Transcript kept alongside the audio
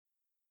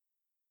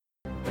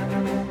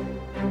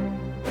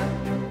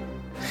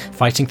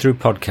Fighting Through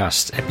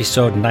Podcast,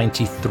 Episode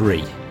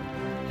 93,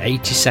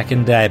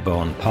 82nd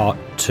Airborne, Part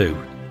 2,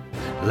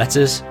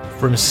 Letters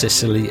from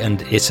Sicily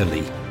and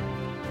Italy.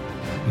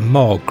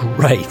 More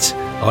great,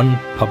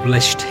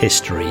 unpublished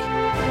history.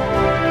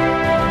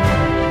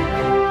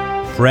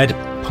 Fred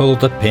pulled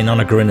the pin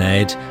on a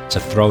grenade to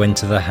throw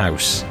into the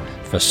house.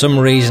 For some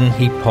reason,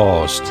 he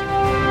paused.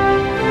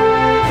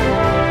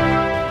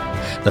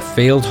 The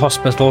field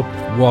hospital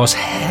was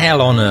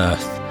hell on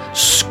earth,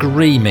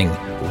 screaming,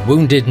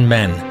 wounded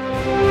men.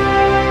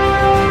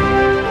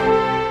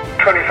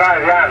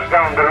 25 yards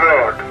down the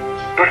road,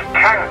 this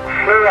tank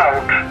flew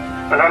out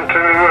and onto the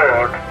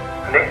road,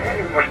 and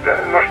it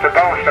must have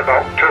bounced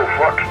about 2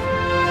 foot.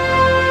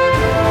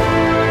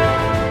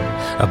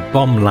 A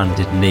bomb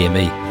landed near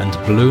me and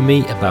blew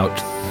me about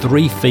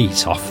 3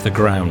 feet off the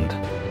ground.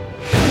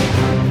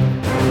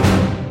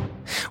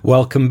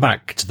 Welcome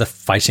back to the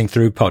Fighting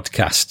Through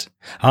podcast.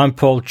 I'm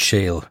Paul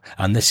Cheall,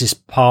 and this is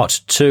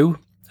part 2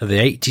 of the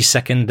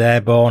 82nd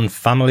Airborne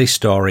family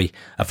story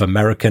of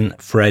American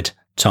Fred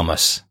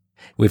Thomas.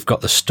 We've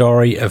got the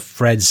story of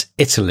Fred's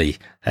Italy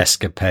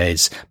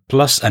escapades,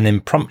 plus an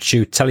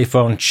impromptu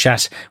telephone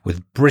chat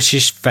with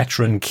British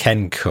veteran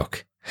Ken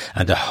Cook,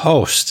 and a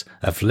host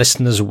of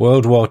listeners'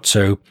 World War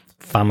II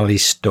family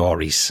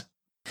stories.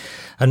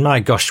 And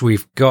my gosh,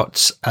 we've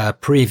got a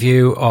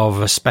preview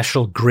of a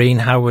special Green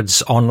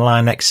Howard's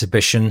online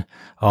exhibition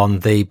on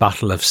the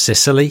Battle of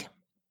Sicily.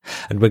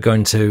 And we're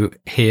going to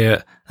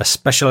hear a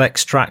special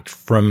extract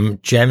from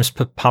James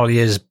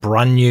Papaglia's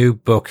brand new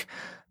book,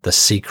 The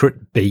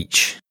Secret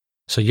Beach.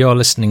 So you're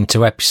listening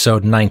to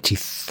episode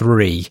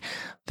 93,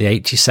 the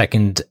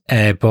 82nd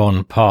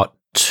Airborne Part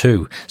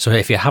 2. So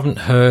if you haven't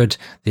heard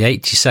the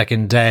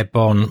 82nd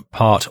Airborne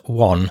Part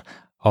 1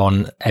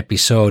 on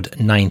episode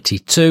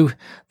 92,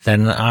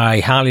 then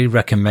I highly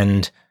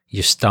recommend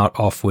you start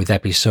off with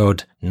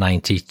episode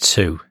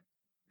 92.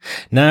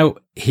 Now,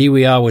 here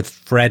we are with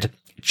Fred,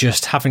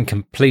 just having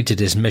completed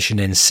his mission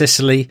in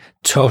Sicily,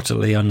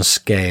 totally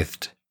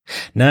unscathed.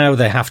 Now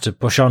they have to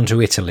push on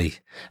to Italy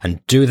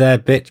and do their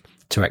bit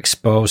to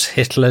expose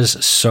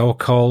Hitler's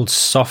so-called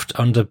soft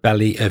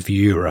underbelly of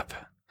Europe.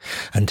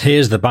 And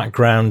here's the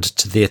background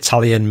to the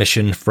Italian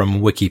mission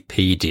from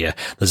Wikipedia.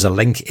 There's a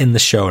link in the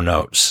show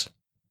notes.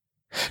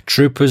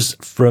 Troopers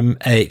from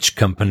H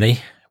Company,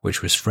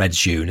 which was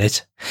Fred's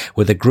unit,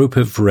 with a group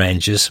of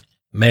Rangers,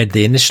 made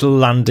the initial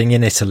landing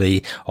in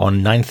Italy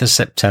on 9th of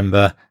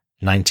September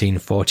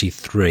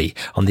 1943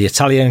 on the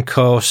Italian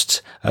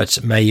coast at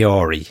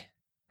Maiori.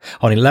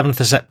 On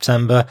 11th of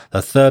September, the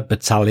 3rd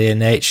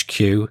Battalion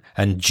HQ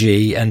and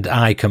G and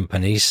I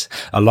companies,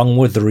 along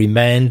with the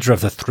remainder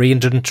of the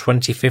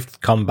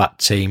 325th Combat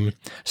Team,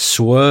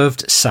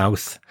 swerved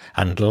south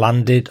and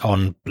landed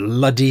on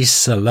bloody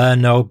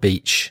Salerno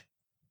Beach.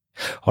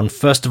 On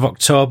 1st of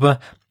October,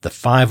 the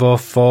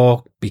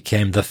 504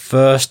 became the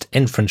first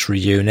infantry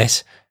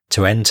unit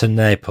to enter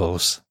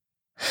Naples.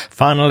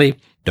 Finally,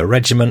 the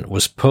regiment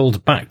was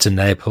pulled back to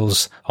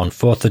Naples on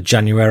 4th of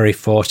January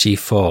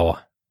 44.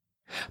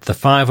 The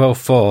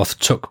 504th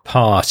took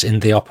part in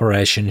the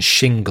Operation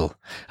Shingle,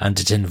 and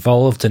it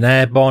involved an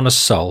airborne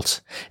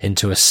assault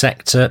into a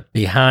sector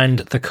behind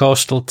the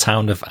coastal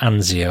town of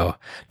Anzio,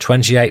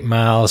 28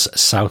 miles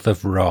south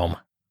of Rome.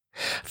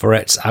 For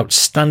its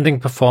outstanding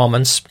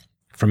performance,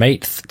 from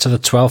 8th to the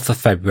 12th of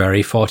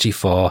February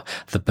 44,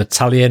 the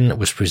battalion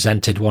was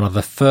presented one of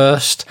the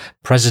first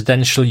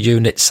Presidential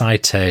Unit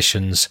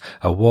citations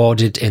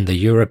awarded in the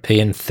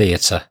European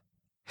theatre.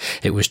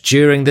 It was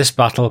during this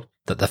battle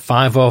that the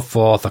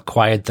 504th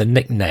acquired the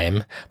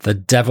nickname the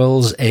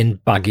Devils in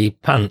Baggy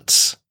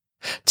Pants,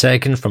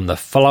 taken from the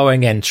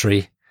following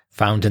entry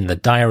found in the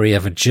diary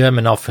of a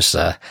German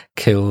officer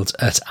killed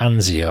at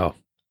Anzio.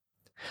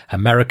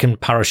 American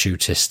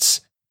parachutists,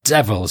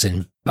 devils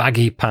in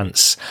baggy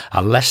pants,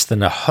 are less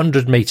than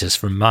 100 metres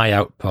from my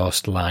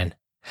outpost line.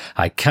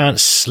 I can't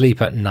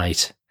sleep at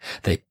night.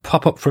 They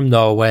pop up from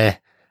nowhere,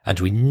 and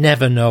we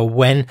never know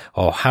when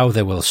or how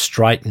they will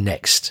strike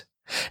next.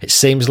 It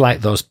seems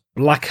like those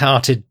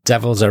black-hearted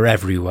devils are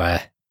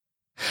everywhere.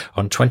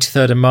 On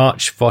 23rd of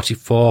March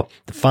 44,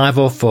 the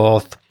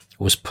 504th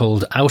was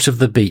pulled out of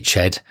the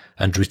beachhead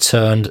and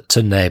returned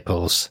to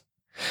Naples.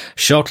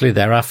 Shortly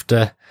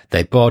thereafter,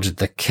 they boarded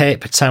the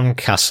Cape Town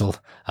Castle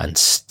and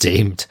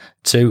steamed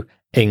to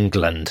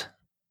England.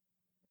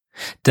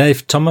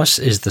 Dave Thomas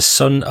is the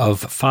son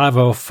of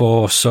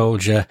 504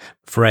 soldier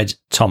Fred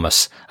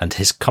Thomas, and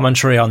his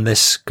commentary on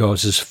this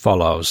goes as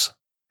follows.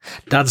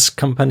 Dad's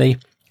company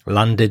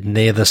landed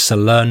near the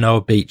Salerno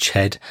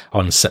beachhead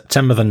on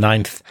September the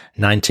 9th,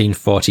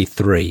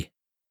 1943.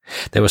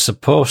 They were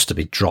supposed to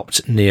be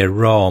dropped near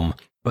Rome,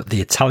 but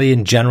the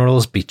Italian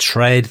generals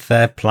betrayed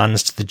their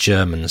plans to the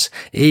Germans,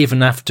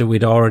 even after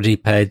we'd already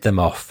paid them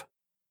off.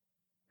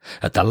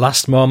 At the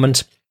last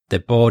moment, they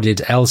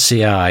boarded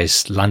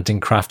LCI's landing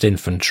craft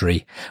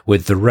infantry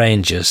with the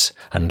Rangers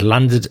and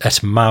landed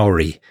at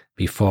Mauri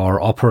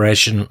before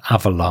Operation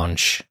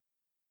Avalanche.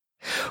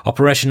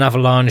 Operation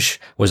Avalanche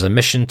was a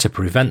mission to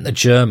prevent the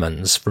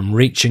Germans from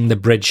reaching the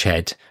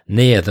bridgehead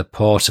near the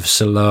port of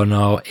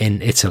Salerno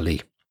in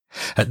Italy.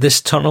 At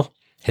this tunnel,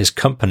 his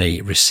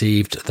company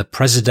received the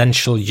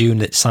Presidential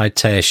Unit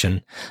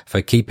Citation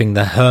for keeping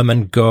the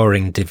Hermann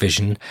Göring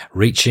Division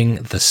reaching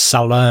the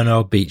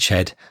Salerno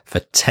beachhead for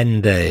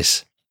 10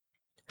 days.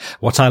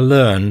 What I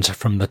learned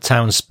from the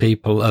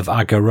townspeople of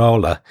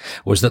Agarola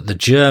was that the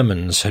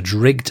Germans had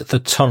rigged the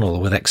tunnel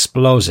with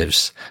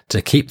explosives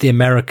to keep the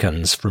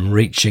Americans from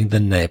reaching the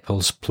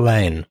Naples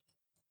plain.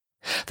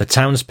 The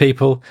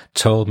townspeople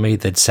told me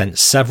they'd sent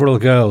several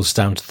girls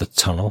down to the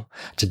tunnel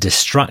to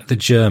distract the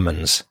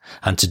Germans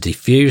and to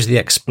defuse the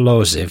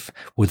explosive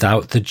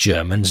without the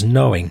Germans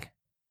knowing.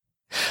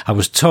 I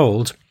was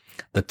told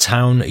the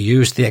town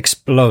used the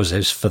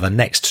explosives for the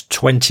next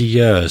 20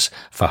 years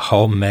for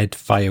homemade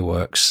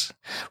fireworks.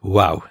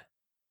 Wow.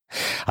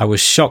 I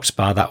was shocked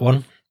by that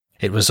one.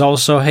 It was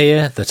also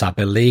here that I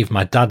believe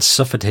my dad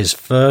suffered his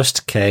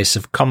first case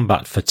of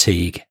combat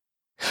fatigue.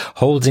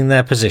 Holding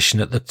their position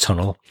at the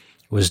tunnel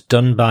was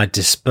done by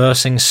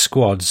dispersing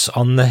squads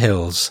on the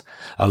hills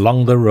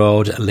along the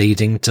road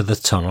leading to the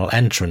tunnel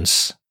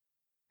entrance.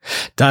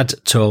 Dad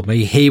told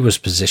me he was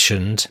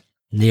positioned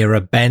near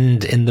a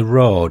bend in the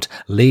road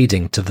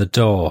leading to the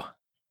door.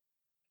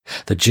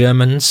 The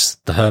Germans,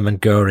 the Hermann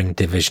Göring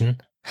Division,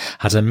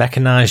 had a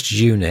mechanized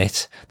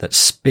unit that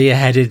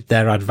spearheaded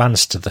their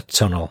advance to the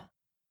tunnel.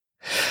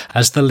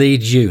 As the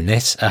lead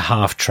unit, a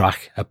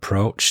half-track,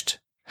 approached,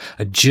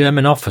 a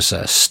German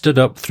officer stood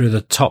up through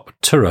the top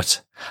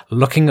turret,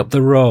 looking up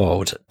the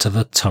road to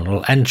the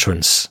tunnel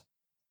entrance.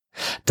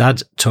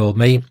 Dad told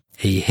me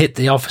he hit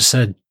the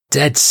officer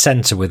dead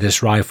centre with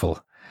his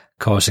rifle,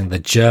 causing the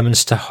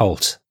Germans to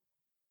halt.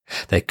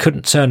 They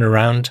couldn't turn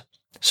around,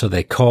 so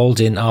they called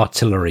in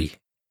artillery,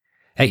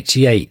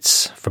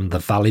 88s from the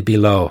valley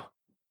below.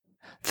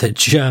 The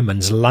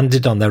Germans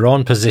landed on their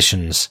own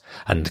positions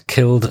and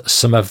killed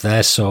some of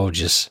their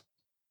soldiers.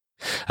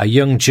 A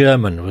young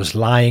German was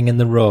lying in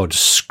the road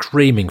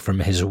screaming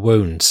from his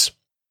wounds.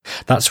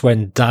 That's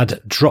when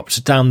Dad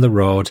dropped down the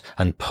road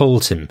and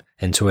pulled him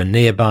into a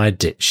nearby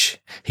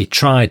ditch. He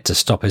tried to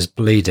stop his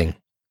bleeding.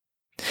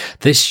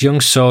 This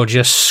young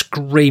soldier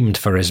screamed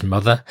for his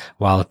mother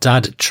while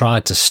Dad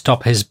tried to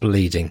stop his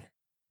bleeding.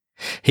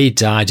 He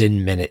died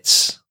in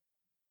minutes.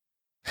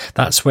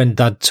 That's when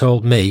Dad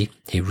told me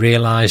he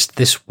realised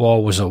this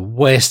war was a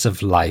waste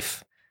of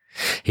life.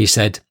 He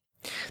said,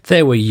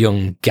 "They were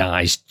young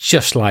guys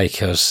just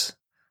like us.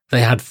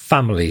 They had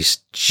families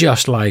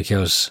just like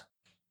us."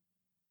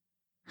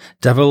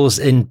 Devils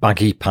in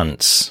Baggy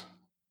Pants.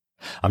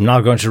 I'm now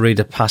going to read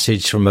a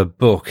passage from a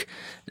book,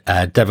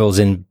 Devils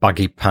in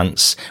Baggy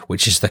Pants,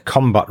 which is the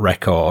combat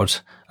record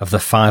of the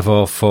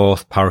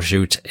 504th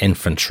Parachute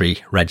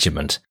Infantry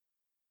Regiment.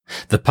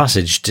 The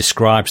passage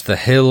describes the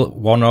Hill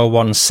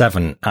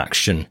 1017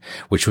 action,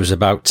 which was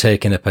about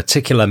taking a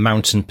particular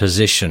mountain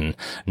position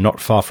not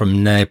far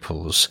from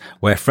Naples,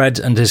 where Fred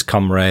and his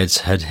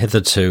comrades had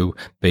hitherto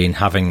been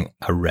having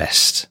a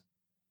rest.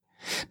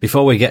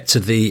 Before we get to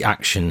the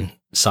action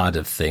side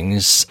of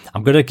things,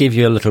 I'm going to give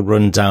you a little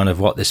rundown of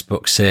what this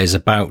book says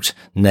about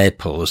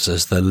Naples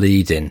as the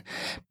lead-in,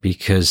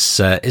 because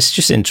it's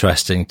just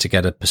interesting to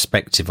get a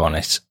perspective on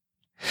it.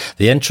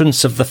 The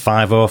entrance of the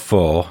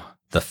 504,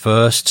 the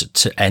first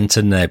to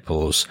enter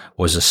Naples,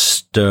 was a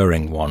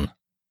stirring one.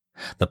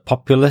 The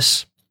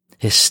populace,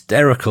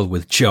 hysterical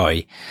with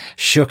joy,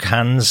 shook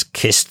hands,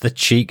 kissed the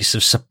cheeks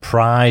of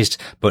surprised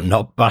but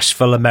not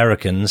bashful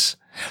Americans,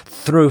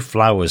 threw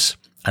flowers,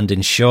 and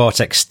in short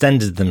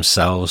extended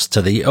themselves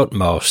to the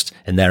utmost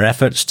in their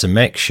efforts to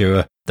make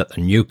sure that the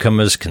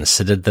newcomers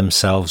considered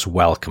themselves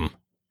welcome.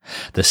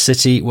 The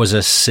city was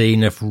a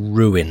scene of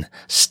ruin,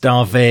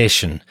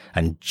 starvation,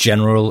 and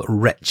general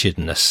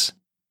wretchedness.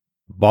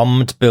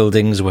 Bombed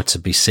buildings were to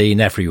be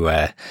seen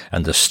everywhere,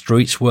 and the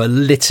streets were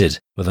littered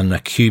with an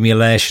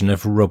accumulation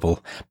of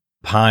rubble,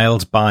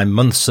 piled by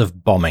months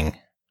of bombing.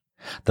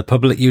 The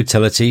public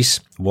utilities,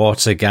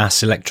 water,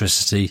 gas,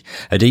 electricity,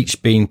 had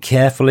each been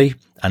carefully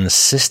and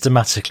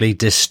systematically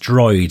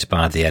destroyed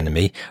by the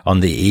enemy on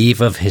the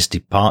eve of his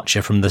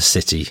departure from the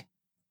city.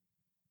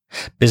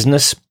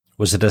 Business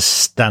was at a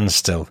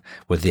standstill,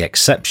 with the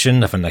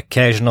exception of an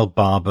occasional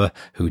barber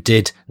who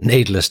did,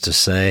 needless to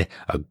say,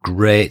 a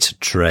great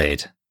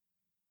trade.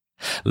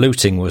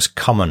 Looting was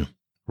common.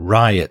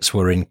 Riots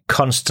were in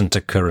constant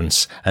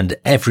occurrence, and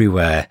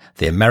everywhere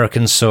the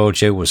American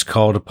soldier was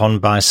called upon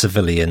by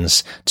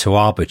civilians to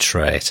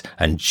arbitrate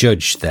and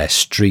judge their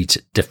street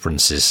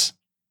differences.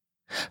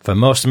 For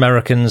most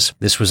Americans,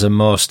 this was a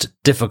most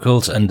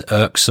difficult and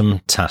irksome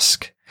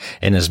task.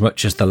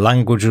 inasmuch as the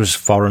language was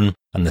foreign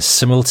and the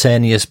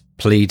simultaneous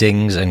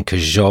pleadings and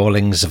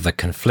cajolings of the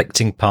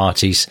conflicting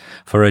parties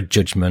for a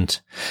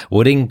judgment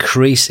would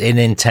increase in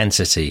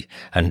intensity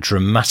and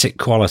dramatic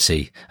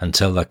quality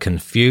until the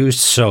confused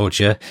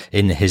soldier,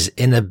 in his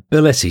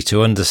inability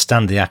to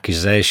understand the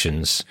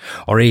accusations,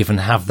 or even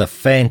have the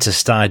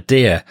faintest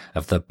idea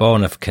of the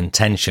bone of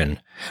contention,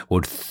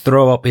 would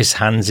throw up his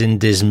hands in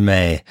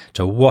dismay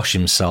to wash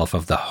himself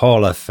of the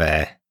whole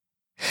affair.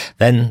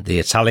 Then the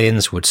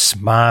Italians would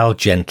smile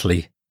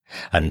gently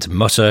and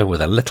mutter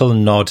with a little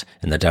nod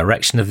in the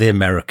direction of the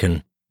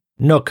American,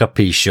 "No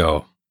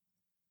capisco."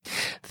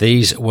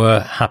 These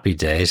were happy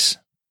days.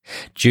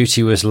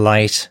 Duty was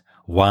light,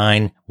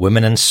 wine,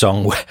 women and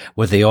song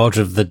were the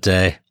order of the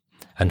day,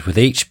 and with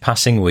each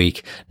passing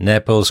week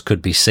Naples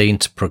could be seen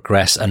to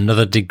progress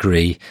another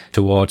degree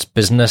towards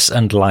business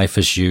and life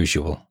as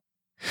usual.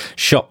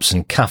 Shops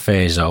and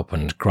cafes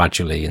opened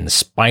gradually in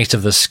spite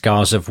of the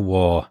scars of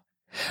war.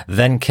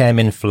 Then came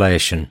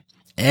inflation.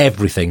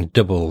 Everything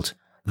doubled,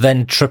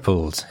 then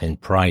tripled in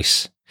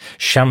price.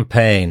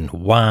 Champagne,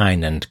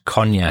 wine and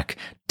cognac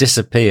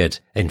disappeared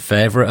in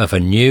favour of a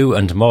new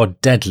and more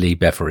deadly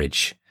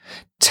beverage,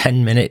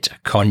 10-minute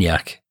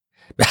cognac.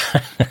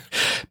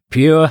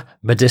 Pure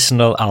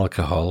medicinal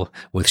alcohol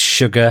with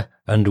sugar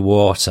and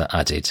water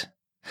added,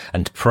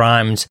 and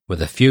primed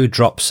with a few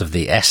drops of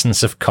the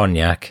essence of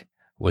cognac,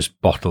 was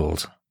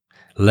bottled,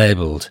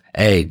 labelled,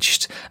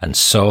 aged, and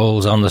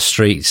sold on the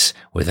streets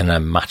within a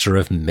matter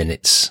of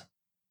minutes.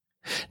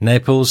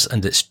 Naples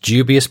and its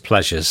dubious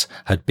pleasures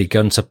had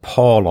begun to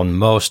pall on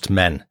most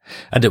men,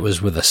 and it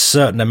was with a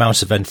certain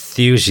amount of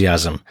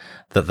enthusiasm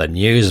that the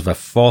news of a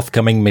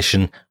forthcoming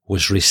mission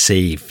was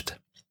received.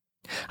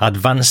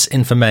 Advance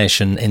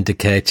information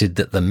indicated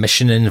that the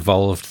mission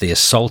involved the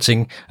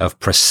assaulting of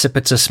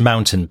precipitous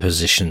mountain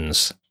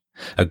positions.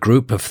 A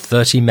group of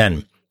 30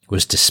 men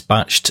was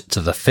dispatched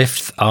to the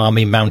 5th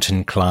Army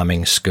Mountain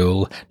Climbing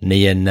School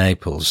near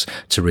Naples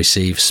to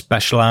receive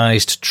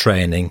specialised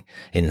training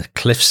in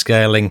cliff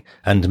scaling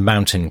and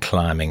mountain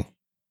climbing.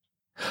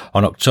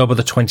 On October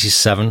the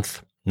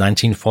 27th,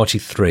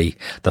 1943,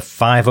 the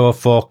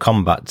 504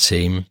 combat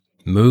team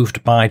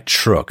moved by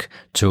truck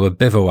to a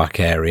bivouac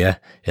area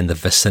in the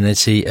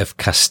vicinity of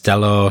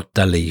Castello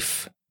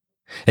d'Alife.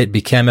 It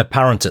became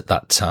apparent at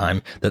that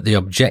time that the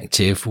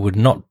objective would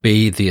not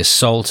be the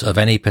assault of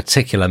any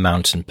particular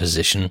mountain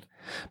position,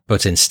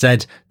 but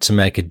instead to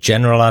make a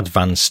general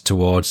advance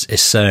towards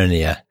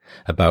Isernia,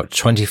 about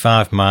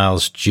 25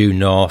 miles due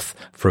north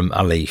from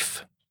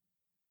Alife.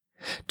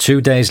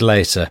 2 days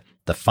later,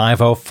 the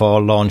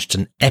 504 launched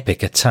an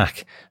epic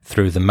attack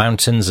through the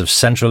mountains of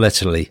central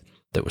Italy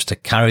that was to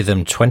carry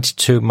them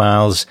 22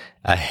 miles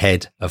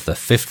ahead of the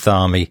Fifth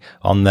Army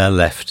on their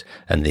left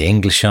and the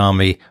English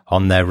Army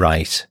on their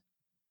right.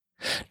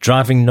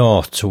 Driving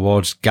north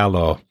towards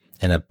Gallo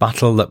in a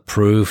battle that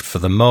proved for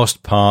the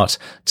most part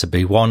to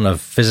be one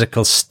of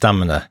physical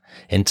stamina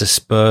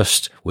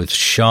interspersed with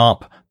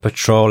sharp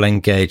patrol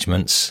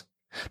engagements,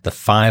 the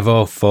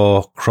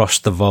 504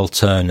 crossed the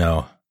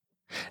Volturno,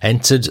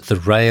 entered the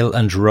rail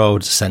and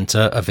road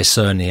centre of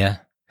Isernia,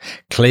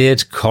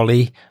 cleared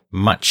Colli,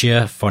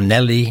 Macchia,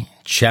 Fornelli,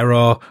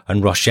 Cerro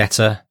and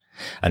Rochetta,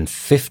 and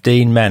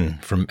 15 men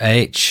from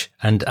H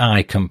and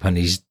I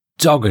companies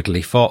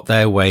doggedly fought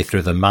their way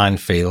through the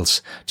minefields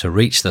to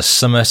reach the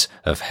summit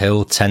of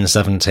Hill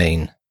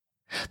 1017,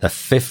 the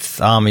 5th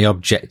Army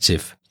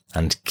objective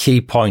and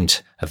key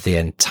point of the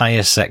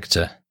entire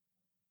sector.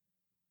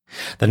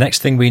 The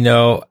next thing we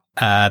know,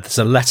 there's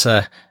a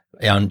letter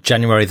on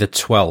January the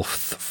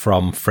 12th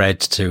from Fred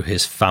to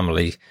his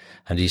family,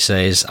 and he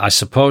says, "I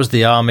suppose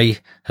the army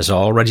has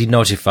already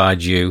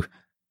notified you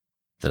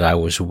that I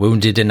was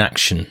wounded in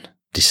action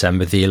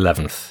December the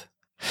 11th.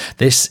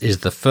 This is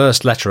the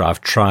first letter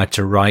I've tried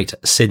to write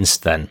since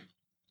then.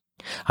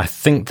 I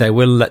think they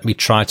will let me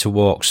try to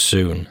walk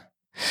soon.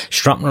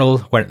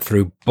 Shrapnel went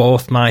through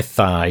both my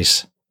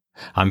thighs.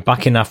 I'm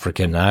back in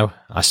Africa now.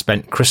 I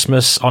spent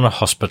Christmas on a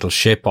hospital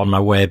ship on my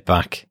way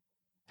back.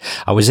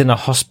 I was in a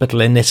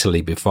hospital in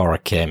Italy before I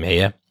came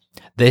here.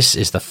 This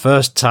is the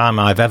first time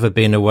I've ever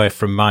been away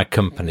from my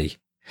company.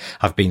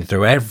 I've been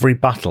through every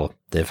battle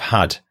they've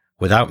had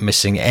without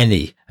missing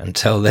any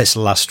until this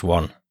last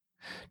one.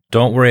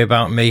 Don't worry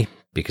about me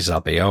because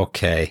I'll be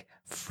okay.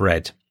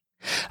 Fred."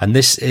 And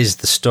this is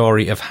the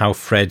story of how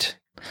Fred,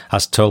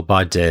 as told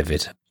by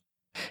David.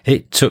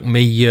 "It took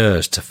me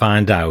years to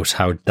find out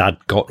how Dad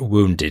got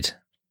wounded.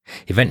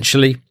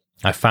 Eventually,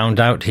 I found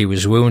out he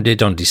was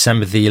wounded on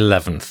December the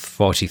 11th,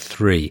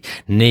 43,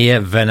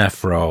 near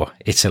Venafro,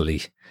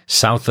 Italy,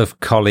 south of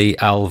Colli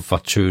al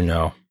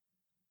Volturno.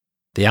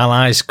 The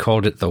Allies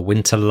called it the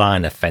Winter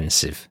Line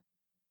Offensive.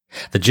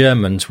 The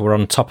Germans were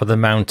on top of the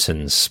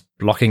mountains,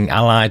 blocking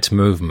Allied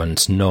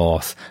movement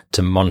north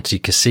to Monte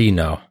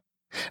Cassino,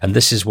 and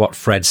this is what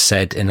Fred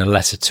said in a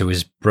letter to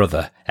his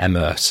brother,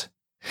 Emmert.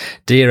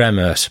 "Dear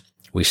Emmert,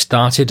 we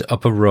started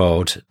up a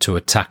road to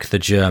attack the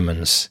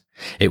Germans.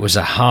 It was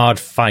a hard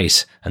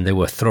fight, and they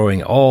were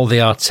throwing all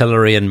the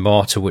artillery and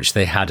mortar which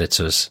they had at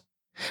us.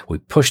 We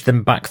pushed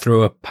them back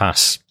through a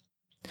pass.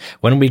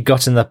 When we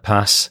got in the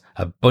pass,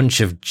 a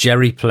bunch of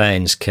Jerry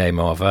planes came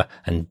over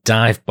and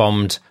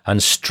dive-bombed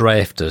and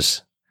strafed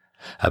us.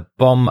 A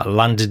bomb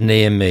landed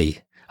near me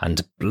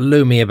and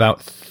blew me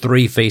about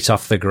 3 feet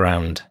off the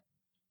ground.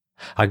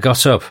 I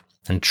got up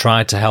and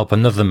tried to help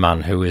another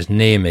man who was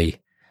near me,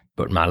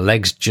 but my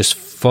legs just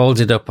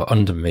folded up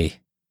under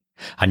me.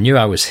 I knew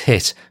I was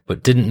hit,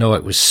 but didn't know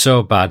it was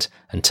so bad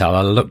until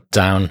I looked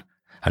down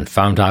and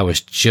found I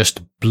was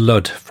just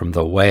blood from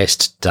the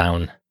waist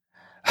down.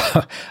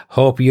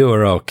 Hope you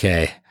are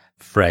okay,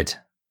 Fred.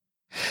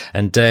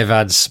 And Dave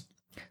adds,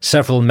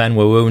 several men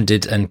were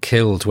wounded and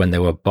killed when they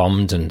were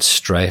bombed and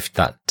strafed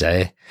that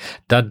day.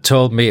 Dad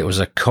told me it was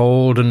a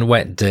cold and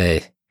wet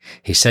day.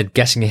 He said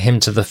getting him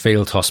to the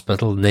field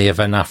hospital near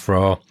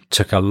Venafro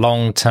took a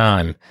long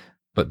time,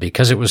 but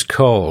because it was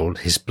cold,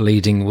 his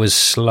bleeding was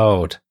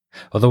slowed.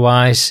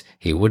 Otherwise,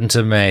 he wouldn't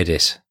have made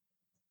it.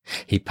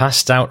 He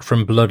passed out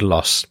from blood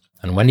loss,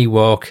 and when he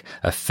woke,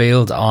 a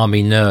field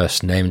army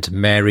nurse named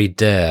Mary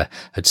Dare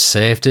had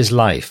saved his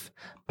life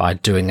by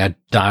doing a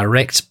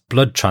direct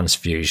blood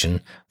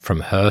transfusion from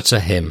her to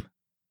him.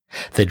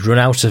 They'd run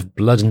out of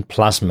blood and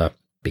plasma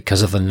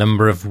because of the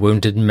number of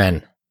wounded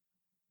men.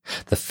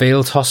 The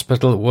field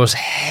hospital was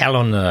hell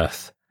on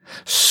earth,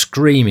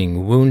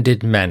 screaming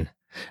wounded men,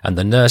 and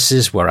the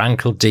nurses were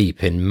ankle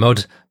deep in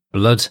mud,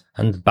 blood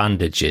and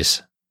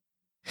bandages.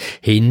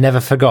 He never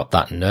forgot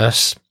that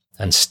nurse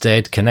and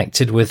stayed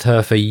connected with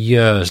her for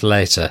years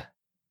later.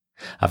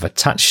 I've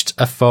attached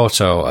a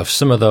photo of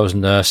some of those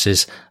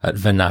nurses at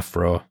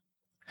Venafro.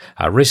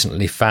 I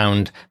recently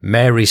found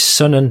Mary's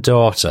son and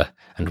daughter,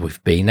 and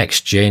we've been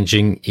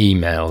exchanging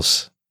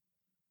emails.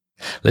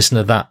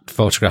 Listener, that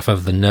photograph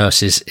of the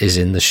nurses is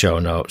in the show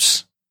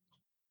notes.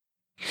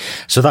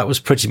 So that was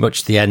pretty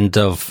much the end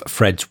of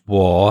Fred's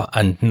war,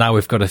 and now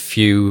we've got a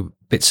few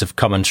bits of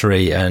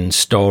commentary and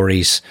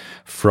stories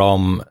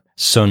from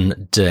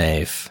son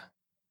Dave.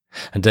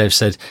 And Dave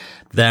said,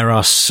 there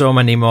are so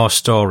many more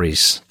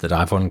stories that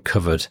I've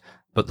uncovered,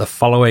 but the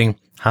following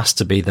has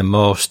to be the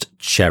most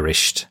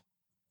cherished.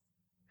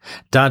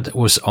 Dad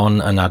was on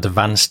an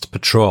advanced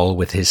patrol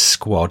with his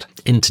squad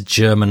into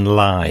German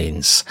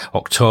lines,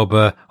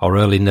 October or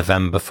early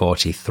November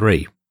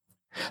 43.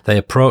 They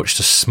approached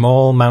a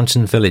small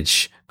mountain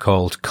village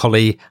called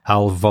Colli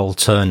al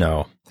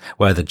Volturno,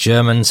 where the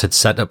Germans had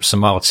set up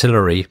some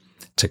artillery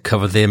to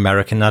cover the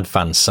American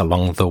advance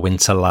along the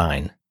winter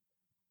line.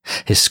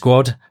 His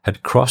squad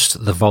had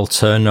crossed the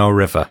Volturno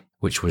River,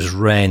 which was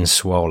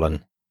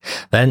rain-swollen.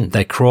 Then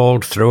they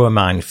crawled through a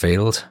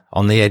minefield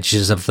on the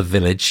edges of the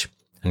village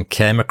and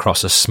came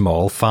across a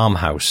small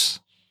farmhouse.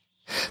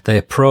 They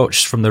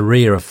approached from the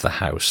rear of the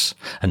house,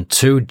 and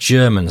 2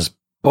 Germans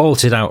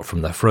bolted out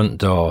from the front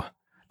door.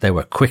 They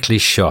were quickly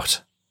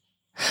shot.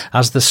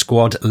 As the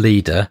squad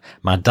leader,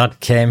 my dad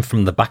came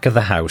from the back of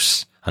the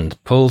house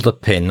and pulled a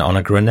pin on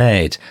a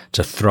grenade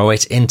to throw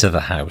it into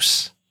the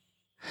house.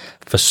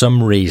 For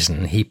some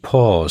reason, he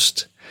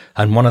paused,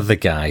 and one of the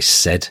guys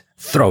said,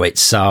 "Throw it,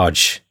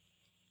 Sarge."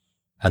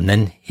 And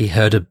then he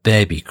heard a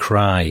baby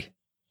cry,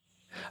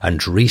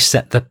 and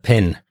reset the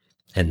pin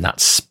in that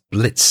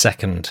split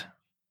second.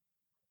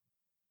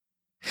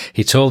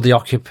 He told the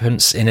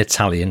occupants in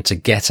Italian to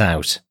get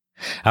out.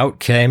 Out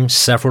came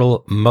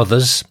several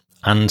mothers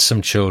and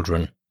some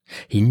children.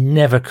 He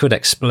never could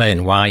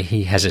explain why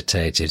he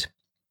hesitated.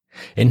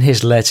 In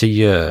his later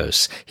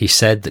years, he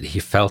said that he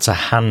felt a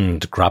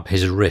hand grab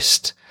his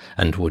wrist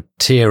and would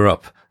tear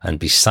up and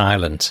be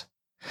silent.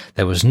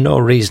 There was no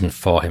reason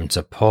for him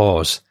to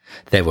pause.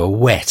 They were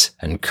wet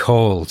and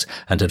cold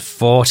and had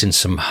fought in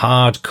some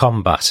hard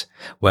combat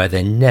where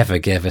they never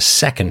gave a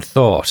second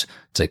thought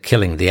to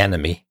killing the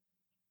enemy.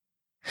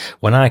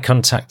 When I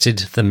contacted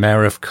the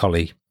mayor of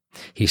Colli,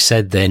 he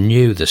said they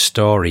knew the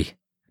story,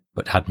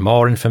 but had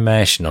more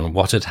information on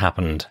what had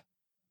happened.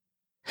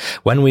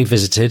 When we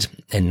visited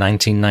in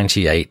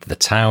 1998, the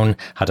town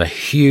had a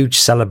huge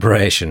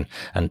celebration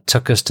and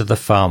took us to the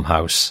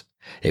farmhouse.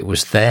 It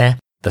was there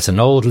that an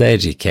old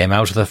lady came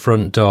out of the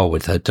front door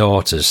with her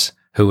daughters,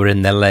 who were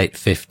in their late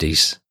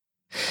 50s.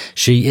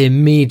 She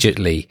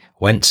immediately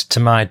went to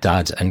my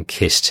dad and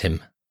kissed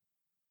him.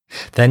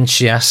 Then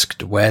she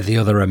asked where the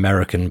other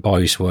American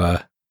boys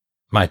were.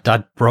 My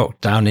dad broke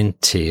down in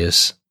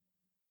tears.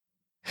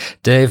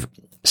 Dave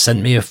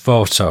sent me a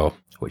photo,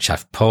 which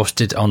I've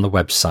posted on the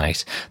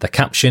website. The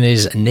caption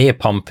is, "Near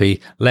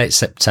Pompey, late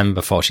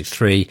September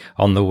 43,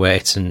 on the way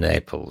to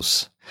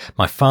Naples."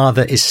 My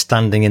father is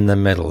standing in the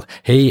middle.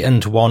 He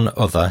and one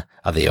other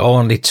are the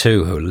only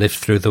 2 who lived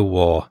through the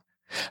war.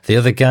 The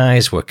other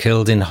guys were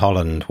killed in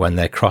Holland when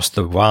they crossed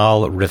the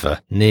Waal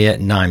River near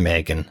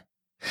Nijmegen.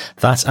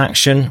 That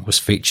action was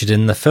featured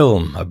in the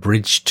film A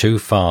Bridge Too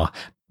Far,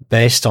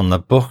 based on the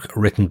book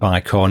written by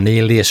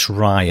Cornelius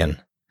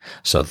Ryan.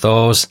 So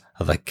those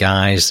are the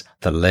guys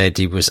the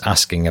lady was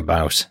asking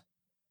about.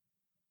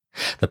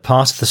 The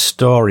part of the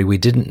story we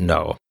didn't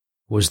know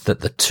was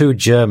that the 2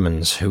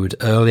 Germans who had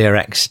earlier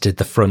exited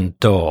the front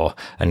door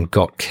and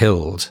got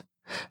killed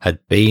had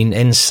been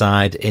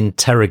inside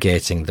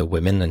interrogating the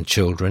women and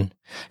children,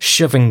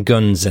 shoving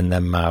guns in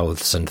their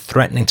mouths and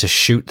threatening to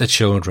shoot the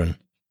children.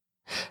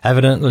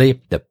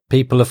 Evidently, the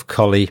people of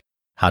Collie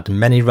had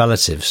many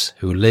relatives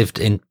who lived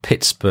in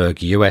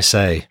Pittsburgh,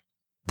 USA.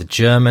 The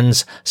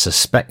Germans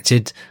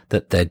suspected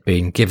that they'd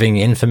been giving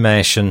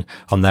information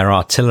on their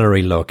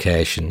artillery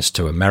locations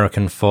to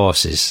American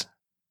forces.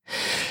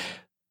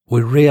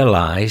 We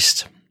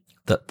realised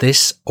that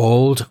this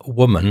old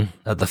woman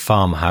at the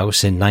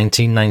farmhouse in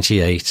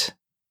 1998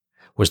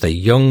 was the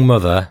young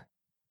mother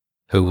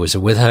who was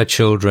with her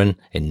children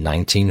in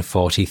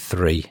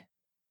 1943.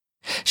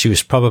 She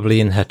was probably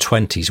in her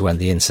 20s when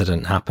the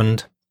incident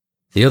happened.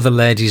 The other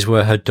ladies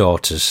were her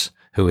daughters,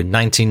 who in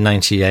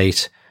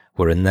 1998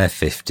 were in their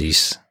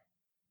 50s.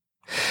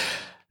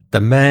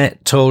 The mayor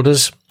told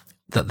us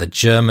that the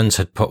Germans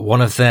had put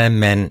one of their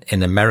men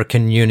in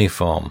American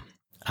uniform,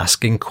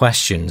 asking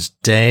questions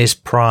days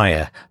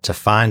prior to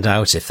find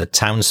out if the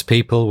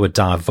townspeople were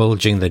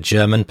divulging the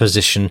German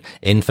position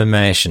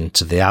information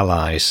to the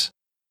Allies.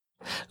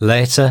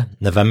 Later,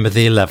 November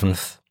the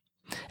 11th,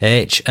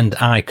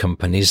 H&I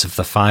companies of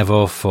the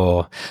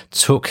 504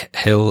 took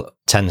Hill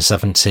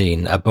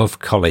 1017 above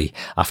Collie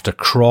after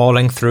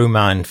crawling through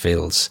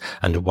minefields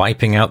and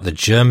wiping out the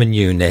German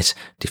unit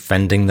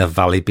defending the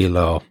valley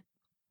below.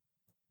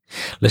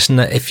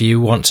 Listener, if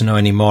you want to know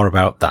any more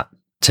about that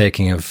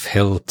taking of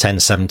Hill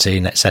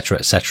 1017,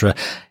 etc.,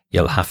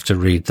 you'll have to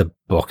read the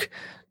book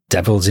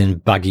Devils in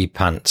Baggy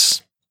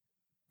Pants.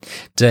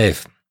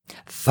 Dave,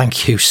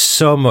 thank you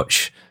so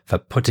much for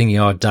putting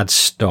your dad's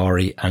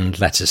story and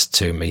letters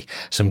to me.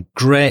 Some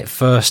great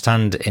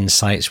first-hand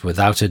insights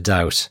without a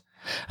doubt.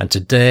 And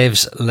to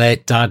Dave's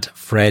late dad,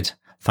 Fred,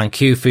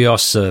 thank you for your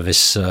service,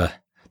 sir.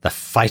 The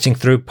Fighting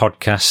Through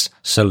podcast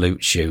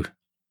salutes you.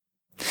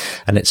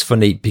 And it's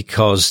funny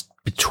because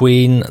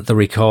between the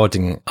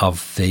recording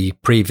of the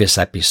previous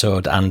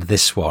episode and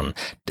this one,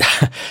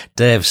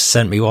 Dave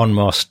sent me one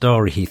more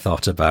story he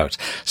thought about.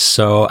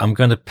 So I'm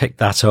going to pick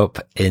that up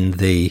in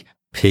the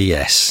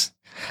PS.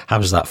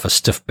 How's that for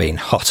stuff being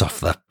hot off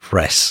the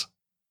press?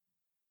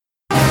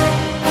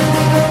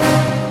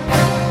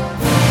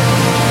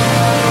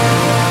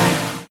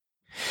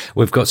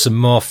 We've got some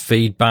more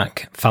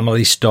feedback,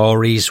 family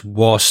stories,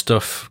 war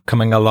stuff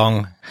coming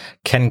along,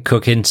 Ken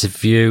Cook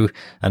interview,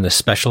 and a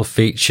special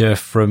feature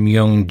from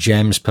young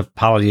James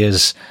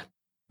Papaglia's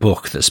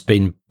book that's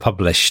been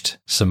published.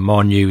 Some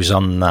more news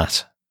on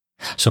that.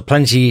 So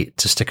plenty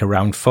to stick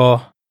around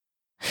for.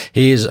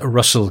 Here's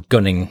Russell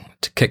Gunning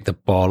to kick the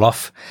ball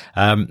off.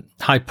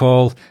 Hi,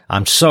 Paul.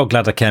 I'm so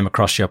glad I came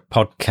across your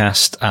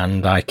podcast,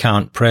 and I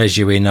can't praise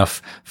you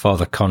enough for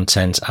the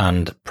content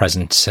and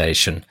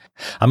presentation.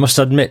 I must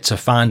admit to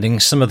finding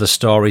some of the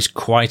stories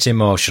quite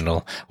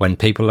emotional when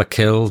people are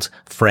killed,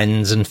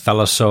 friends and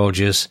fellow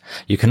soldiers.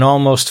 You can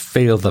almost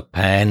feel the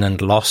pain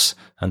and loss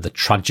and the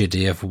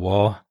tragedy of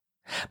war.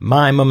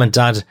 My mum and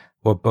dad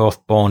were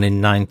both born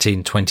in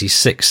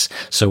 1926,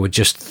 so were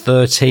just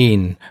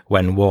 13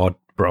 when war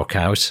broke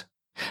out.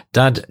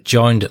 Dad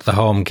joined the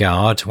Home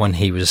Guard when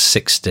he was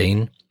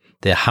 16,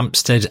 the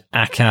Hampstead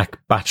Ack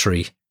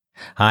Battery.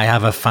 I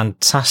have a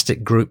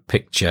fantastic group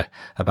picture,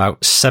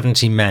 about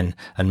 70 men,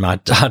 and my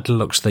dad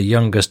looks the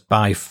youngest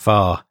by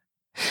far.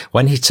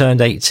 When he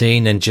turned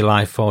 18 in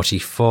July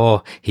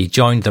 44, he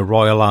joined the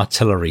Royal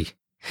Artillery.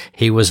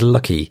 He was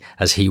lucky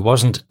as he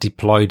wasn't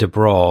deployed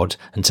abroad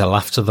until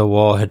after the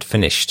war had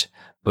finished,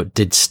 but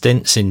did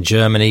stints in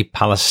Germany,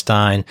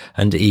 Palestine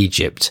and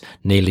Egypt,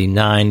 nearly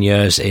 9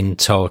 years in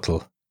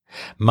total.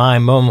 My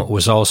mum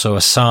was also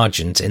a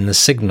sergeant in the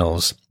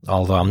Signals,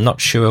 although I'm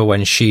not sure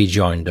when she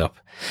joined up.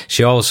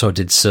 She also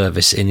did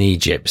service in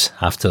Egypt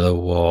after the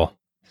war.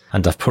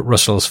 And I've put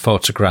Russell's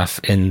photograph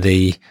in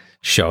the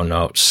show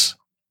notes.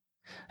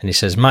 And he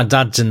says, my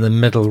dad's in the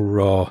middle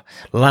row,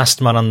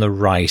 last man on the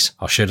right,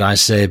 or should I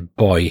say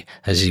boy,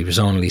 as he was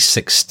only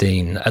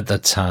 16 at the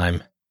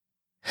time.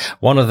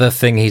 One other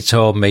thing he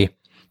told me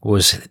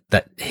was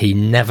that he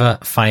never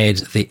fired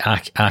the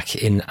ack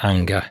in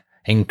anger.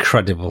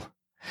 Incredible.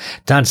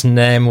 Dad's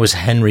name was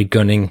Henry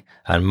Gunning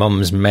and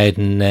Mum's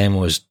maiden name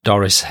was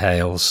Doris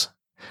Hales.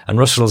 And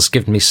Russell's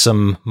given me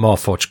some more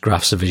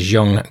photographs of his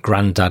young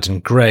granddad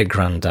and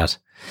great-granddad.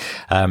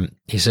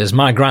 He says,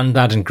 my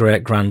granddad and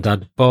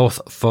great-granddad both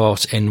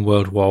fought in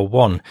World War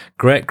I.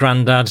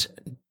 Great-granddad,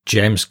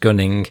 James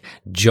Gunning,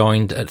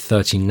 joined at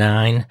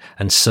 39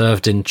 and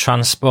served in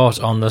transport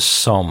on the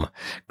Somme.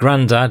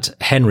 Granddad,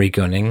 Henry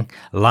Gunning,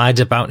 lied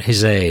about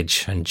his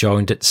age and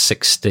joined at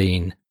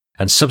 16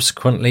 and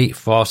subsequently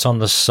fought on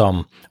the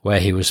Somme, where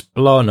he was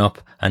blown up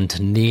and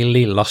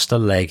nearly lost a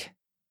leg.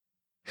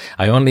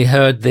 I only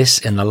heard this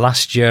in the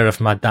last year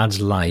of my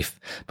dad's life,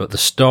 but the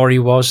story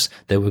was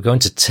they were going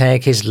to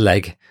take his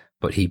leg,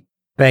 but he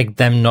begged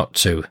them not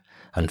to,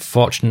 and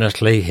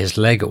fortunately his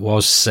leg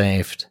was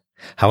saved.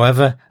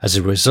 However, as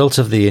a result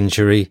of the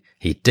injury,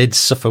 he did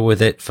suffer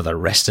with it for the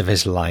rest of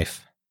his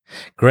life.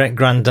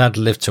 Great-granddad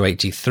lived to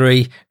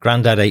 83,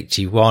 granddad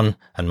 81,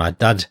 and my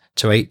dad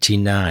to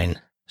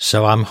 89.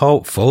 So I'm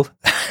hopeful.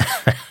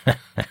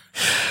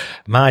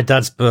 My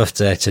dad's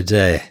birthday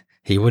today.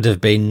 He would have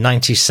been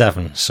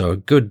 97, so a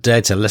good day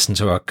to listen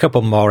to a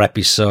couple more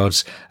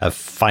episodes of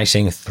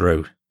Fighting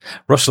Through.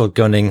 Russell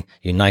Gunning,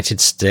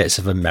 United States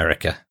of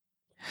America.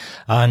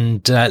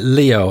 And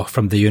Leo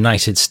from the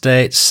United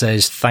States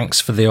says,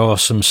 thanks for the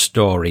awesome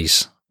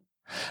stories.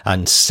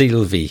 And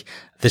Sylvie,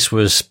 this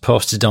was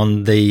posted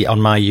on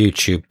my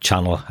YouTube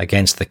channel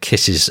against the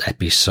Kisses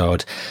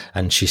episode,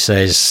 and she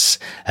says,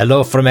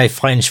 hello from a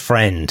French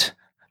friend.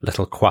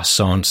 Little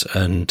croissant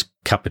and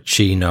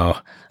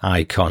cappuccino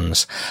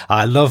icons.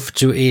 I love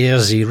to hear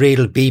the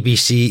real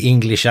BBC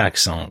English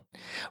accent.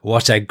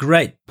 What a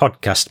great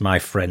podcast, my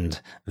friend.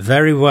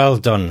 Very well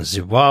done.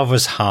 The war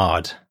was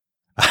hard.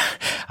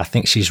 I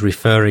think she's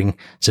referring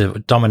to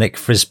Dominic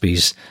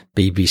Frisby's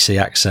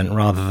BBC accent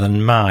rather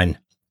than mine.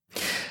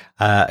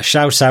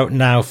 Shout out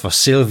now for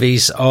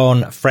Sylvie's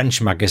own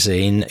French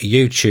magazine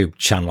YouTube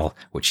channel,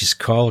 which is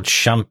called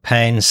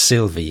Champagne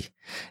Sylvie.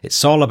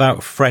 It's all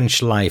about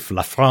French life,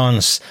 la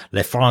France,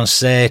 les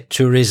Français,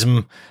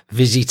 tourisme,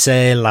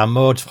 visiter la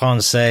mode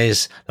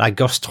française, la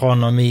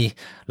gastronomie,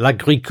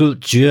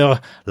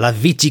 l'agriculture, la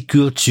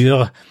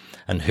viticulture,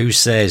 and who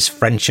says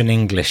French and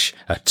English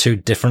are two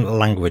different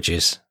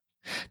languages.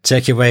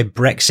 Take away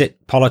Brexit,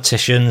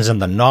 politicians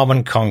and the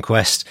Norman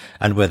conquest,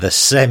 and we're the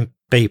same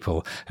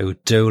people who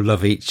do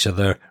love each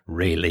other,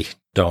 really,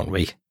 don't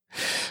we?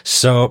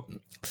 So,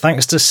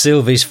 thanks to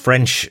Sylvie's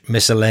French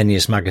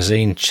Miscellaneous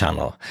Magazine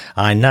channel,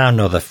 I now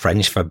know the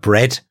French for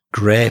bread,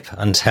 grape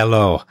and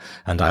hello,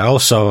 and I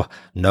also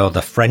know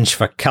the French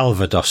for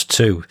Calvados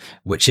too,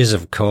 which is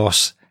of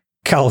course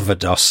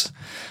Calvados.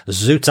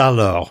 Zut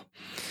alors.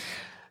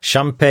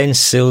 Champagne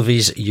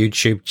Sylvie's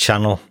YouTube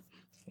channel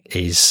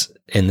is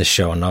in the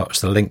show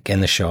notes, the link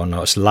in the show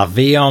notes. La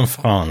Vie en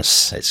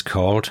France, it's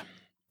called.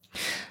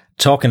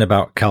 Talking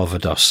about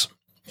Calvados.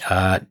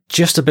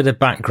 Just a bit of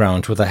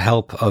background with the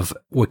help of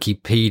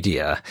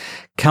Wikipedia.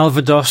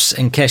 Calvados,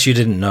 in case you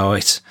didn't know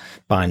it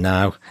by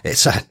now,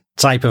 it's a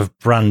type of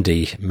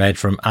brandy made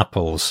from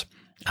apples,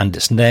 and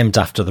it's named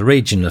after the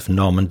region of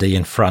Normandy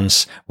in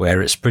France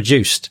where it's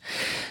produced.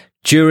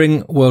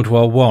 During World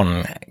War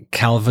I,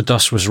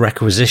 Calvados was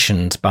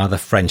requisitioned by the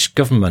French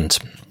government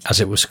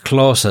as it was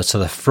closer to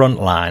the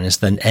front lines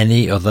than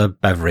any other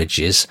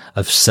beverages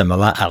of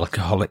similar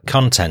alcoholic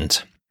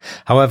content.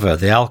 However,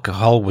 the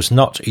alcohol was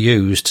not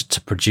used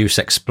to produce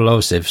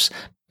explosives,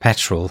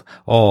 petrol,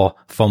 or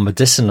for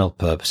medicinal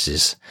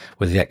purposes,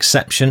 with the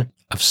exception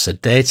of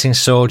sedating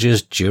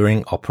soldiers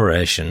during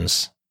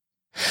operations.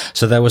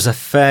 So there was a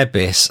fair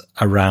bit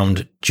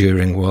around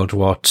during World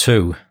War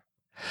II.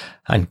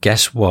 And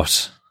guess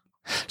what?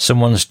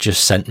 Someone's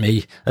just sent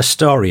me a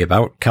story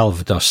about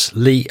Calvados.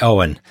 Lee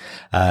Owen.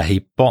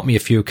 He bought me a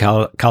few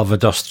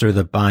Calvados through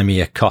the Buy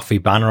Me a Coffee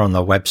banner on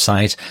the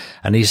website,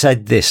 and he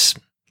said this.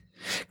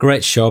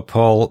 Great show,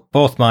 Paul.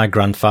 Both my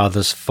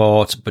grandfathers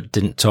fought, but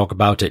didn't talk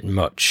about it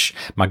much.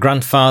 My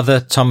grandfather,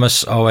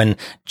 Thomas Owen,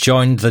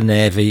 joined the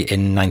Navy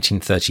in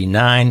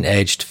 1939,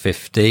 aged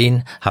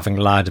 15, having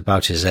lied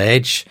about his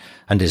age,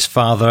 and his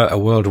father, a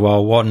World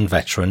War I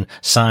veteran,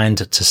 signed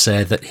to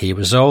say that he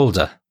was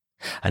older.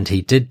 And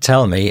he did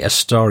tell me a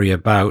story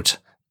about ...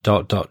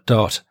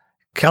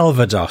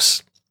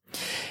 Calvados.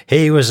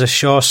 He was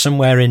ashore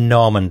somewhere in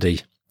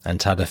Normandy,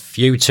 and had a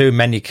few too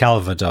many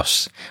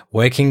Calvados,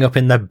 waking up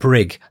in the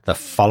brig the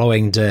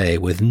following day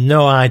with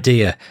no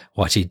idea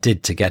what he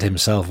did to get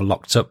himself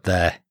locked up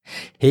there.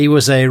 He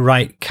was a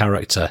right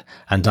character,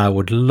 and I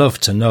would love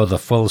to know the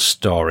full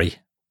story.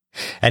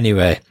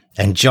 Anyway,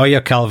 enjoy your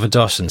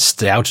Calvados and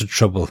stay out of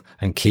trouble,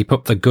 and keep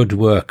up the good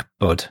work,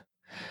 bud.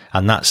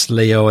 And that's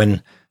Lee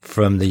Owen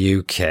from the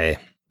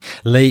UK.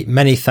 Lee,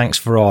 many thanks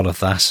for all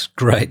of that.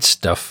 Great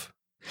stuff.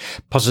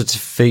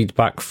 Positive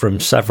feedback from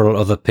several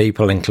other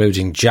people,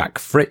 including Jack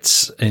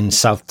Fritz in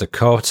South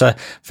Dakota,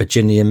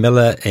 Virginia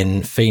Miller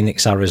in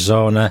Phoenix,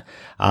 Arizona,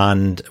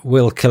 and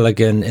Will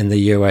Killigan in the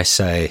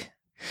USA.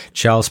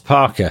 Charles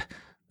Parker,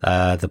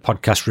 the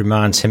podcast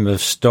reminds him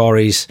of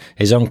stories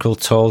his uncle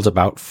told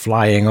about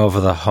flying over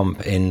the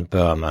hump in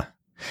Burma.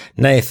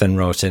 Nathan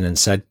wrote in and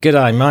said,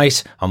 "G'day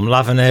mate, I'm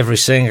loving every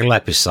single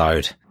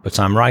episode, but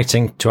I'm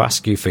writing to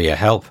ask you for your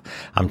help.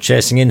 I'm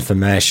chasing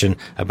information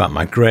about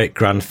my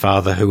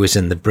great-grandfather who was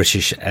in the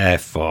British Air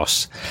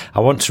Force.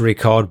 I want to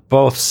record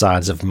both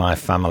sides of my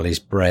family's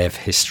brave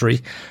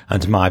history,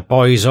 and my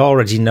boys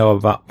already know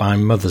about my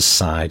mother's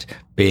side,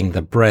 being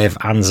the brave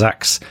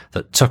Anzacs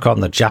that took on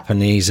the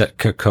Japanese at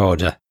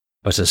Kokoda.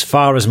 But as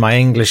far as my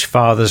English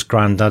father's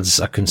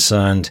granddads are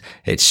concerned,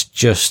 it's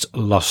just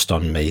lost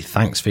on me.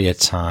 Thanks for your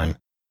time."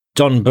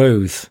 Don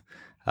Booth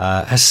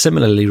has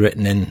similarly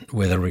written in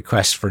with a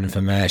request for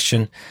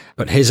information,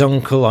 but his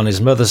uncle on his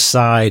mother's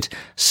side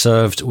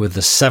served with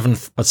the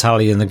 7th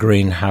Battalion, the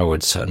Green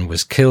Howards, and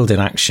was killed in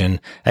action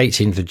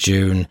 18th of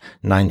June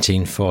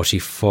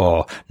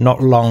 1944,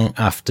 not long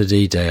after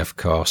D-Day, of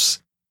course.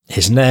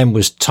 His name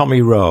was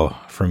Tommy Rowe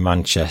from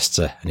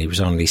Manchester, and he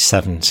was only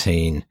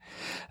 17.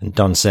 And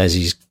Don says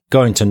he's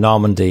going to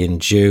Normandy in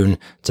June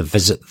to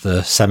visit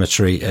the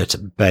cemetery at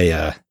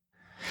Bayeux.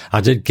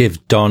 I did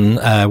give Don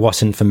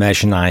what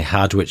information I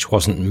had, which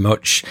wasn't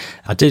much.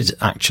 I did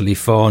actually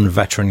phone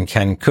veteran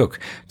Ken Cook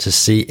to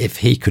see if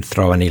he could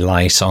throw any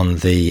light on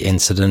the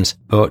incident,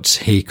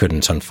 but he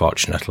couldn't,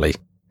 unfortunately.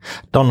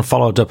 Don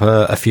followed up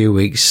a few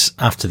weeks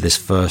after this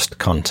first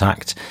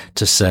contact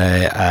to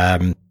say,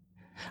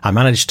 I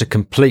managed to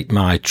complete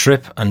my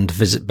trip and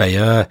visit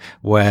Bayeux,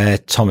 where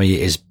Tommy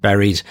is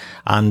buried,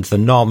 and the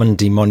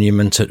Normandy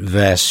monument at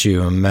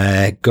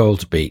Vers-sur-Mer,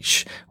 Gold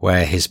Beach,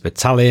 where his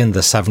battalion,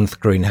 the 7th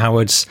Green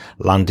Howards,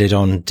 landed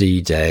on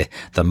D-Day.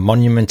 The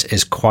monument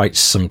is quite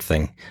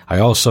something. I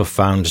also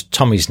found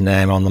Tommy's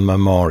name on the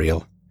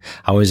memorial.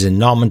 I was in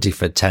Normandy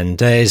for 10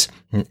 days,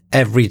 and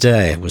every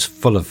day was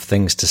full of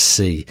things to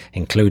see,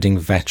 including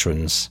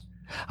veterans.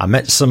 I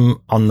met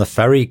some on the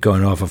ferry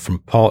going over from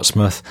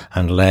Portsmouth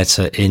and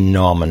later in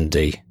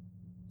Normandy.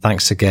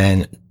 Thanks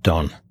again,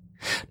 Don.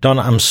 Don,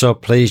 I'm so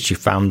pleased you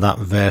found that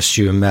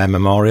Vers-sur-Mer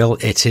memorial.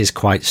 It is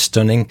quite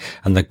stunning,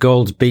 and the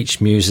Gold Beach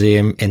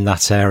Museum in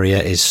that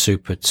area is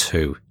super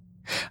too.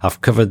 I've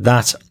covered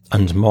that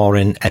and more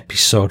in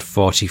episode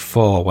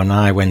 44 when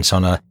I went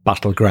on a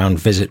battleground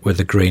visit with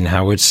the Green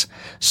Howards,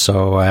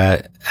 so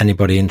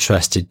anybody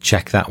interested,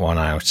 check that one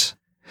out.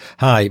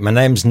 Hi, my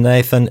name's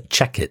Nathan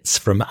Checkitts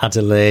from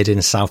Adelaide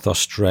in South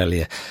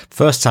Australia.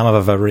 First time I've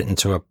ever written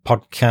to a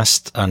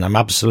podcast, and I'm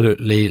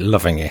absolutely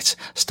loving it.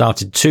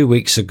 Started 2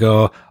 weeks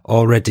ago,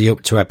 already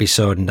up to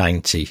episode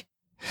 90.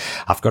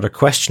 I've got a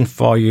question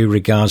for you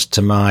regards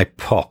to my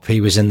pop. He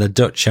was in the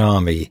Dutch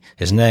Army.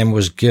 His name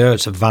was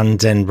Geert van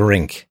den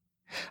Brink.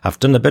 I've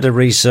done a bit of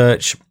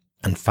research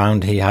and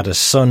found he had a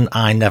son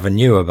I never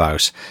knew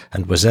about,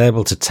 and was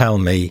able to tell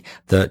me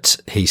that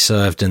he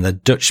served in the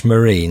Dutch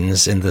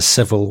Marines in the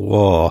Civil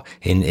War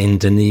in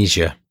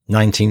Indonesia,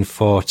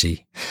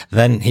 1940.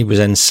 Then he was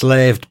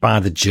enslaved by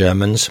the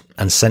Germans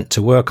and sent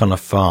to work on a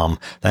farm.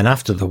 Then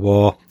after the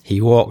war, he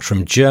walked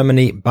from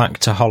Germany back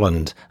to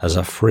Holland as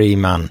a free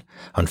man.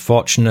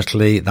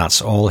 Unfortunately,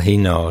 that's all he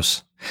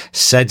knows.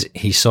 Said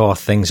he saw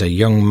things a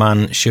young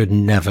man should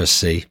never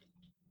see.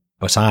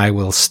 But I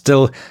will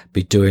still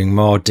be doing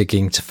more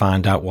digging to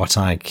find out what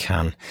I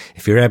can.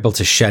 If you're able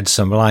to shed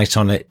some light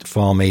on it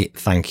for me,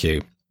 thank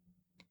you.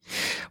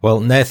 Well,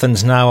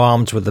 Nathan's now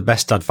armed with the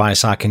best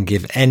advice I can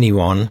give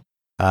anyone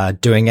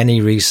doing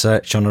any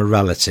research on a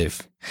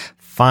relative.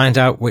 Find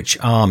out which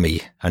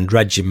army and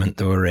regiment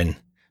they were in,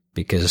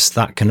 because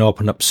that can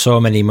open up so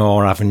many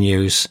more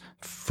avenues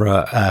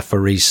for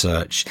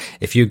research.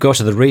 If you go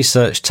to the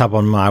research tab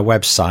on my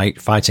website,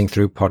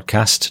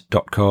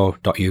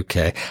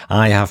 fightingthroughpodcast.co.uk,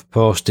 I have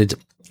posted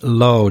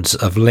loads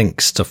of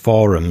links to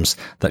forums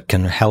that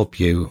can help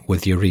you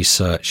with your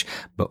research.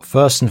 But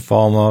first and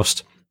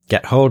foremost,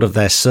 get hold of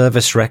their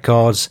service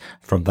records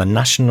from the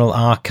National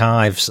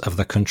Archives of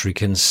the country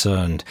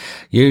concerned.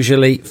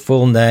 Usually,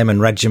 full name and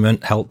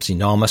regiment helps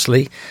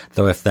enormously,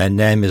 though if their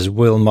name is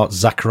Wilmot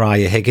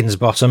Zachariah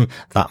Higginsbottom,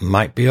 that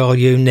might be all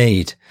you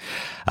need.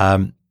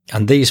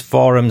 And these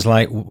forums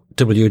like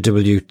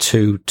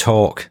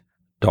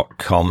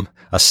WW2talk.com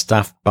are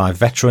staffed by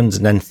veterans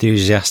and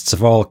enthusiasts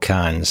of all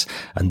kinds,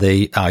 and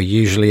they are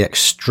usually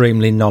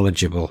extremely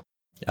knowledgeable.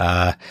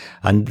 They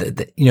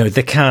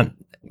can't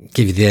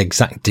give you the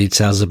exact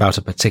details about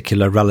a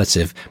particular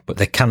relative, but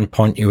they can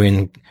point you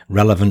in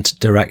relevant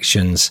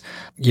directions.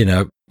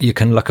 You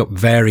can look up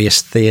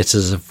various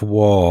theatres of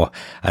war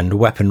and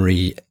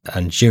weaponry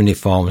and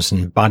uniforms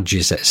and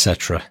badges,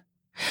 etc.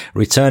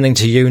 Returning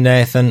to you,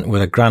 Nathan,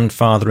 with a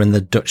grandfather in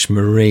the Dutch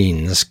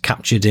Marines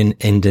captured in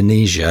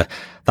Indonesia,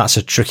 that's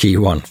a tricky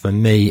one for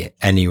me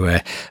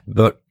anyway,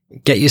 but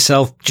get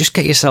yourself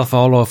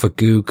all over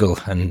Google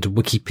and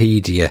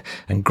Wikipedia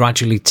and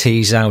gradually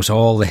tease out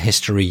all the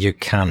history you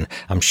can.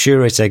 I'm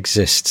sure it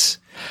exists.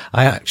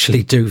 I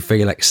actually do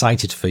feel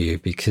excited for you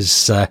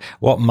because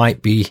what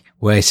might be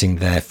waiting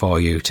there for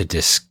you to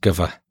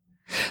discover.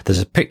 There's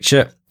a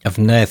picture of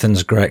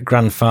Nathan's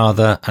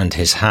great-grandfather and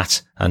his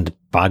hat and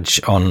badge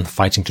on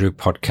Fighting Through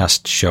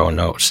podcast show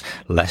notes,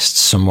 lest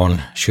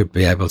someone should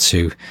be able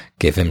to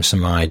give him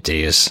some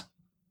ideas.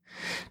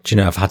 Do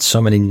you know, I've had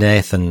so many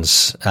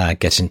Nathans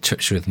get in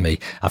touch with me.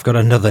 I've got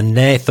another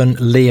Nathan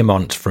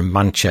Learmont from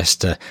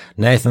Manchester.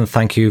 Nathan,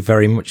 thank you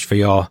very much for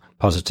your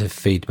positive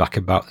feedback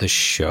about the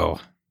show.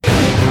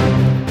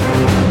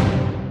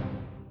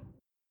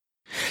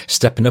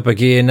 Stepping up a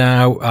gear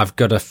now, I've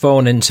got a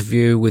phone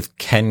interview with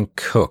Ken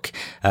Cook.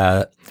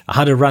 I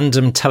had a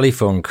random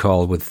telephone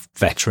call with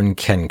veteran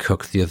Ken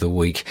Cook the other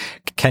week.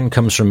 Ken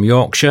comes from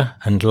Yorkshire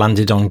and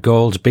landed on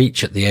Gold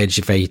Beach at the age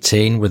of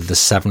 18 with the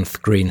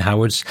 7th Green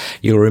Howards.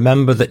 You'll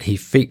remember that he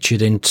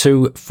featured in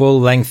 2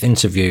 full-length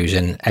interviews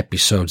in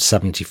episodes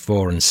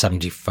 74 and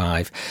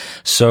 75.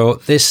 So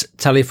this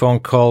telephone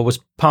call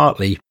was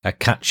partly a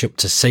catch-up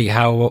to see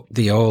how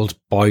the old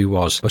boy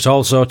was, but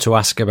also to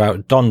ask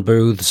about Don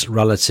Booth's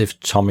relative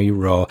Tommy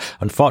Rowe.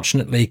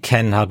 Unfortunately,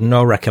 Ken had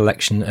no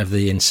recollection of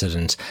the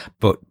incident,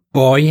 but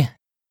boy,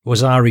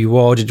 was I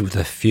rewarded with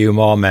a few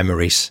more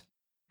memories.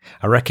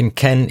 I reckon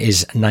Ken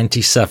is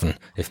 97,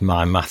 if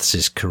my maths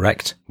is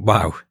correct.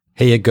 Wow,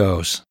 here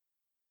goes.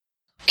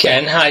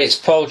 Ken, hi, it's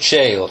Paul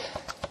Cheal.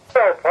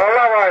 Hello, Paul,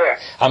 how are you?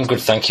 I'm good,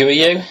 thank you. Are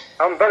you?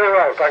 I'm very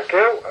well, thank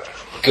you.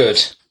 Good.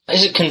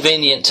 Is it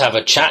convenient to have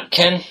a chat,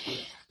 Ken?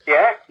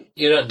 Yeah?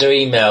 You don't do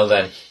email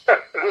then?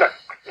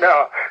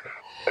 No.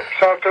 It's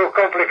all too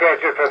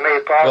complicated for me,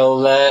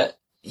 Paul. Well,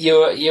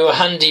 you were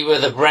handy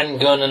with a Bren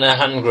gun and a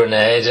hand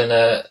grenade and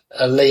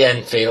a Lee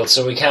Enfield,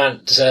 so we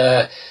can't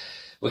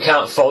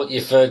fault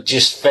you for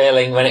just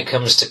failing when it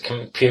comes to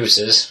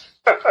computers.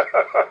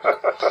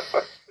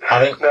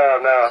 I think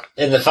No.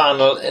 in the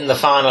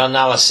final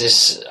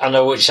analysis, I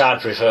know which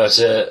I'd prefer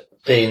to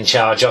be in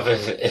charge of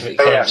if it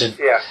came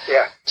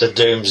to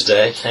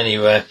doomsday.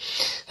 Anyway,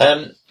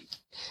 I've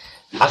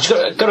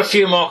got a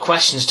few more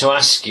questions to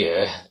ask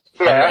you.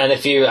 Yeah. And I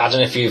don't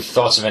know if you've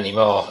thought of any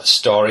more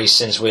stories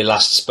since we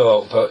last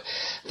spoke, but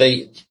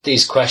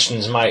these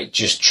questions might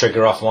just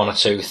trigger off one or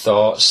two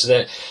thoughts.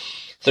 They're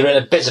in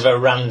a bit of a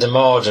random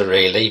order,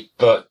 really,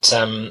 but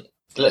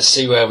let's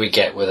see where we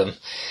get with them.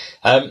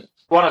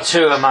 One or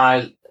two of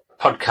my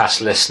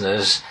podcast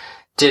listeners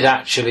did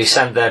actually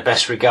send their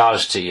best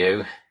regards to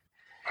you.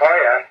 Oh,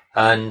 yeah.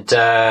 And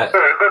It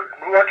was good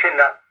watching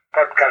that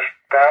podcast,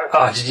 Paul.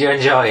 oh, did you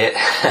enjoy it?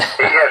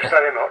 Yes,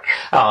 very much.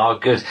 Oh,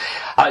 good.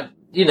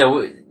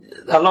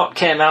 A lot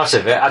came out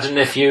of it. I don't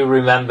know if you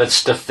remembered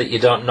stuff that you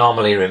don't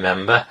normally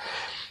remember,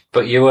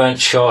 but you weren't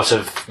short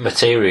of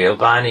material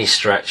by any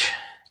stretch.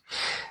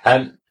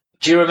 Do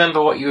you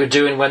remember what you were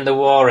doing when the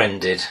war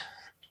ended?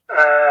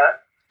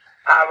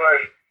 I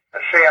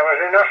was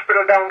in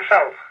hospital down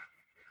south.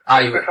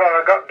 Before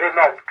I got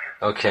demobbed.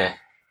 Okay.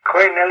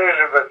 Queen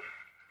Elizabeth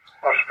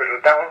Hospital,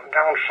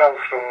 down south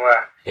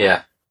somewhere.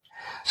 Yeah.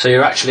 So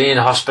you're actually in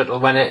hospital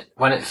when it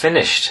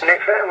finished? When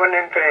it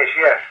finished,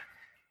 yes.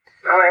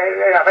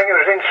 I think it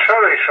was in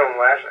Surrey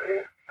somewhere.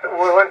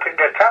 We went into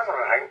the tavern,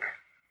 I think.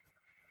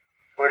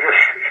 We were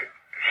just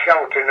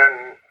shouting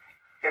and,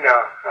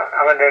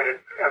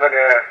 having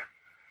a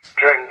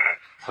drink.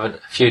 Having a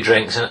few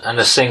drinks and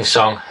a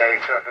sing-song.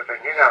 Yeah, sort of thing,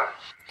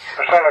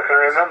 That's all I can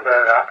remember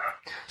of that.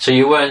 So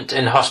you weren't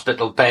in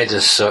hospital bed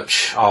as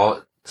such,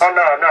 or... Oh,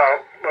 no.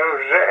 We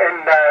was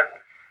in there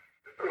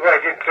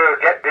waiting to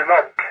get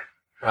demobbed.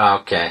 Oh,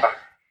 okay.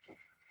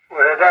 We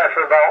were there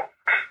for about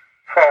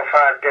 4 or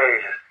 5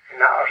 days in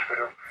that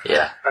hospital.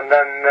 Yeah. And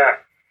then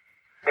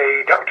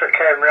the doctor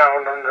came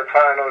round on the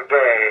final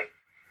day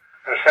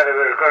and said he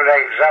was going to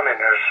examine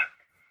us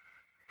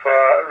for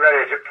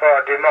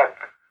demob.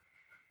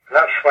 And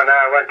that's when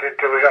I went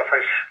into his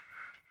office,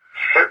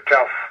 stripped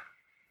off.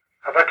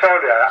 Have I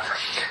told you that?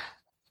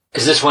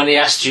 Is this when he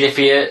asked you if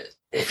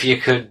you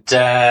could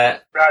ride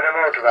a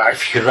motorbike?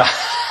 If you could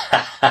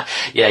ride?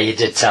 Yeah, you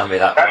did tell me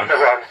that one. That's the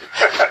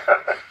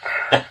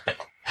one.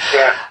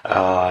 Yeah.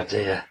 Oh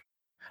dear.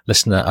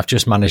 Listener, I've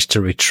just managed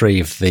to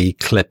retrieve the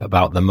clip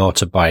about the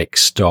motorbike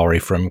story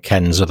from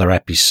Ken's other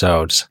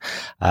episodes.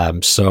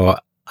 So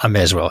I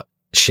may as well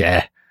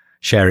share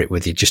it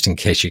with you just in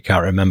case you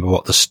can't remember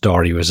what the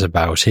story was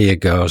about. Here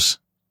goes.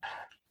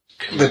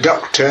 The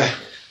doctor,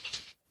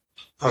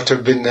 after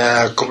I've been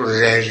there a couple of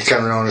days, he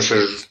came around and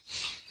said,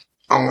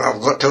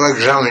 I've got to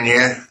examine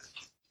you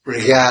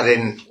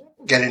regarding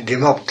getting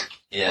demobbed.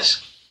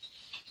 Yes.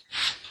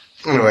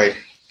 Anyway,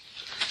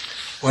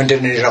 went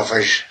in his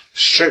office,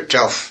 stripped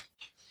off,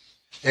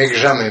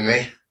 examined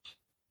me.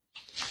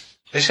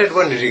 They said,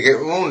 when did you get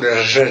wounded?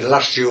 I said,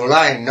 last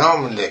July in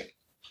Normandy.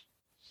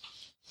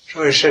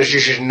 So he says, you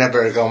should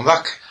never have gone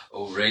back.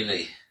 Oh,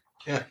 really?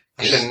 Yeah.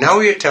 I said, now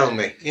you tell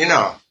me,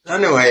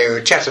 Anyway,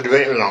 we chatted a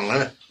bit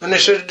longer, and they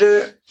said,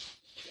 do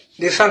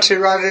you fancy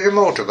riding a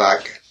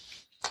motorbike?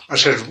 I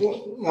said,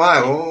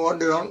 why? What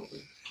do you want?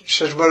 He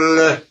said,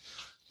 well,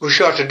 we're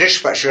short of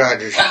dispatch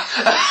riders.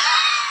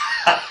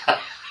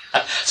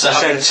 So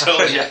I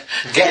told you.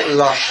 Get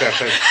lost, I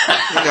said,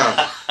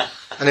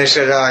 And they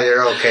said,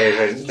 you're okay.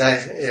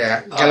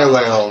 Then, get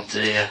away home.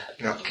 Dear.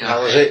 That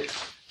was it.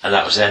 And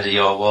that was the end of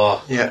your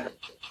war. Yeah.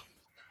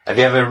 Have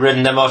you ever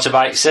ridden a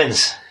motorbike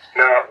since?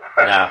 No.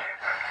 No.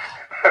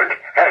 I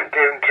haven't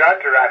even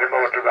tried to ride a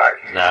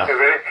motorbike. No.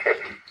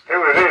 It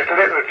was his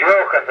little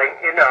joke, I think,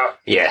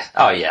 Yeah.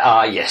 Oh, yeah.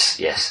 Ah, yes.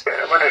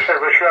 When they said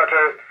we're short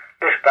of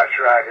dispatch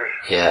riders.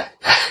 Yeah.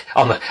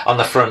 on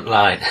the front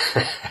line.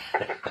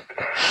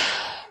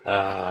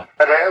 And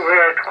we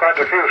had quite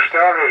a few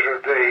stories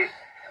of the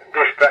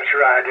dispatch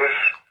riders.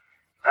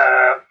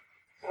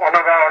 One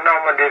of our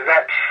Normandy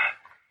vets,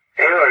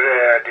 he was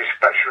a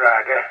dispatch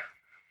rider,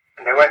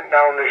 and they went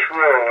down this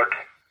road.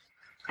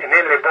 He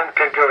nearly bumped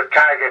into a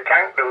Tiger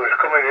tank that was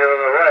coming the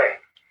other way.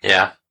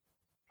 Yeah.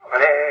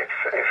 And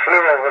it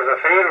flew over the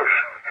fields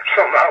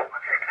somehow.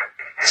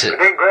 It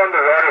didn't go on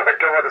the road, it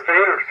went over the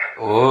field.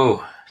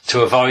 Oh,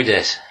 to avoid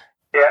it.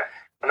 Yeah.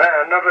 And then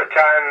another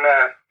time,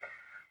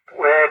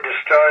 we heard the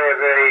story of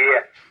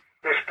a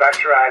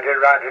dispatch rider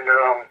riding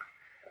along,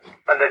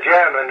 and the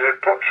Germans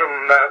had put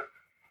some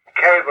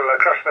cable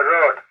across the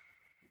road.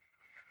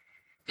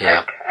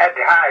 Yeah. At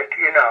height,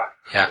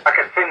 Yeah. like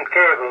a thin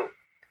cable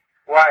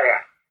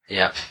wire.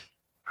 Yeah.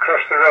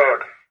 Across the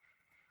road.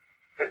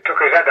 It took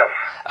his head off.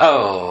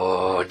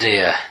 Oh,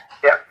 dear.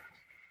 Yeah.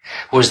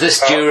 Was this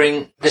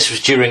this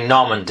was during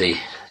Normandy?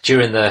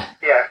 During the...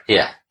 Yeah.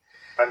 Yeah.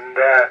 And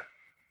the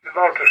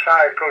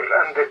motorcycles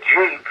and the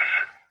jeeps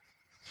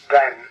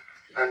then,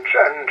 and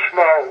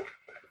small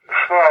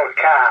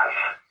cars,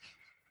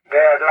 they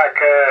had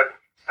like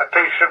a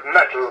piece of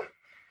metal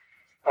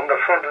on the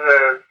front of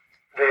the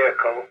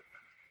vehicle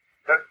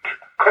that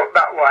cut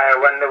that wire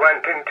when they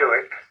went into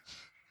it.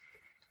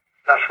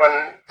 That's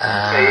when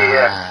they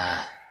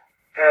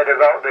heard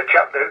about the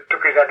chap that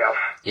took his head off.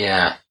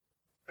 Yeah.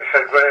 They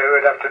said, well,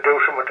 we'd have to do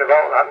something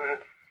about that and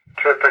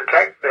to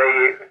protect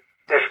the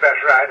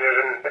dispatch riders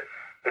and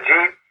the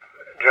jeep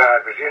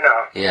drivers, you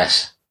know.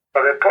 Yes.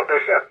 So they put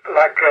this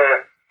like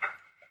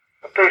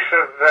a piece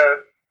of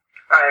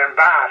iron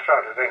bar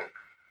sort of thing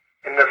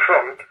in the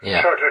front,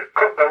 so to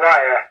cut the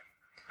wire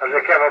as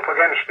they came up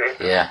against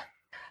it. Yeah.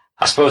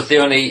 I suppose the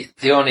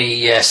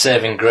only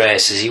saving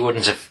grace is he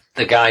wouldn't have,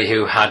 the guy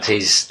who had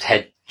his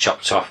head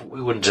chopped off,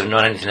 we wouldn't have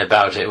known anything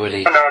about it, would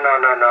he?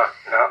 No.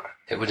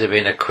 It would have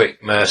been a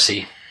quick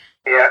mercy.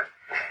 Yeah.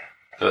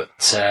 But,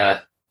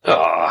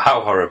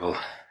 how horrible.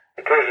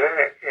 It is, isn't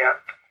it? Yeah.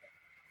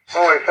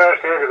 When we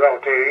first heard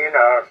about it, you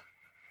know,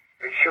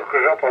 it shook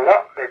us up a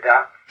lot, did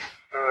that.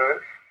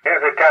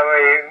 Every time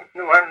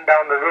we went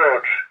down the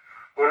roads,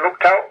 we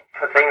looked out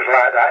for things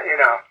like that, you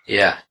know.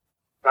 Yeah.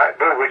 Like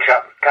booby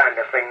trap kind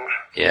of things.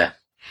 Yeah.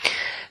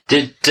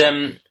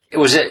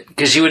 Was it,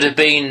 because you would have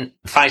been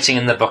fighting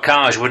in the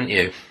bocage, wouldn't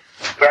you?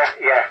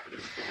 Yeah.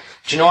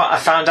 Do you know what I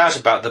found out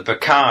about the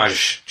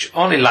bocage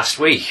only last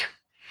week?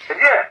 Did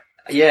you?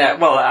 Yeah,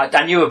 well,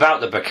 I knew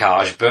about the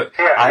bocage, but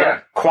I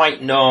hadn't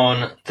quite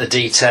known the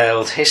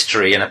detailed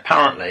history, and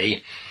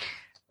apparently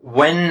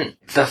when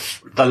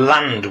the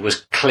land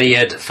was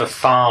cleared for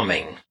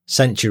farming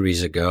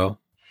centuries ago,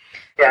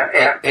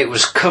 it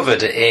was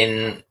covered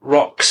in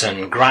rocks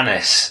and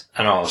granite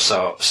and all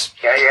sorts.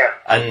 Yeah.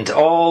 And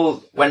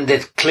when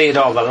they'd cleared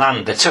all the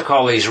land, they took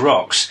all these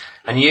rocks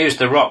and used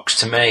the rocks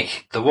to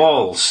make the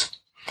walls.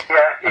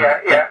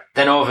 Yeah.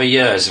 Then over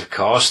years, of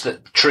course, the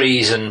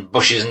trees and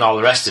bushes and all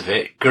the rest of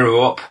it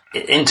grew up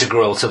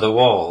integral to the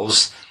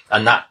walls,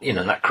 and that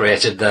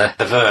created the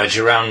verge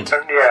around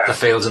the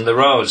fields and the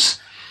roads.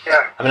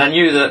 Yeah. I mean, I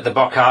knew that the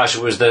bocage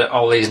was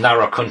all these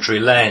narrow country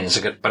lanes,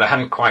 but I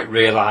hadn't quite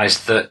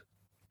realised that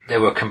they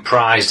were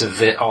comprised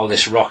of all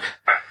this rock.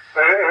 It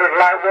was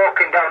like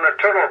walking down a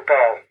tunnel,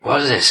 Paul.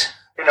 Was it?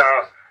 You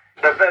know,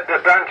 the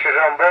branches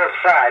on both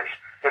sides,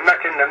 they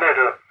met in the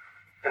middle,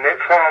 and it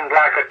formed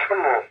like a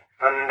tunnel,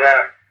 and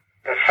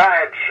the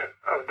sides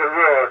of the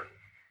road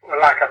were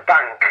like a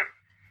bank,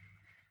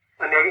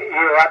 and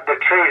you had the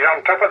trees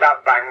on top of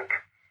that bank,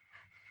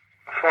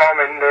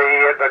 forming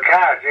the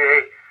cars,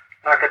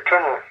 like a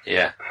tunnel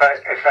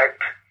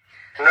effect.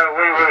 And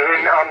we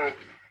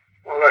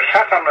were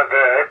sat on the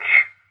verge,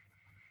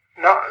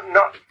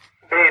 not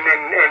being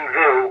in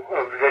view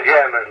of the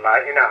Germans,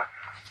 like, you know,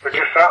 we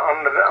just sat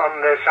on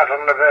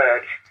the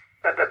verge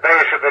at the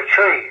base of a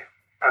tree.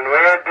 And we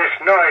heard this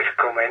noise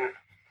coming,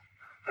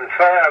 and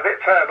a bit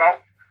further, about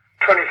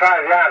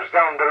 25 yards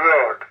down the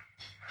road,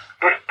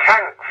 this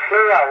tank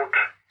flew out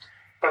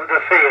of the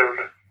field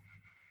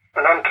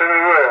and onto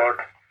the road,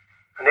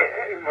 and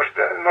it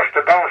must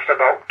have bounced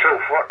about 2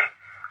 foot.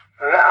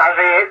 And as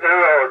he hit the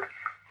road,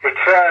 he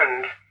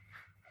turned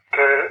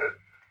to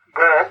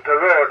go up the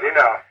road, you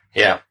know.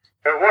 Yeah.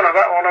 One of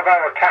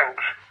our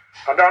tanks,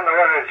 I don't know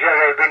whether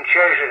Jerry had been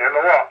chasing him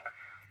or what,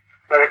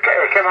 but it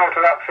came out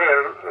of that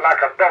field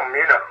like a bomb,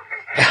 you know.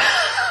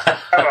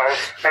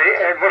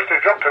 It must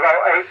have dropped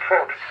about 8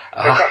 foot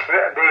because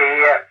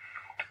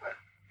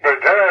the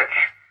verge,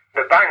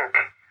 the bank,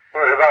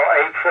 was about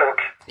 8 foot.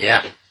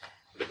 Yeah.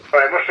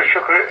 But it must have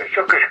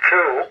shook his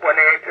crew up when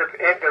he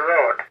hit the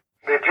road.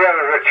 The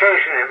Germans were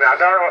chasing him. I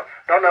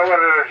don't know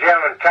whether it was a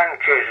German tank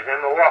chasing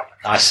him or what.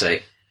 I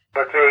see.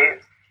 But he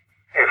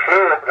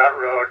flew up that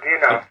road, you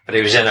know. But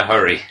he was in a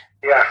hurry.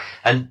 Yeah.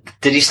 And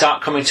did he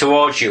start coming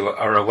towards you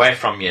or away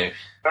from you?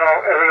 No,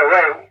 it was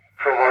away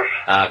from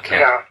us. Okay.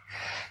 You know.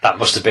 That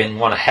must have been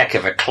one heck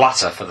of a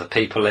clatter for the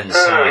people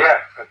inside. Oh, yeah,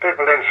 the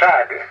people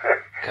inside.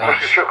 Must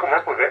have shook them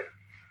up a bit.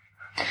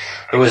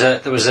 There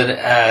was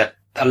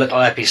a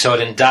little episode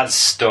in Dad's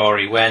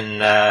story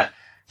when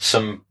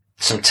some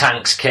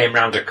tanks came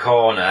round a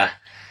corner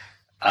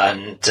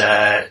and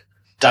Dad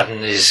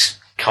and his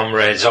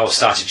comrades all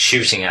started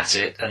shooting at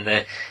it, and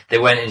they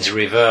went into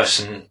reverse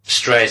and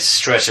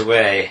straight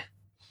away,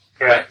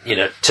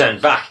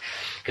 turned back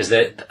because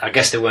I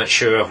guess they weren't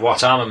sure of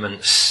what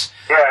armaments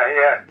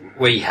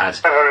we had.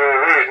 For a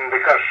reason,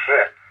 because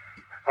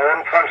I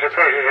wouldn't fancy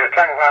facing a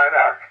tank like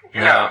that.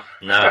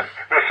 No.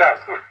 Myself.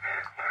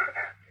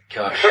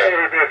 Gosh. I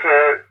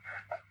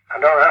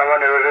don't know how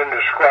many was in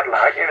the squad,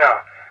 like, you know,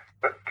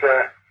 but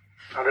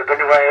I'd have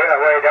been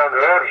away down the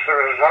road, so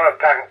there was not a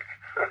tank.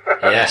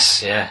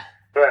 Yes, yeah.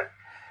 Yeah.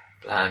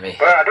 Blimey.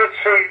 Well, I did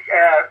see,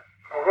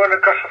 I'm going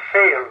across a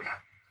field,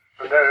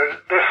 and there was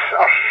this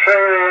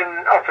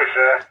Australian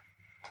officer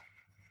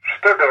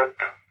stood up,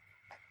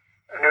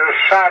 and he was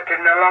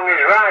sighting along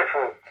his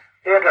rifle,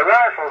 he had a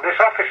rifle, this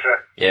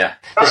officer. Yeah.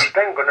 Not a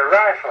stun gun, a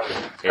rifle.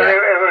 Yeah. And he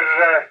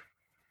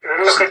was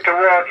looking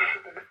towards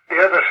the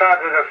other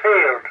side of the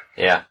field.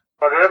 Yeah.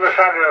 On the other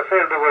side of the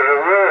field there was a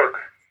road.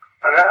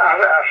 And I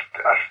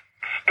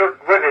stood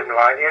with him,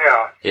 like, you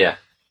know. Yeah.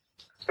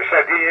 He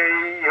said,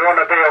 you want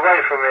to be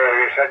away from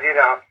here, he said, you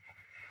know.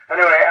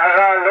 Anyway, as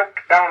I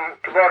looked down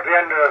towards the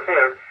end of the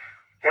field,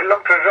 it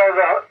looked as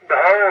though the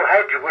whole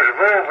hedge was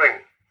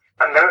moving.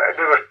 And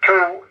there were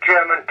 2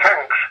 German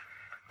tanks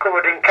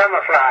covered in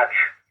camouflage.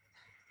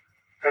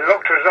 It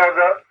looked as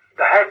though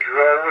the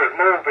hedgerow was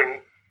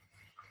moving,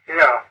 you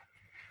know.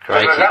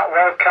 They were that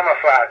well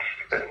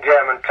camouflaged,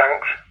 German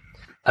tanks.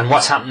 And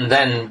what happened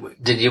then?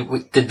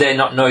 Did they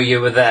not know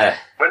you were there?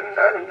 But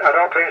I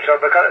don't think so,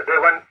 because they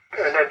went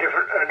in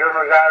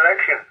another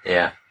direction.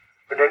 Yeah.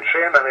 We didn't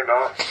see them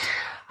anymore.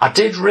 I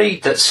did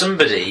read that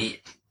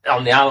somebody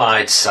on the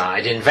Allied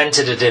side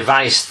invented a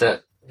device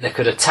that they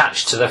could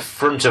attach to the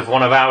front of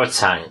one of our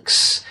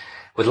tanks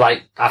with,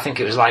 like, I think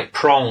it was like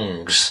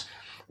prongs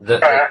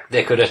that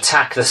they could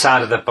attack the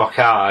side of the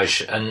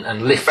bocage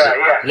and lift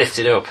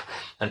it up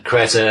and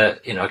create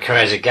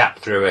a gap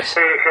through it.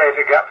 Create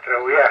a gap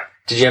through, yeah.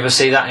 Did you ever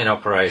see that in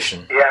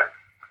operation? Yeah.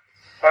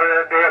 Well,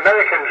 the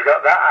Americans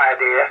got that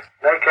idea.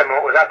 They came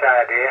up with that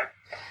idea.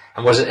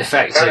 And was it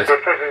effective? And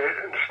they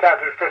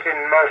started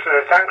fitting most of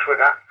the tanks with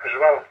that as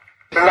well.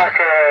 Like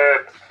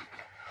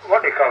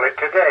what do you call it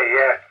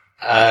today,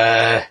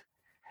 yeah?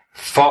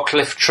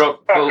 Forklift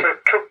truck.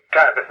 Forklift truck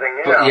type of thing,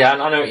 you know? Yeah,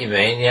 I know what you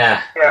mean,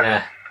 yeah.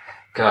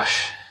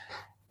 Gosh.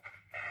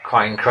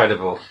 Quite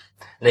incredible.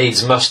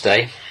 Needs must,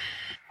 eh?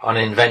 On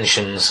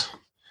inventions.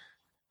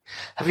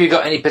 Have you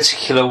got any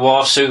particular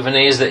war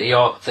souvenirs that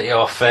are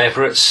your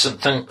favourites?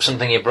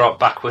 Something you brought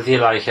back with you,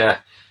 like I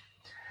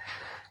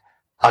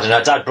don't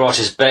know, Dad brought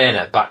his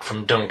bayonet back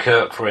from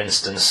Dunkirk, for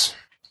instance.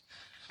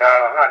 No,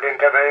 I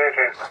didn't have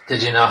anything.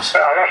 Did you not?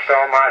 I lost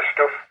all my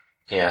stuff.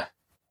 Yeah.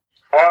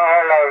 All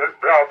I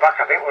brought back,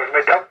 I think, was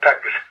my dog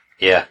tags.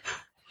 Yeah.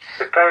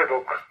 The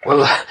playbook.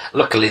 Well,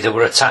 luckily they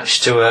were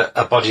attached to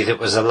a body that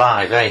was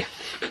alive, eh?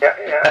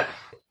 Yeah.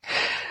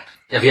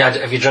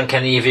 Have you drunk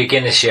any of your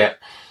Guinness yet?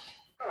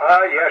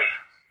 Yes.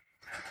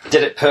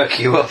 Did it perk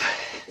you up?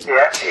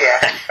 Yeah,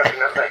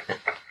 definitely.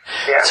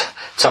 Yeah.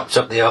 Topped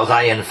up the old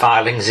iron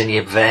filings in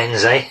your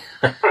veins, eh?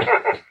 yeah.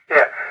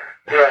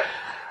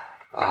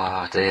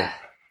 Oh dear.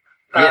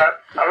 Yeah.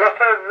 A lot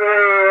of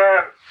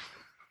the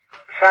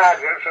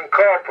sergeants and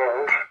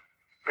corporals,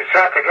 we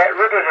tried to get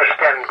rid of the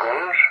Sten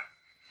guns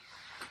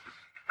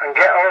and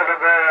get hold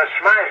of a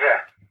Smizer.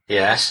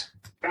 Yes.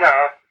 You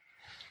know,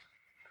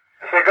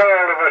 if they got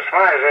hold of a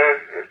Smizer,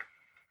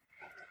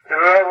 they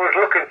were always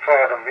looking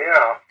for them, you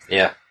know.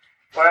 Yeah.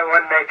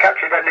 When they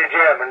captured any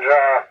Germans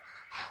or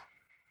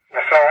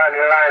they saw any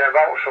lying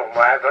about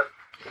somewhere, but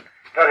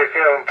very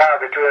few and far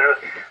between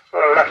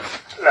were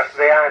left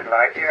behind,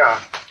 like, you know.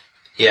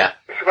 Yeah.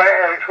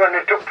 It's when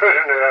they took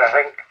prisoners, I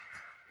think.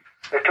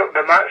 They took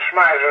the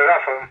Smizers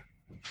off them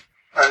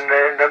and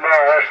they more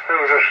or less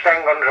threw the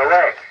Sten guns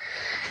away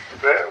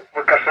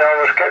because they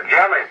always kept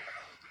jamming.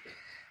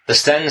 The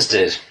Stens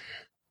did.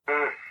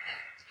 Mm.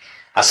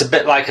 That's a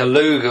bit like a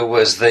Luger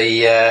was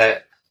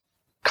the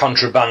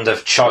contraband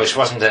of choice,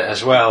 wasn't it,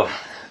 as well?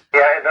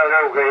 Yeah, the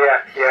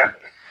Luger, yeah.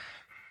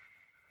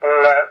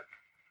 Well,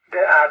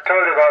 I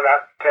told you about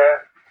that,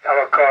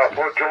 our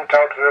corporal jumped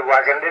out of the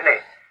wagon, didn't he?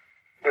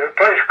 There's a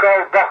place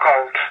called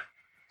Bockholt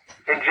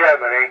in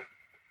Germany.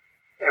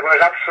 It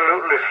was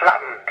absolutely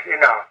flattened, you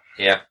know.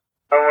 Yeah.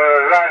 And we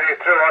were riding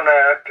through on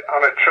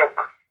a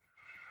truck,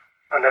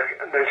 and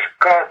this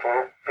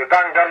corporal, he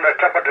banged on the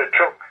top of the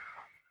truck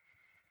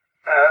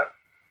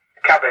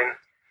cabin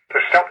to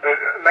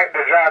make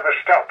the driver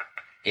stop.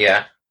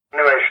 Yeah.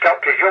 Anyway, he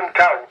stopped, he jumped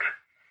out,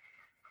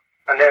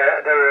 and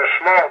there was a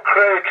small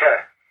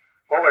crater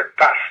what we'd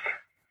passed.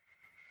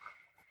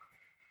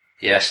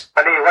 Yes.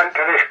 And he went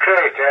to this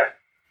crater,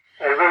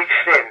 he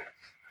reached in,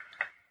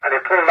 and he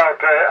pulled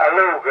out a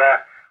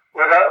Luger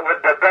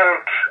with the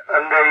belt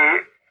and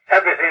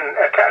everything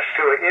attached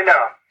to it, you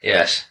know.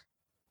 Yes.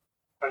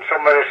 And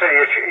somebody said,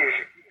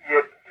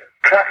 you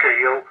cracker,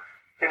 you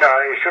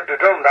know, you should have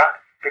done that.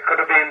 It could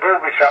have been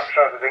booby trap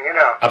sort of thing, you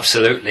know.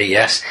 Absolutely,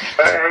 yes.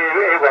 But he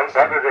wasn't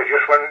bothered, he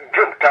just went and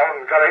jumped down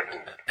and got it.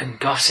 And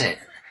got it.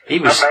 That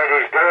made his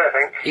day, I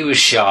think. He was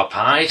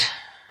sharp-eyed.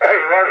 Yeah, he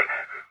was.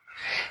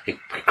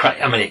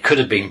 I mean, it could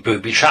have been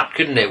booby trapped,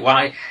 couldn't it?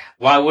 Why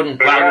would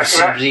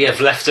somebody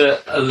have left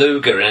a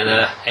Luger in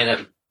a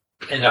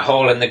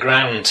hole in the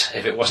ground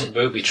if it wasn't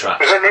booby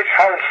trapped? It was in its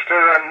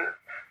holster and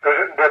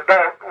the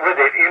belt with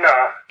it, you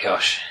know.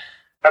 Gosh.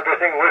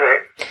 Everything with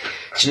it.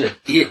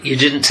 You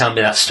didn't tell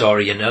me that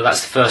story, you know.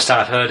 That's the first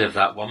I've heard of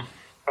that one.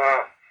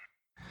 Oh.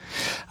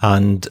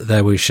 And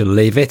there we shall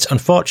leave it.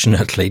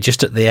 Unfortunately,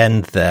 just at the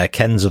end there,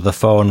 Ken's other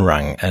phone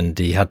rang and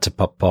he had to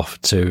pop off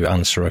to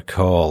answer a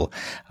call.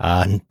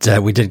 And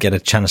we did get a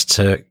chance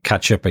to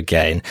catch up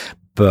again.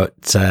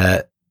 But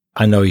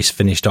I know he's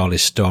finished all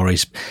his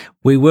stories.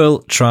 We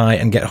will try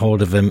and get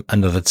hold of him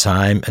another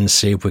time and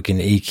see if we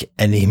can eke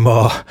any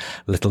more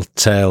little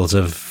tales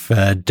of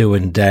do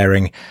and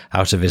daring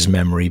out of his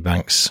memory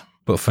banks.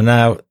 But for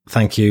now,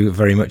 thank you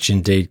very much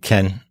indeed,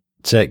 Ken.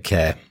 Take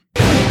care.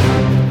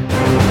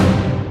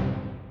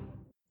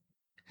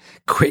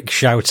 Quick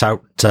shout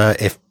out,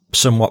 if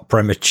somewhat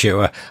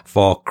premature,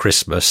 for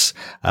Christmas.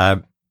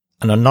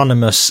 An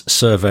anonymous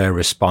survey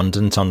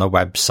respondent on the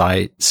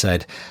website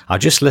said, I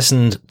just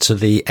listened to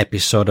the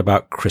episode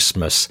about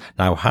Christmas.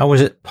 Now, how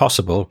is it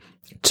possible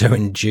to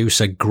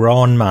induce a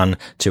grown man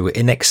to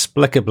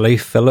inexplicably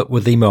fill up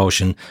with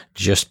emotion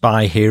just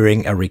by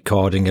hearing a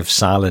recording of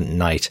Silent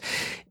Night?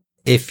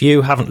 If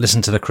you haven't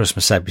listened to the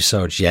Christmas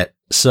episodes yet,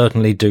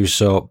 certainly do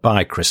so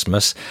by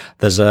Christmas.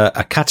 There's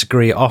a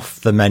category off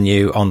the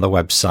menu on the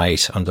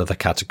website under the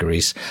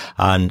categories,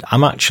 and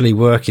I'm actually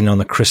working on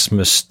the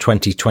Christmas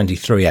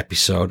 2023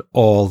 episode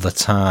all the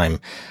time.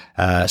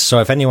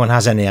 So if anyone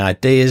has any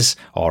ideas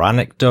or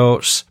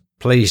anecdotes,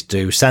 please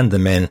do send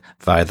them in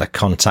via the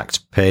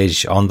contact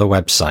page on the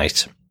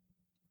website.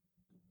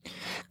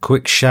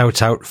 Quick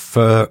shout out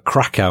for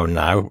Krakow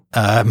now.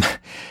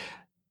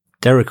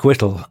 Derek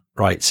Whittle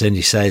writes in,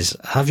 he says,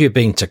 have you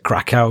been to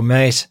Krakow,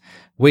 mate?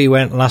 We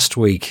went last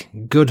week.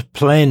 Good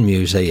plane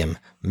museum,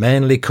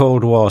 mainly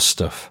Cold War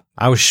stuff.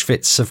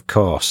 Auschwitz, of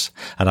course.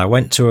 And I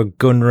went to a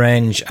gun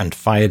range and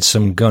fired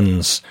some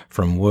guns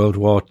from World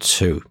War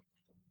II.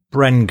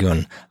 Bren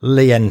gun,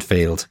 Lee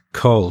Enfield,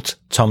 Colt,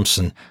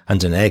 Thompson,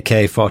 and an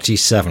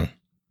AK-47.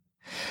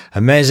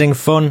 Amazing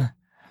fun,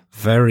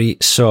 very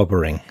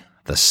sobering.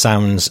 The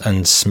sounds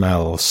and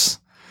smells.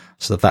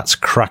 So that's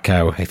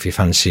Krakow if you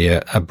fancy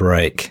a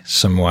break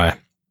somewhere.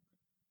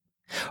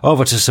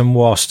 Over to some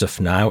war stuff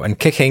now, and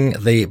kicking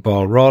the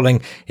ball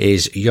rolling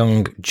is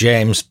young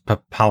James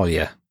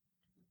Papalia.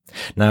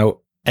 Now,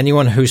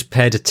 anyone who's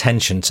paid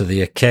attention to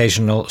the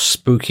occasional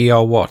Spooky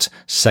or What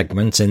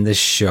segment in this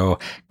show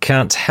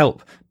can't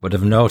help but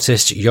have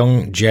noticed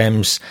young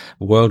James'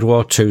 World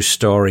War II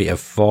story of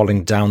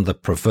falling down the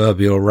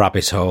proverbial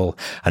rabbit hole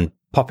and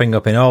popping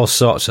up in all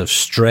sorts of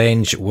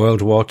strange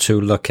World War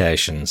II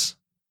locations.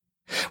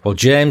 Well,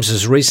 James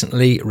has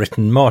recently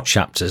written more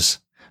chapters,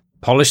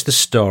 polished the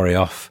story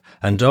off,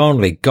 and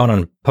only gone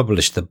and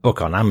published the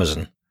book on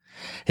Amazon.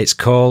 It's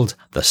called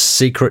The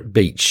Secret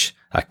Beach,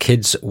 a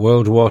kid's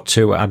World War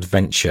II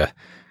adventure.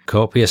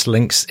 Copious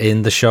links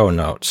in the show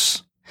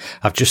notes.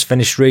 I've just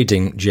finished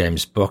reading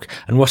James' book,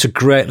 and what a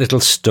great little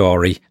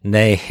story,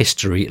 nay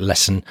history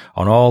lesson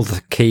on all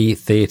the key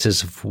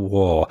theatres of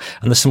war,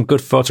 and there's some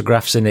good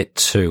photographs in it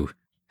too.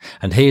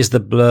 And here's the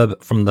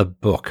blurb from the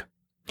book.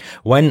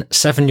 When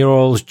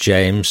 7-year-old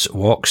James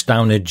walks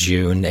down a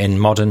dune in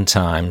modern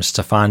times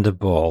to find a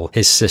ball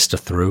his sister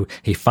threw,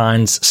 he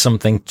finds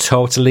something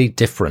totally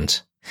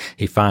different.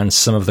 He finds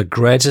some of the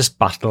greatest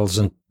battles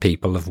and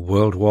people of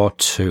World War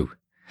II.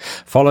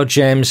 Follow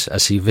James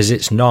as he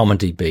visits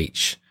Normandy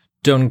Beach,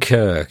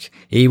 Dunkirk,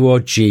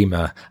 Iwo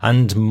Jima,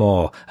 and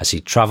more as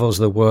he travels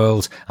the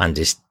world and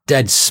is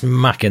dead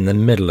smack in the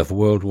middle of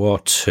World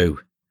War II.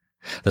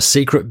 The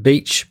Secret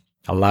Beach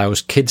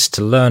allows kids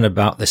to learn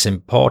about this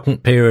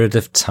important period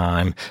of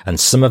time and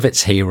some of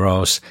its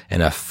heroes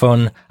in a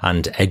fun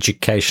and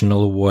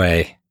educational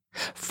way,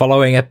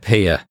 following a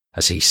peer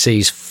as he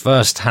sees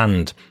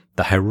firsthand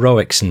the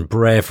heroics and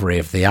bravery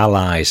of the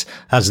Allies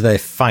as they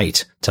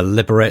fight to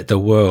liberate the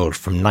world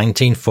from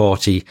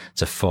 1940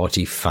 to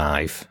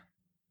 45.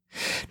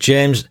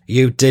 James,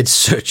 you did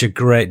such a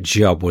great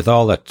job with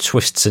all the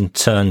twists and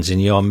turns in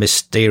your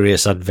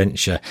mysterious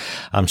adventure.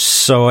 I'm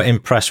so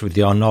impressed with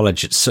your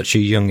knowledge at such a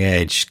young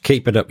age.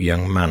 Keep it up,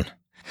 young man.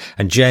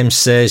 And James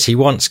says he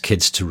wants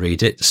kids to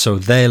read it so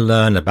they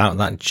learn about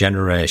that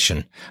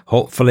generation.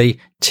 Hopefully,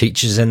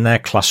 teachers in their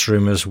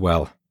classroom as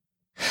well.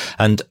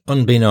 And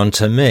unbeknown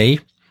to me,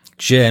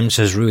 James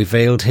has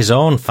revealed his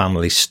own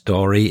family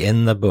story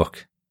in the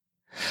book.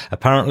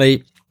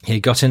 Apparently, he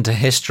got into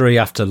history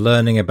after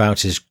learning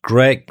about his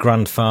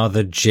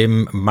great-grandfather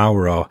Jim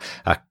Mauro,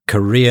 a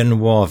Korean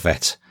war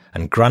vet,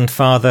 and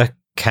grandfather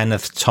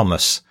Kenneth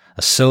Thomas,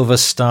 a Silver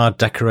Star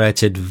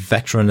decorated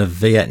veteran of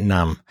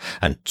Vietnam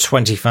and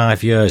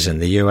 25 years in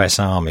the US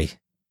Army.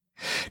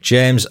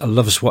 James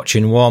loves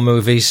watching war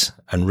movies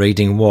and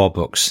reading war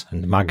books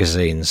and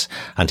magazines,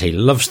 and he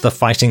loves the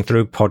Fighting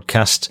Through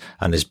podcast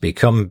and has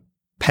become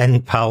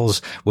pen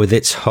pals with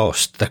its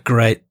host, the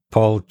great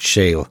Paul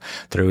Cheall,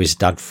 through his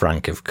dad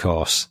Frank, of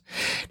course.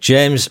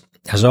 James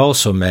has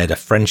also made a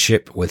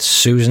friendship with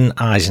Susan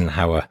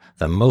Eisenhower,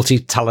 the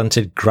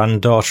multi-talented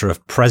granddaughter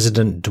of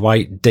President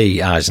Dwight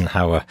D.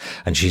 Eisenhower,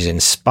 and she's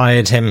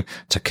inspired him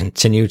to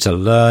continue to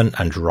learn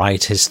and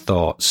write his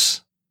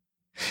thoughts.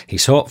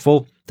 He's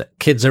hopeful that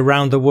kids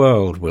around the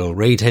world will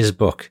read his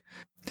book.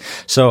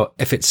 So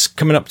if it's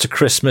coming up to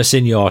Christmas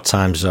in your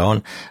time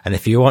zone, and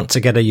if you want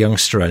to get a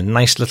youngster a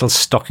nice little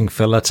stocking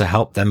filler to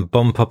help them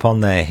bump up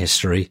on their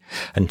history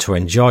and to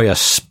enjoy a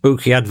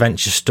spooky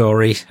adventure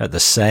story at the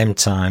same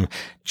time,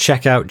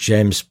 check out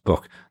James'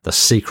 book, The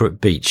Secret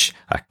Beach,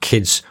 a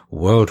kid's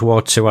World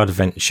War II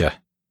adventure.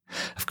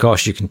 Of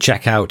course, you can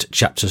check out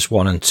chapters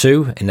 1 and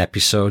 2 in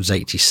episodes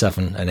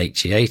 87 and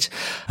 88,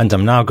 and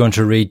I'm now going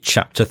to read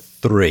chapter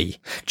 3.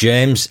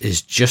 James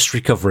is just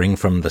recovering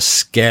from the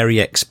scary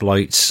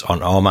exploits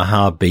on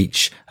Omaha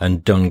Beach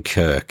and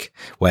Dunkirk,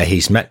 where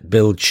he's met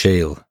Bill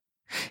Cheel.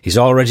 He's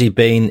already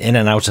been in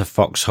and out of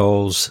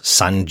foxholes,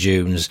 sand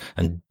dunes,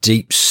 and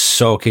deep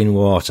soaking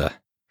water.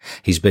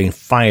 He's been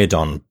fired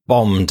on,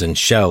 bombed and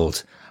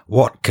shelled.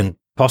 What can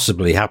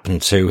possibly happen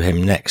to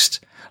him next?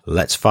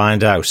 Let's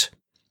find out,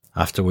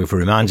 after we've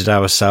reminded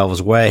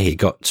ourselves where he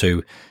got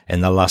to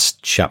in the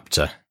last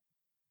chapter.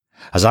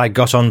 As I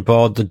got on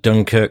board the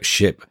Dunkirk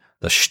ship,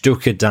 the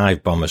Stuka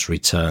dive bombers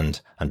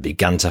returned and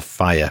began to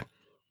fire.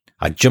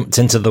 I jumped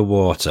into the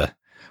water.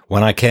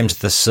 When I came to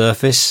the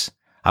surface,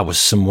 I was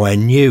somewhere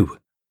new.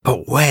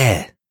 But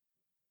where?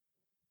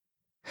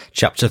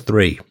 Chapter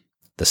 3.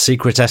 The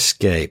Secret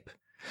Escape.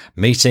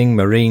 Meeting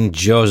Marine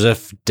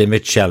Joseph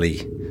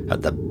Dimicelli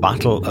at the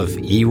Battle of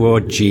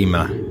Iwo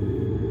Jima.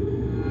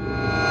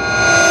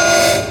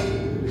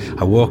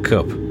 I woke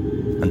up,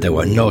 and there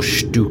were no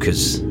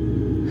Stukas.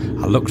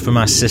 I looked for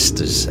my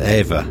sisters,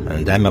 Ava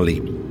and Emily,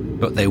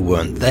 but they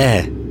weren't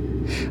there.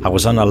 I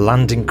was on a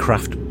landing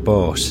craft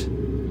boat.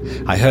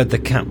 I heard the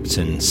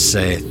captain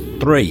say,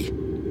 3,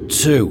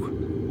 2,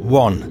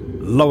 1,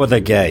 lower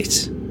the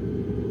gate.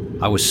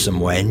 I was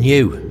somewhere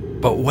new,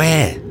 but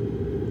where?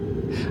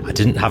 I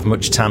didn't have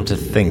much time to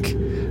think,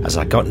 as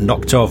I got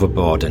knocked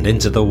overboard and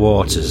into the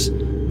waters,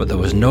 but there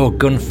was no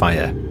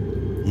gunfire,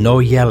 no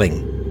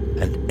yelling,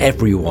 and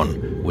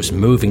everyone was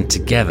moving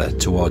together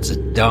towards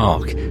a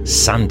dark,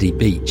 sandy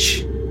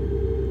beach.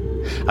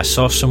 I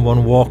saw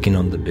someone walking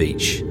on the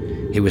beach.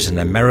 He was an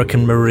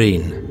American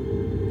Marine.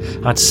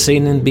 I'd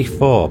seen him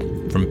before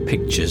from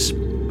pictures,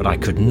 but I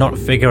could not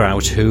figure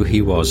out who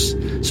he was,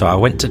 so I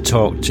went to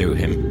talk to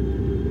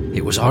him.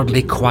 It was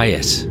oddly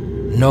quiet,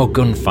 no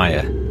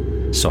gunfire,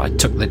 so I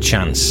took the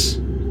chance.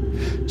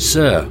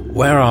 "Sir,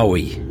 where are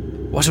we?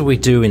 What are we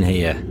doing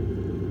here?"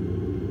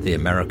 The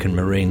American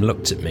Marine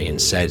looked at me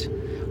and said,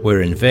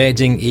 "We're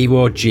invading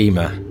Iwo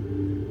Jima."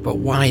 "But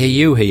why are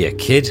you here,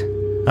 kid?"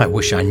 "I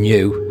wish I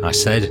knew," I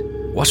said.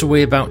 "What are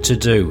we about to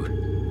do?"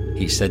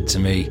 He said to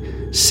me,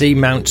 "See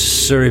Mount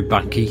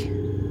Suribaki?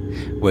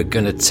 We're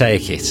gonna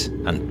take it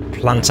and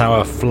plant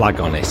our flag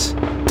on it."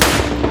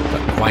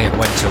 The quiet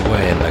went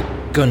away and the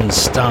guns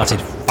started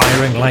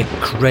firing like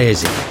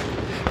crazy.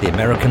 The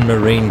American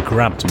Marine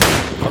grabbed me,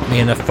 put me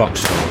in a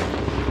foxhole.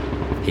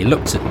 He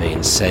looked at me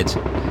and said,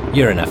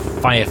 "You're in a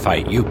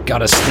firefight, you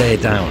gotta stay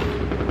down."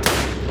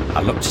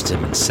 I looked at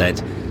him and said,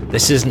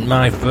 "This isn't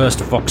my first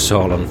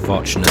foxhole,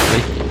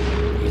 unfortunately."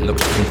 He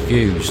looked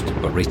confused,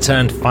 but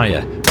returned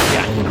fire at the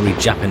angry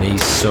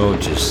Japanese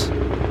soldiers.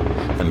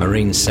 The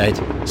Marine said,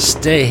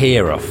 "Stay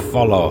here or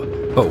follow,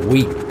 but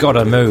we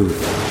gotta move."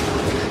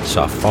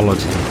 So I followed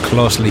him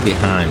closely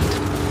behind,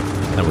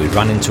 and we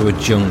ran into a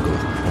jungle,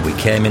 and we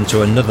came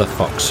into another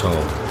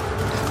foxhole.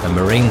 The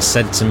Marine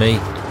said to me,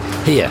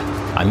 "Here,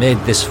 I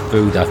made this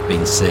food I've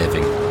been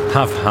saving.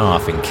 Have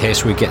half in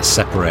case we get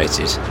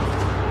separated."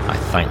 I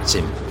thanked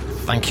him.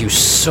 "Thank you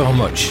so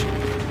much.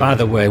 By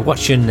the way,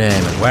 what's your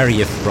name and where are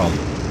you from?"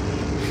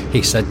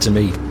 He said to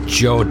me,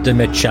 "Joe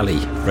Dimicelli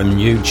from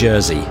New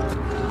Jersey."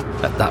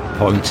 At that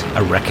point,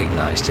 I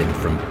recognised him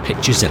from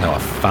pictures in our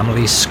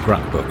family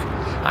scrapbook.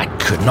 I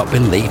could not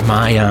believe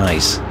my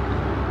eyes.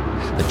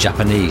 The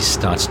Japanese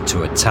started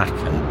to attack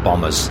and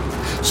bomb us,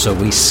 so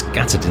we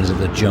scattered into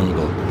the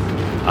jungle.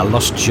 I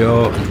lost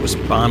Joe and was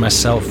by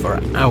myself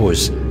for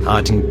hours,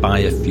 hiding by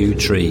a few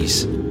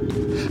trees.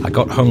 I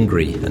got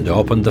hungry and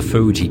opened the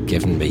food he'd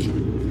given me.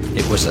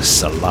 It was a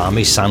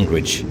salami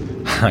sandwich.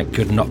 I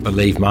could not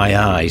believe my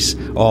eyes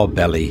or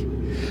belly.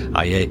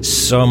 I ate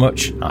so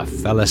much I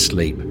fell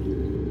asleep.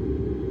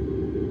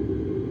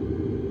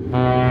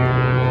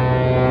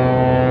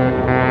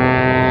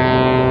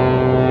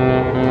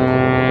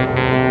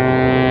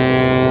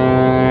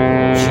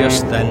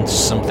 Just then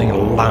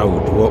something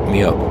loud woke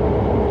me up.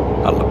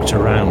 I looked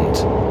around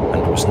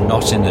and was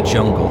not in a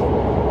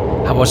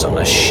jungle. I was on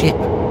a ship,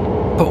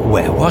 but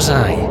where was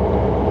I?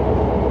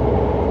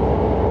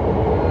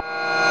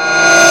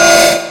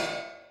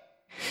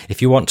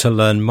 If you want to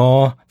learn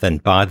more, then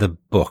buy the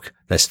book.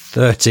 There's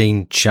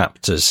 13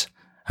 chapters,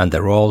 and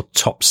they're all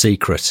top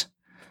secret.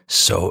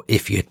 So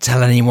if you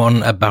tell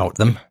anyone about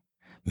them,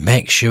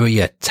 make sure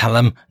you tell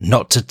them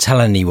not to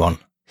tell anyone.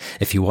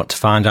 If you want to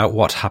find out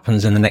what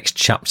happens in the next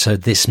chapter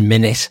this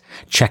minute,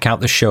 check out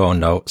the show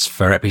notes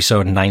for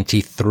episode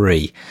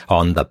 93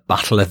 on the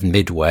Battle of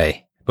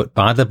Midway. But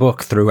buy the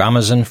book through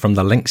Amazon from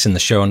the links in the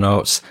show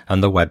notes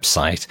and the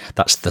website.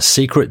 That's The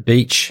Secret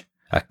Beach,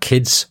 a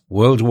kid's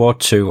World War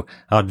II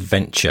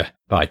adventure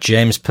by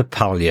James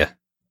Papaglia.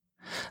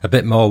 A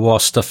bit more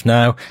war stuff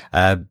now.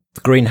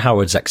 The Green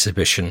Howards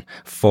exhibition.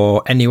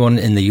 For anyone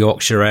in the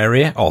Yorkshire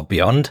area or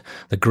beyond,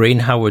 the Green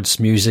Howards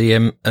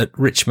Museum at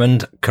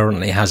Richmond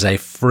currently has a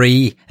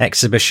free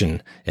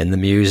exhibition in the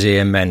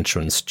museum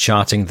entrance,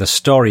 charting the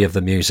story of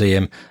the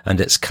museum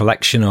and its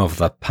collection over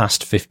the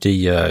past 50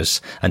 years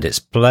and its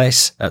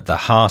place at the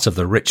heart of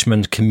the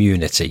Richmond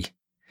community.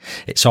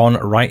 It's on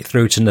right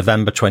through to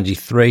November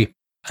 23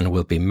 and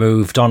will be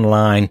moved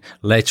online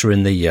later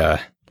in the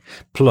year.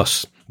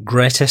 Plus,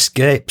 Great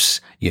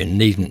Escapes, you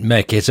needn't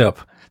make it up.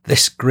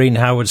 This Green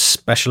Howard's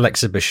special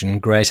exhibition,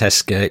 Great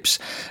Escapes,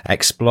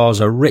 explores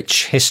a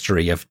rich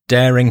history of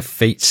daring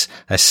feats,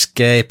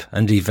 escape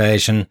and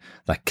evasion,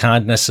 the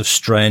kindness of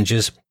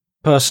strangers,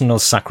 personal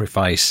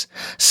sacrifice,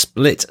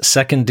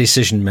 split-second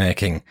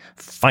decision-making,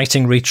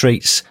 fighting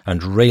retreats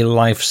and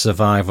real-life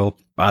survival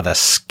by the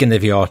skin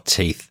of your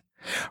teeth.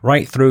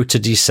 Right through to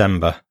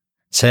December.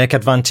 Take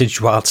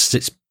advantage whilst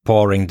it's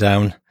pouring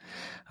down.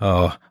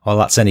 Oh, well,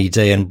 that's any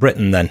day in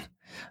Britain then.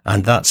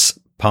 And that's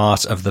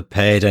part of the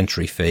paid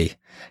entry fee.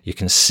 You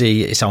can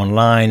see it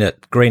online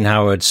at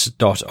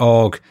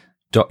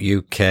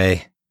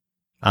greenhowards.org.uk,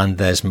 and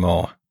there's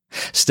more.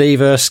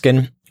 Steve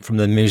Erskine from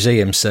the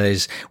museum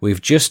says,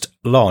 we've just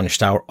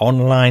launched our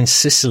online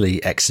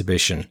Sicily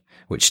exhibition,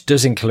 which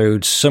does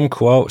include some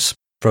quotes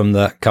from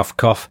the Cough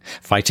Cough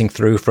Fighting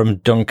Through from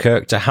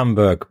Dunkirk to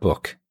Hamburg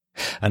book.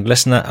 And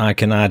listener, I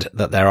can add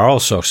that there are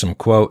also some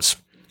quotes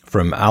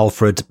from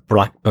Alfred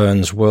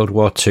Blackburn's World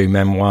War II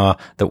memoir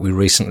that we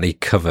recently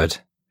covered.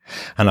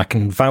 And I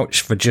can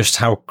vouch for just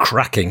how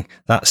cracking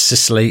that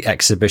Sicily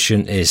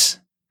exhibition is.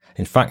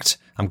 In fact,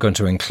 I'm going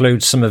to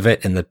include some of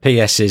it in the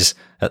PSs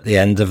at the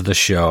end of the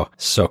show,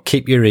 so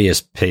keep your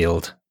ears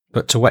peeled.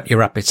 But to whet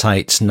your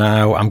appetites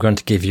now, I'm going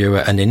to give you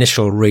an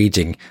initial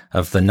reading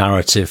of the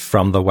narrative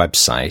from the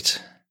website.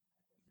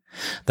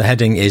 The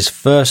heading is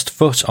First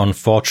Foot on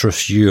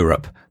Fortress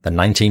Europe, the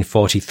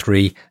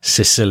 1943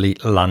 Sicily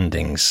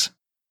Landings.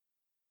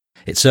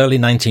 It's early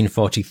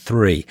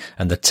 1943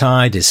 and the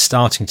tide is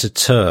starting to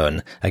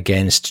turn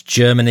against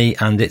Germany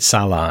and its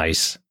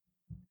allies.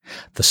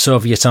 The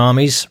Soviet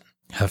armies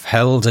have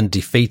held and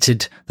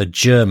defeated the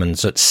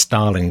Germans at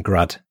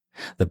Stalingrad.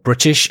 The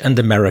British and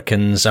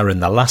Americans are in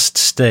the last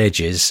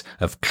stages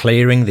of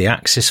clearing the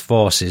Axis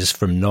forces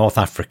from North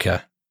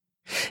Africa.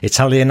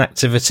 Italian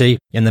activity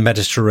in the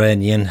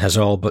Mediterranean has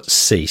all but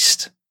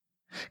ceased.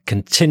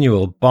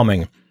 Continual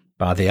bombing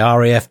by the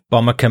RAF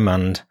Bomber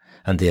Command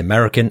and the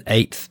American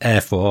 8th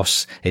Air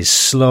Force is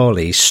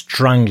slowly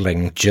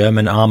strangling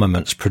German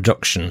armaments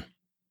production.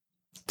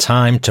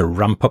 Time to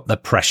ramp up the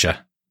pressure.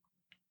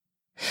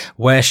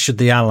 Where should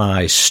the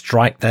Allies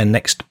strike their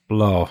next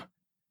blow?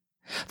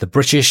 The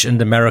British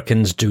and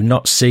Americans do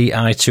not see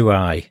eye to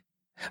eye.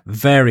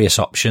 Various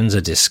options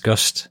are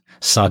discussed,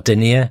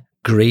 Sardinia,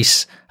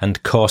 Greece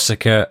and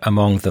Corsica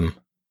among them.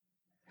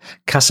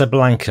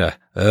 Casablanca,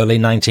 early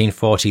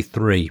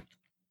 1943.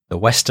 The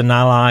Western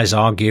Allies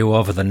argue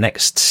over the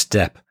next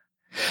step.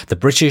 The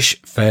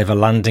British favour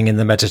landing in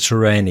the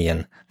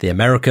Mediterranean. The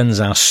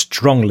Americans are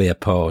strongly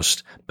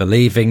opposed,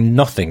 believing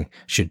nothing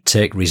should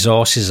take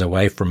resources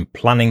away from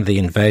planning the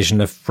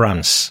invasion of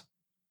France.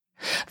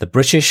 The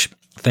British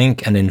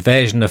think an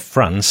invasion of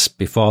France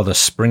before the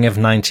spring of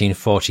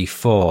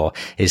 1944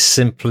 is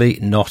simply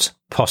not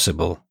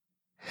possible.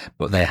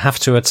 But they have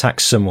to attack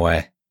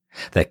somewhere.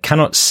 They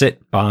cannot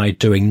sit by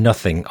doing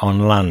nothing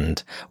on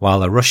land while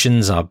the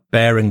Russians are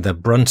bearing the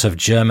brunt of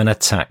German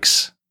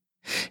attacks.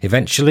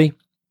 Eventually,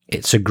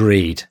 it's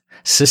agreed.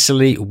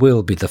 Sicily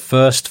will be the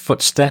first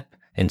footstep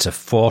into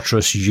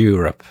Fortress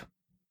Europe.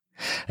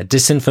 A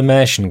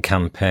disinformation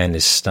campaign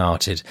is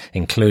started,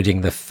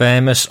 including the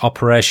famous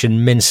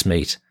Operation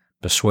Mincemeat,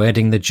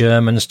 persuading the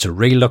Germans to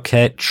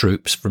relocate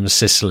troops from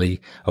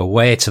Sicily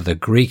away to the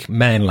Greek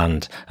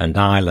mainland and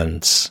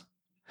islands.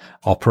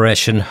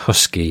 Operation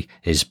Husky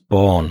is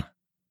born.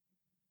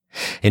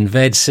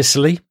 Invade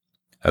Sicily?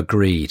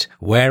 Agreed.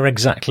 Where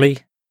exactly?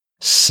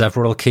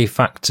 Several key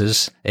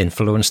factors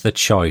influence the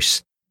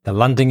choice. The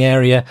landing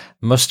area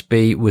must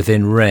be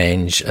within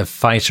range of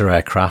fighter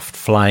aircraft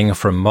flying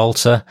from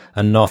Malta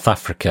and North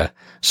Africa,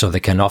 so they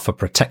can offer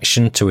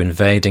protection to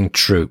invading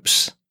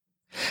troops.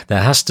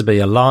 There has to be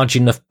a large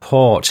enough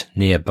port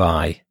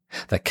nearby,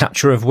 the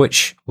capture of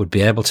which would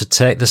be able to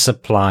take the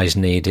supplies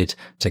needed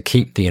to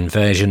keep the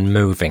invasion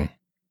moving.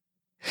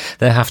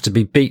 There have to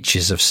be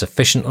beaches of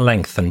sufficient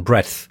length and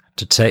breadth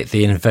to take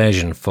the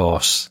invasion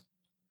force.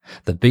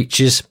 The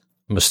beaches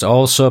must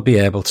also be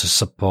able to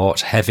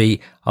support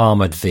heavy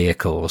armoured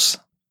vehicles.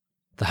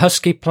 The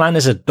Husky plan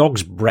is a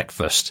dog's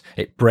breakfast.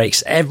 It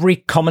breaks every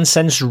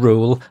common-sense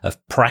rule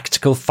of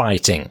practical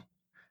fighting.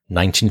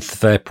 19th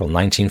of April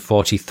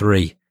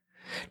 1943.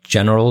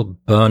 General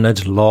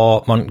Bernard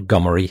Law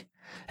Montgomery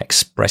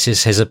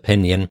expresses his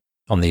opinion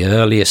on the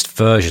earliest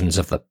versions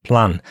of the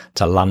plan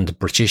to land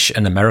British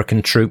and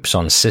American troops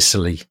on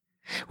Sicily,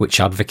 which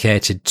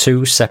advocated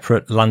two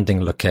separate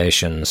landing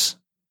locations.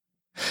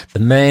 The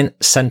main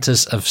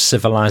centres of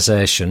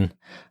civilization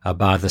are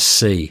by the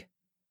sea,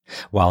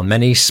 while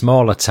many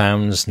smaller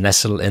towns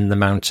nestle in the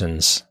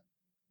mountains.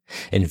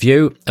 In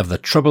view of the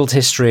troubled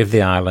history of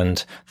the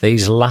island,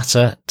 these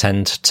latter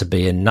tend to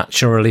be in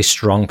naturally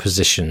strong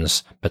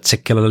positions,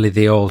 particularly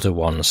the older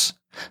ones,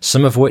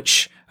 some of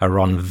which are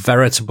on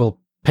veritable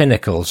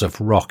pinnacles of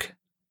rock.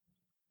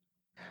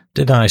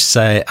 Did I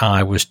say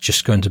I was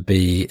just going to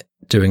be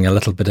doing a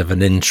little bit of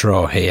an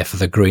intro here for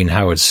the Green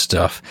Howard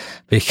stuff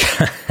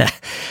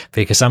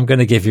because I'm going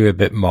to give you a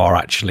bit more,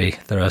 actually.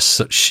 There are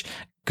such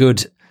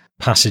good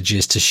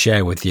passages to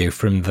share with you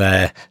from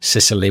their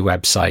Sicily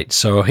website.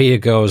 So here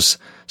goes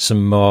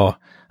some more,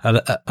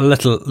 a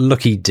little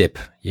lucky dip,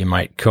 you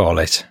might call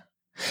it.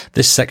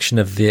 This section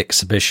of the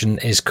exhibition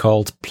is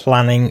called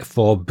Planning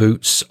for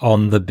Boots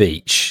on the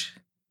Beach.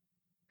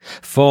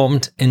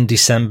 Formed in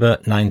December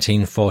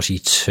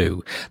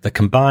 1942, the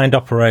Combined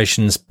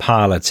Operations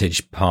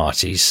Pilotage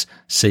Parties,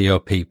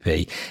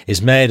 COPP, is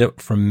made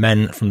up from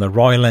men from the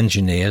Royal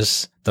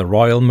Engineers, the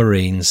Royal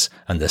Marines,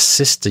 and the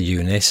sister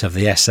unit of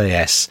the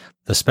SAS,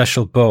 the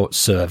Special Boat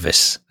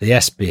Service, the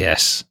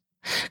SBS.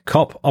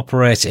 COP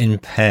operate in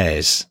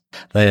pairs.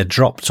 They are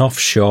dropped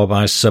offshore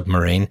by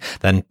submarine,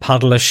 then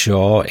paddle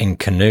ashore in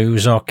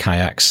canoes or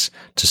kayaks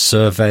to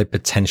survey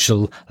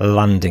potential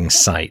landing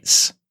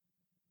sites.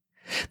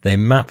 They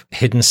map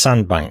hidden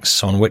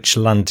sandbanks on which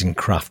landing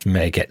craft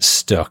may get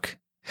stuck.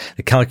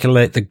 They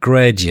calculate the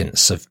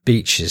gradients of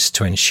beaches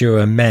to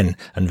ensure men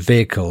and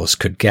vehicles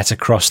could get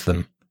across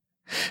them.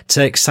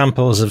 Take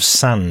samples of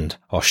sand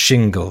or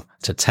shingle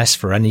to test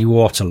for any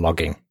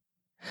waterlogging.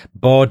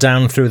 Bore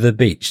down through the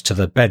beach to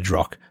the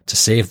bedrock to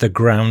see if the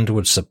ground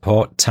would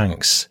support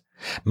tanks.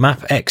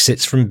 Map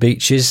exits from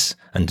beaches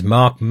and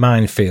mark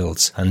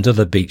minefields and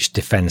other beach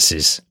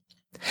defences.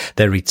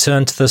 They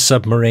return to the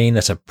submarine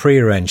at a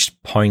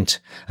prearranged point,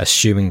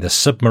 assuming the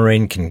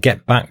submarine can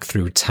get back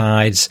through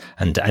tides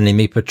and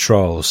enemy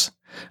patrols,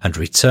 and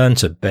return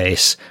to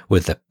base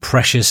with the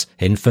precious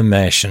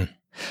information.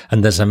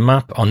 And there's a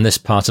map on this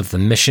part of the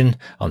mission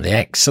on the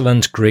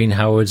excellent Green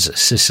Howard's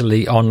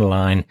Sicily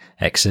Online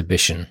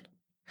exhibition.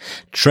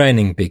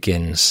 Training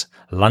begins,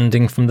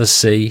 landing from the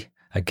sea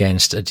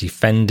against a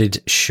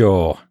defended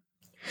shore.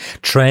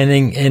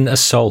 Training in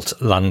assault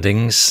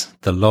landings,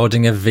 the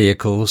loading of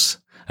vehicles,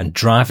 and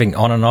driving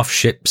on and off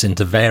ships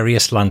into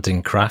various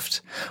landing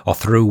craft, or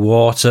through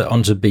water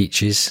onto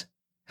beaches,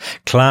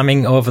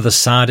 climbing over the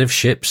side of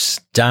ships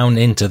down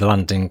into the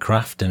landing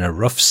craft in a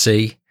rough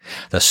sea,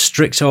 the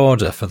strict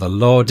order for the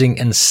loading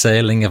and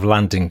sailing of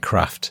landing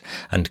craft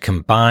and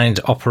combined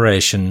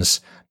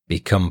operations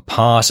become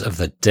part of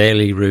the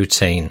daily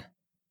routine.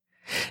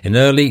 In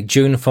early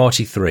June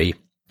 43,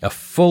 a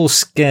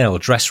full-scale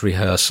dress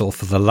rehearsal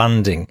for the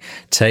landing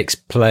takes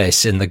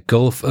place in the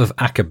Gulf of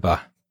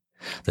Aqaba.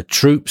 The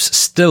troops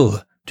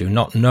still do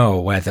not know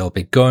where they'll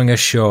be going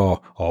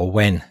ashore or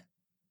when.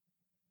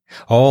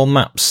 All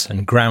maps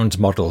and ground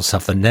models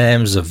have the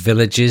names of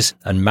villages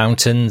and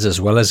mountains as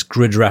well as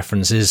grid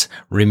references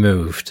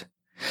removed.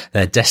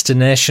 Their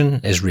destination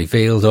is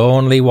revealed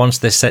only once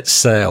they set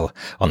sail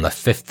on the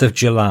 5th of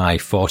July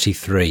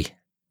 43.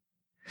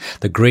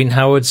 The Green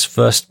Howard's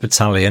 1st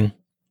Battalion,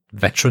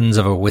 veterans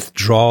of a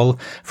withdrawal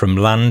from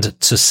land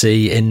to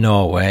sea in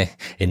Norway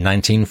in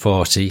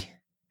 1940,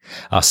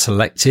 are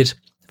selected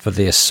for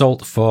the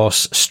assault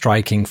force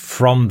striking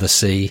from the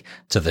sea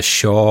to the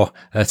shore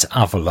at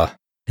Avila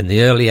in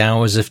the early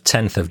hours of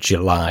 10th of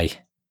July.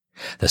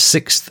 The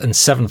 6th and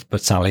 7th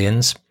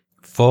Battalions,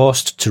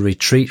 forced to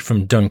retreat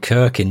from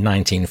Dunkirk in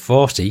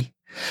 1940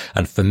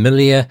 and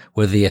familiar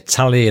with the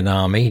Italian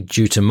army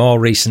due to more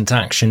recent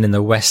action in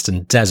the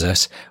Western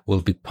Desert,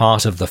 will be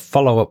part of the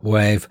follow-up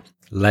wave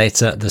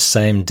later the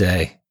same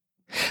day.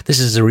 This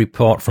is a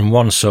report from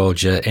one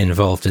soldier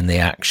involved in the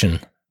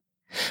action.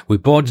 We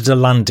boarded a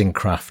landing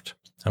craft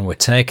and were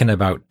taken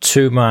about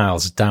 2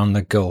 miles down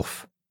the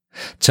Gulf.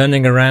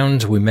 Turning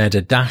around, we made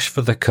a dash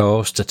for the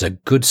coast at a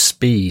good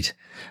speed,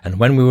 and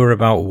when we were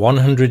about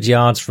 100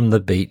 yards from the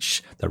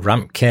beach, the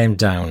ramp came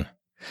down,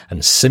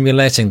 and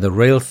simulating the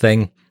real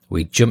thing,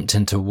 we jumped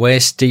into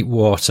waist-deep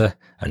water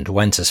and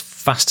went as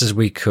fast as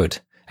we could,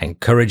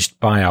 encouraged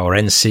by our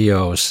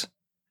NCOs.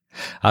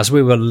 As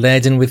we were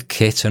laden with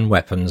kit and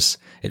weapons,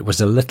 it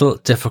was a little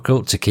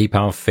difficult to keep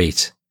our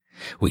feet.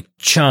 We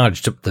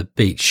charged up the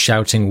beach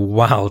shouting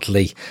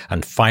wildly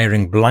and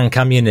firing blank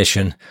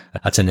ammunition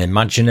at an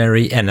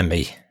imaginary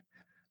enemy.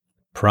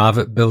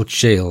 Private Bill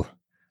Cheel,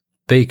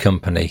 B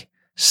Company,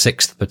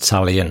 6th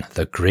Battalion,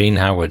 the Green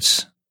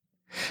Howards.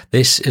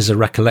 This is a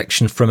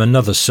recollection from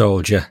another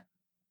soldier.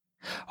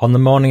 On the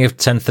morning of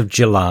 10th of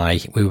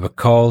July, we were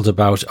called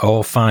about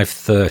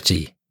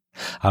 05:30.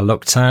 I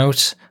looked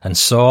out and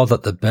saw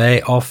that the bay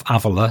off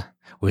Avila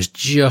was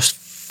just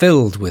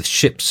filled with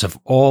ships of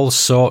all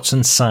sorts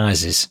and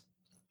sizes.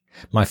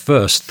 My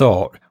first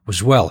thought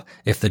was, well,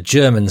 if the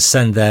Germans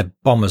send their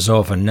bombers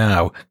over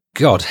now,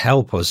 God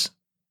help us.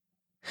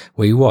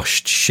 We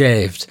washed,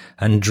 shaved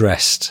and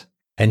dressed,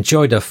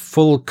 enjoyed a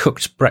full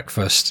cooked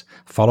breakfast,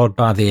 followed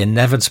by the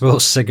inevitable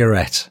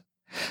cigarette,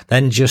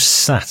 then just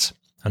sat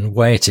and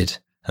waited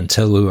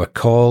until we were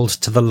called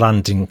to the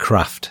landing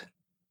craft.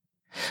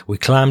 We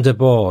climbed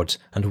aboard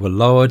and were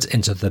lowered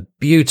into the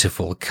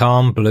beautiful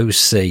calm blue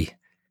sea.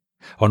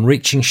 On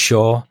reaching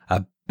shore,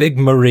 a big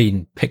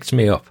Marine picked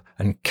me up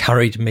and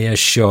carried me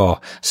ashore,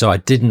 so I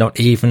did not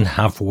even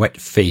have wet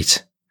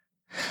feet.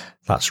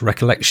 That's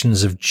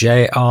recollections of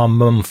J.R.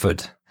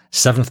 Mumford,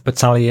 7th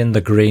Battalion,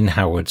 the Green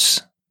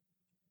Howards.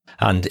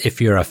 And if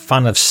you're a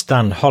fan of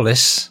Stan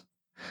Hollis,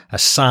 a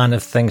sign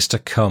of things to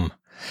come.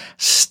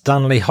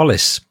 Stanley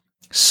Hollis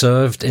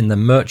served in the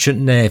Merchant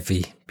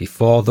Navy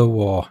before the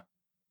war.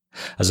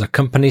 As a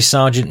company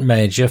sergeant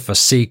major for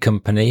C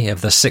Company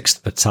of the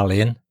 6th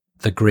Battalion,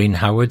 the Green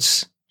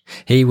Howards,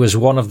 he was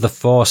one of the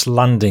force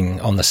landing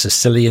on the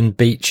Sicilian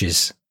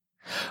beaches.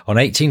 On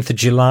 18th of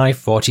July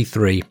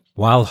 43,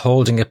 while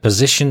holding a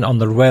position on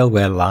the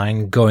railway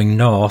line going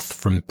north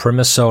from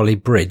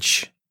Primosoli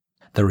Bridge,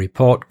 the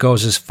report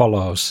goes as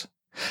follows.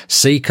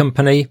 C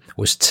Company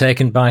was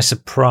taken by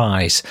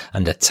surprise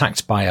and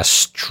attacked by a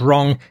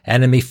strong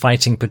enemy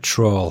fighting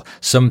patrol,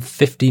 some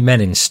 50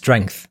 men in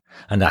strength,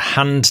 and a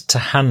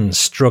hand-to-hand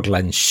struggle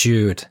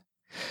ensued.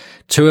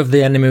 2 of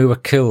the enemy were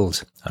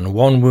killed and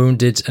 1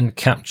 wounded and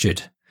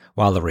captured,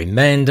 while the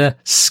remainder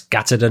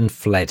scattered and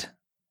fled.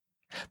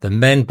 The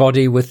main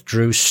body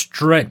withdrew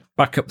straight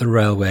back up the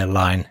railway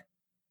line.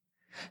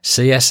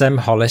 CSM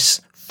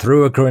Hollis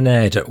threw a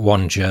grenade at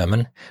one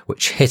German,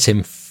 which hit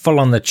him full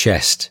on the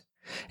chest.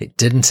 It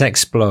didn't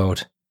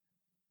explode,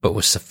 but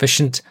was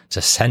sufficient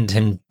to send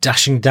him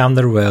dashing down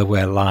the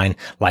railway line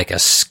like a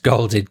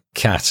scalded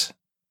cat.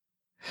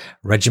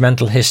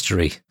 Regimental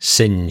history,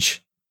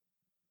 Singe.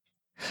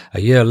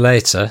 A year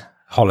later,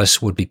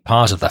 Hollis would be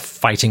part of the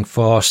fighting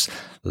force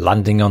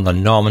landing on the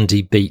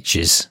Normandy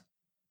beaches.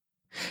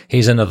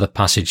 Here's another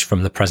passage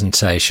from the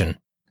presentation.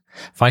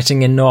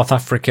 Fighting in North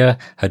Africa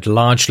had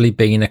largely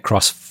been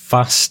across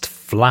vast,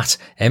 flat,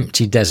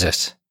 empty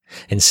desert.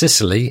 In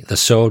Sicily, the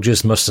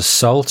soldiers must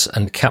assault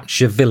and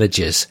capture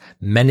villages,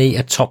 many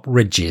atop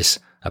ridges,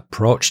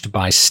 approached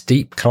by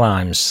steep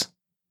climbs.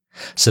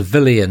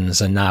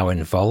 Civilians are now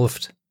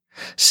involved.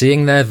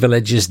 Seeing their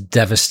villages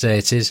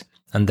devastated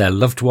and their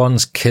loved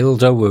ones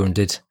killed or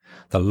wounded,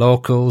 the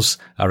locals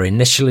are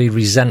initially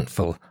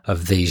resentful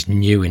of these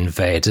new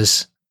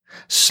invaders.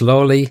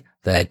 Slowly,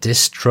 their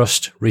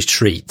distrust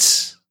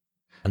retreats.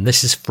 And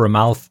this is from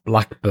Alf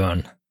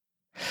Blackburn.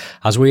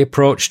 As we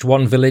approached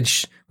one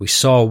village, we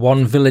saw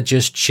one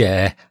villager's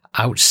chair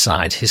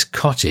outside his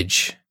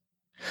cottage.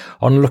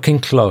 On looking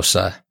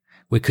closer,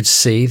 we could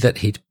see that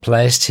he'd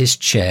placed his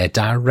chair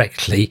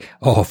directly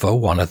over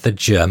one of the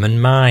German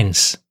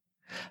mines.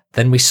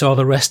 Then we saw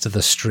the rest of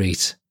the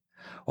street.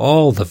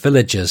 All the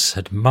villagers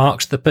had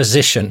marked the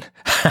position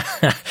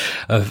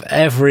of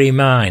every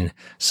mine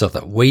so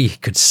that we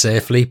could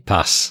safely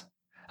pass.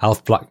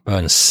 Alf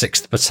Blackburn's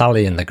 6th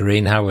Battalion, the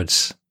Green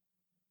Howards.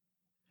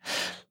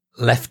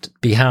 Left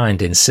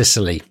behind in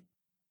Sicily.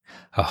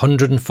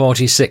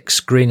 146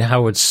 Green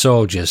Howard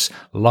soldiers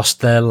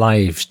lost their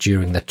lives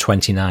during the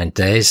 29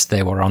 days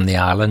they were on the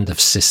island of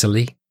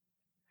Sicily.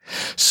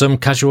 Some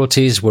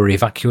casualties were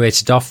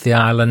evacuated off the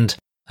island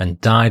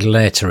and died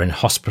later in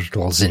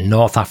hospitals in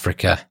North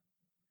Africa.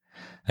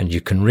 And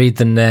you can read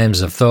the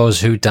names of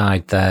those who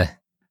died there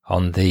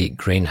on the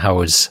Green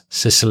Howard's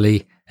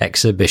Sicily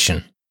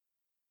exhibition.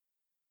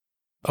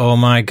 Oh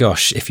my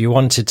gosh, if you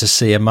wanted to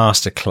see a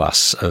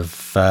masterclass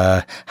of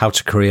how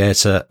to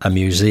create a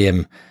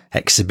museum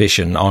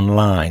exhibition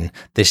online,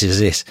 this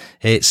is it.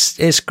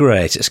 It's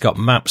great. It's got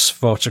maps,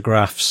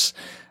 photographs,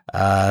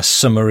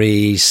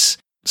 summaries,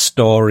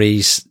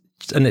 stories,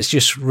 and it's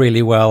just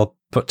really well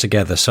put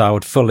together. So I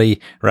would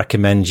fully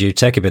recommend you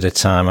take a bit of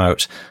time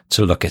out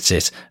to look at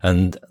it.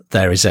 And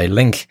there is a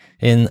link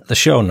in the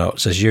show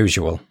notes as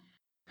usual.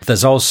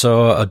 There's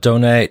also a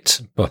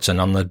donate button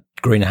on the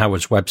Green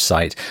Howard's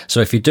website. So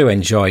if you do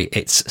enjoy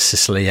its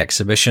Sicily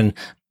exhibition,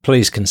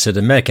 please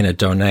consider making a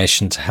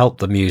donation to help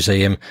the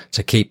museum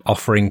to keep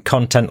offering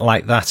content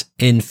like that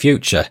in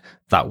future.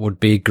 That would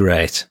be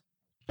great.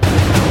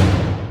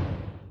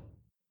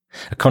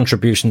 A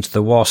contribution to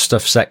the War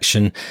Stuff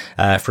section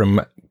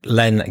from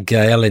Len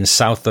Gale in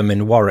Southam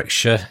in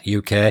Warwickshire,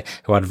 UK,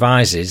 who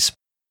advises,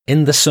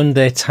 in the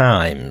Sunday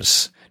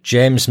Times,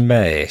 James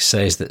May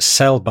says that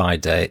sell-by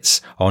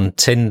dates on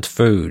tinned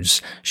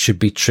foods should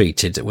be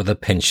treated with a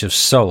pinch of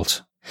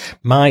salt.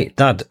 My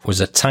dad was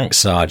a tank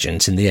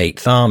sergeant in the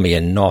 8th Army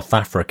in North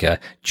Africa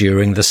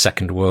during the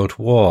Second World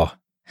War.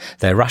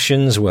 Their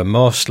rations were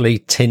mostly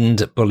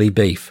tinned bully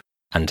beef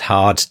and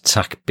hard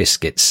tack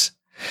biscuits.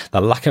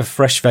 The lack of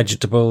fresh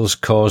vegetables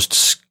caused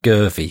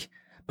scurvy,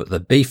 but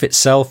the beef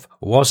itself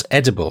was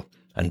edible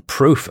and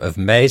proof of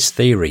May's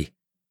theory.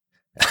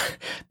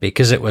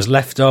 Because it was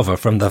left over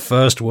from the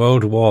First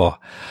World War.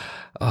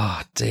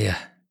 Oh dear.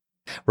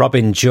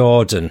 Robin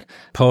Jordan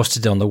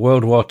posted on the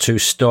World War II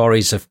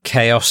Stories of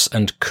Chaos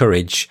and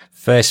Courage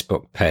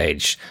Facebook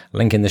page,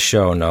 link in the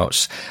show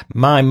notes.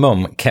 My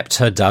mum kept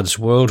her dad's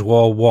World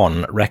War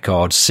I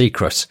records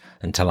secret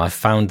until I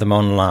found them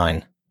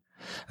online.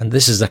 And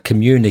this is a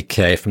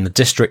communique from the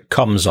District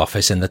Comms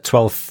Office in the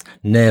 12th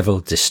Naval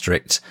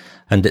District,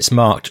 and it's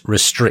marked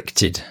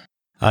restricted.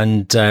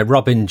 And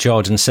Robin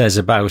Jordan says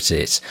about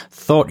it,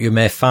 thought you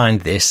may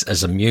find this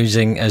as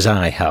amusing as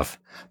I have.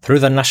 Through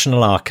the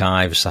National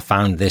Archives, I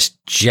found this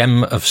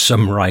gem of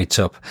some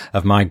write-up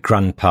of my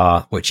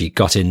grandpa, which he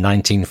got in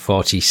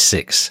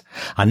 1946.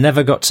 I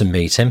never got to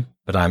meet him,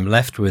 but I'm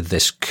left with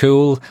this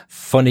cool,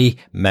 funny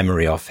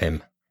memory of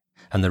him.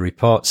 And the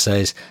report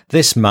says,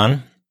 this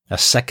man, a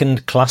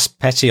second-class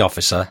petty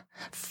officer,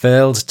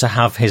 failed to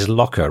have his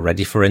locker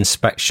ready for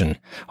inspection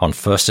on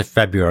 1st of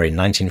February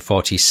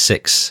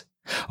 1946,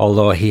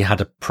 although he had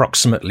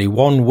approximately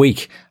 1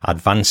 week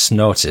advance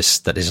notice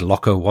that his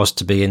locker was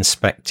to be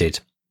inspected.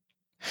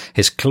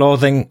 His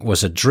clothing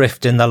was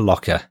adrift in the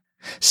locker.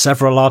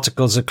 Several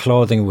articles of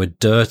clothing were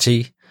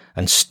dirty,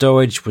 and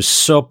stowage was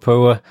so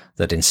poor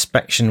that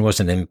inspection was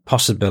an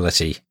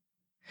impossibility.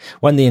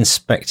 When the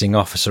inspecting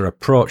officer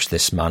approached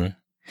this man,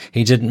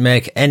 he didn't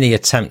make any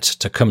attempt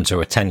to come to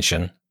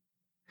attention.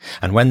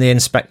 And when the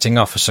inspecting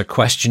officer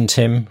questioned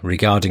him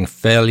regarding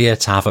failure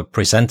to have a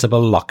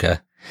presentable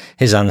locker,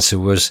 his answer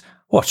was,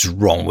 "What's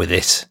wrong with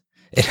it?"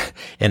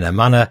 in a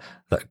manner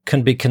that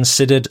can be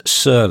considered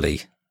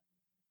surly.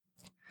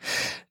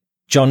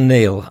 John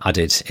Neal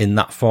added in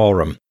that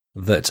forum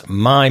that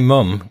my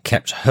mum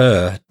kept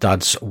her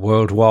dad's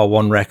World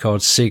War I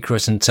records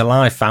secret until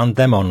I found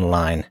them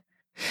online.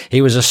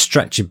 He was a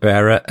stretcher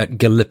bearer at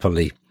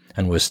Gallipoli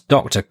and was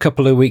docked a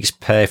couple of weeks'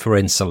 pay for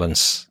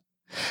insolence.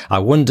 I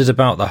wondered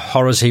about the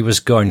horrors he was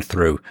going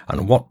through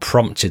and what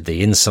prompted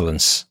the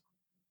insolence.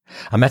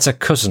 I met a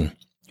cousin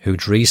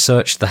who'd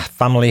researched the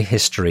family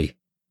history.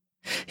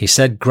 He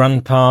said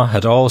Grandpa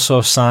had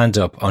also signed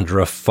up under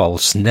a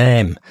false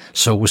name,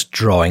 so was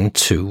drawing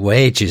 2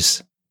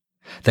 wages.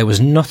 There was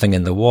nothing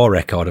in the war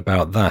record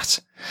about that,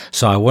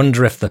 so I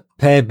wonder if the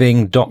pay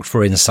being docked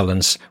for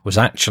insolence was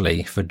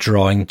actually for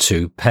drawing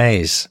 2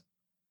 pays.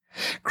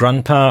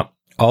 Grandpa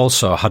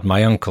also had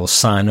my uncle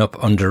sign up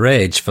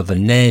underage for the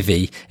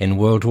Navy in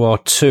World War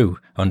II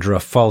under a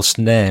false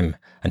name,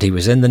 and he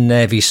was in the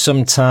Navy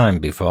some time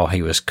before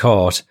he was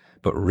caught,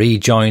 but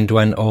rejoined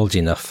when old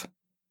enough.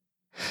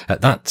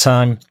 At that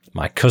time,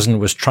 my cousin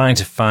was trying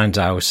to find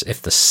out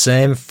if the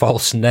same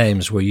false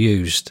names were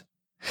used.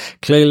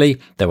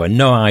 Clearly, there were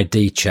no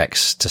ID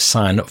checks to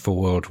sign up for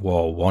World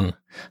War I,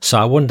 so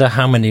I wonder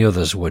how many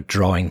others were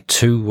drawing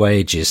 2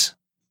 wages.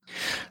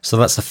 So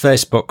that's the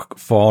Facebook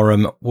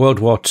forum, World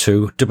War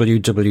II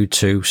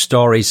WW2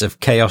 Stories of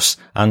Chaos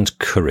and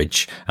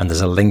Courage, and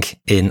there's a link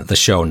in the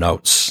show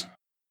notes.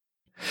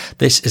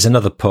 This is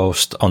another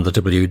post on the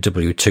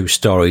WW2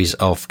 Stories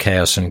of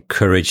Chaos and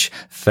Courage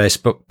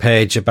Facebook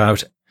page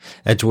about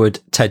Edward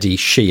Teddy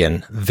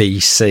Sheehan,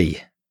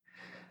 VC.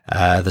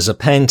 There's a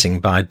painting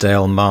by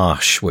Dale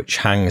Marsh which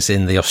hangs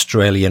in the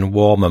Australian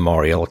War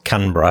Memorial,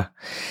 Canberra.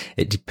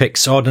 It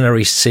depicts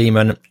ordinary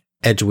seaman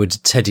Edward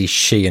Teddy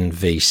Sheehan,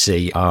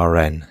 VC,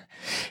 RN.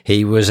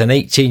 He was an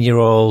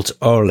 18-year-old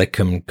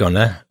Oerlikon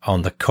gunner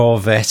on the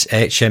corvette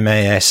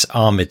HMAS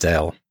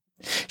Armidale.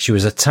 She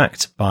was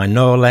attacked by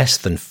no less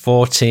than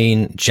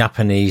 14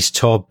 Japanese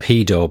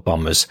torpedo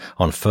bombers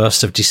on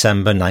 1st of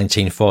December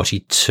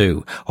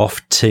 1942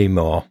 off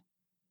Timor.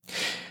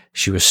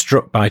 She was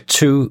struck by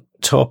 2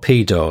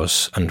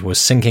 torpedoes and was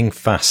sinking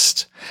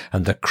fast,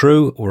 and the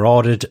crew were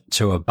ordered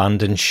to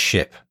abandon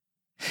ship.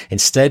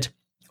 Instead,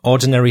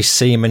 ordinary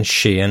seaman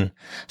Sheehan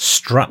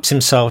strapped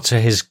himself to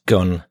his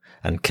gun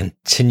and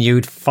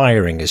continued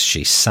firing as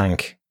she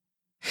sank.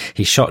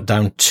 He shot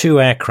down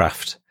 2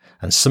 aircraft,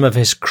 and some of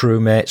his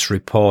crewmates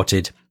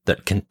reported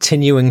that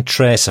continuing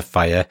tracer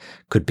fire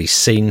could be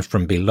seen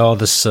from below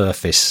the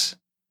surface.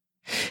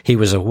 He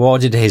was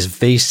awarded his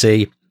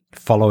VC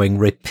following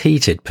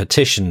repeated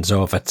petitions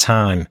over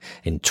time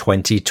in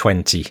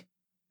 2020,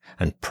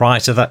 and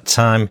prior to that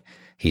time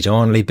he'd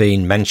only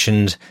been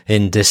mentioned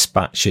in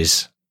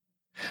dispatches.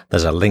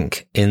 There's a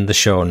link in the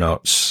show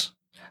notes,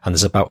 and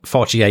there's about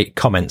 48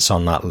 comments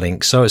on that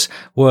link, so it's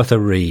worth a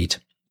read.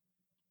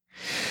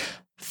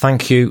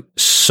 Thank you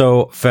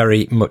so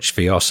very much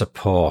for your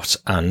support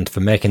and for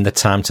making the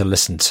time to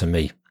listen to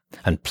me.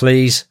 And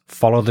please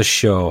follow the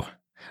show.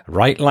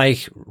 Write,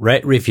 like,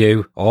 rate,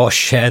 review, or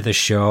share the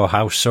show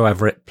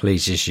howsoever it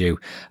pleases you.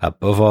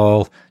 Above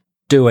all,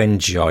 do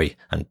enjoy,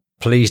 and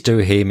please do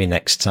hear me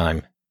next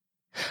time.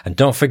 And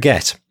don't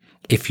forget,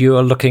 if you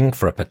are looking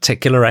for a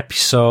particular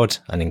episode,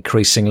 and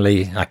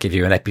increasingly I give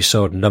you an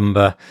episode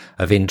number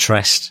of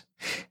interest,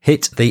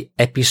 hit the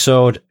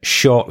episode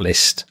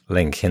shortlist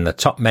link in the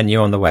top menu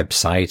on the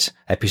website,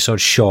 episode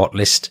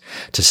shortlist,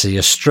 to see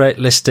a straight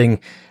listing,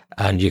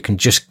 and you can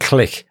just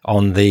click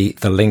on the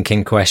link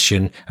in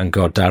question and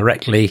go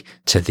directly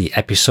to the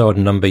episode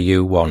number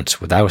you want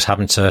without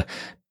having to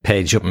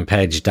page up and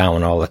page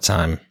down all the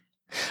time.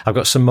 I've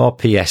got some more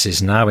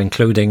PSs now,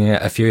 including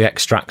a few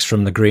extracts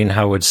from the Green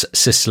Howard's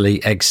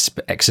Sicily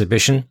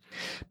exhibition.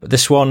 But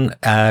this one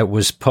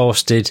was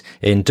posted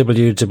in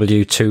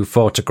WW2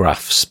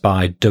 Photographs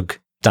by Doug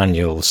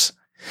Daniels.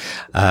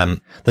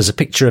 There's a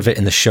picture of it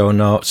in the show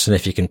notes, and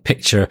if you can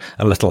picture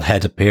a little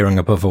head appearing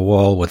above a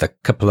wall with a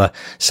couple of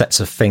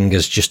sets of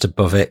fingers just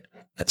above it,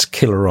 that's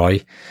Kilroy.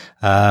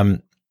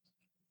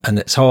 And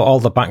it's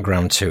all the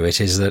background to it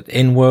is that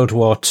in World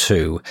War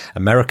II,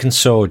 American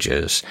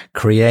soldiers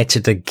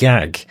created a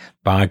gag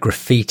by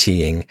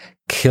graffitiing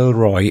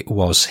 "Kilroy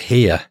was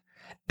here"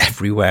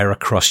 everywhere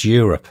across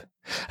Europe.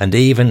 And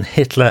even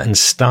Hitler and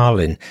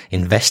Stalin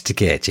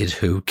investigated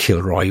who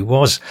Kilroy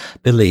was,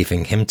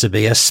 believing him to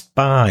be a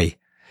spy.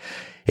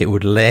 It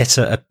would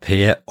later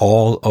appear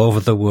all over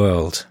the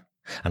world.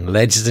 And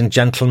ladies and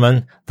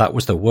gentlemen, that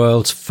was the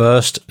world's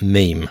first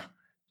meme.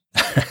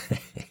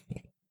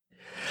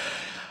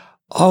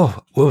 Oh,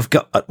 we've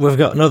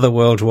got another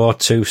World War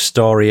II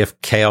story of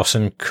chaos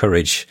and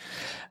courage.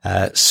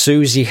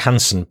 Susie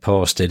Hansen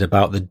posted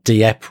about the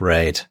Dieppe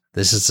raid.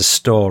 This is the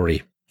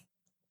story.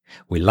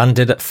 We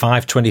landed at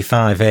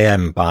 5:25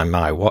 a.m. by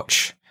my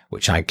watch,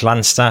 which I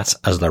glanced at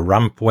as the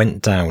ramp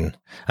went down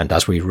and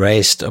as we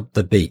raced up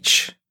the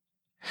beach.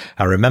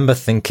 I remember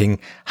thinking,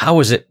 how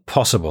was it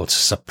possible to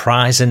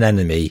surprise an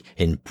enemy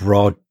in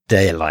broad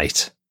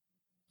daylight?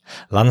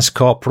 Lance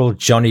Corporal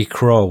Johnny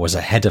Crow was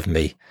ahead of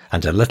me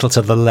and a little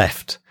to the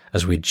left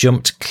as we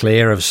jumped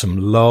clear of some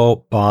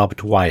low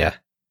barbed wire.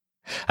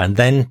 And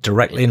then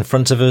directly in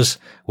front of us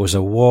was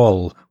a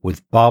wall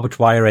with barbed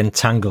wire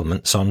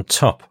entanglements on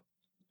top.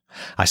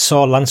 I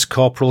saw Lance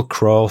Corporal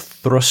Crow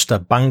thrust a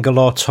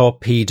Bangalore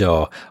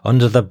torpedo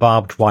under the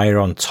barbed wire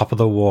on top of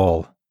the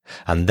wall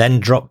and then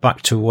drop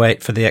back to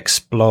wait for the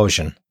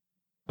explosion.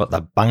 But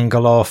the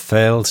Bangalore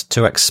failed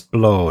to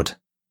explode.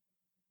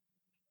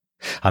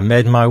 I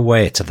made my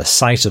way to the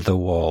site of the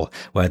wall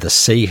where the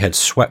sea had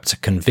swept a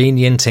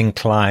convenient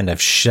incline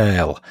of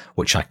shale,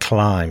 which I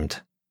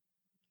climbed.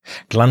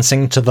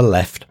 Glancing to the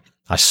left,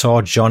 I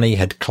saw Johnny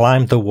had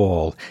climbed the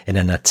wall in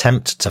an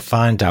attempt to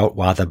find out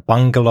why the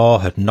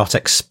Bangalore had not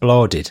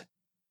exploded.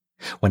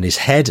 When his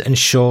head and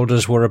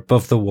shoulders were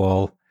above the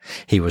wall,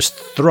 he was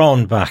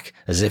thrown back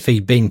as if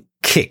he'd been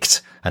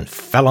kicked and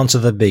fell onto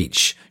the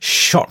beach,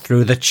 shot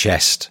through the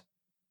chest.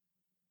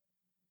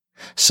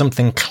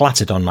 Something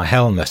clattered on my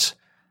helmet,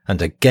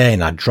 and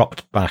again I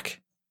dropped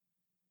back.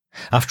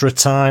 After a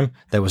time,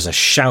 there was a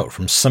shout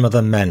from some of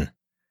the men.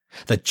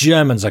 The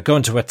Germans are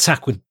going to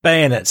attack with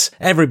bayonets.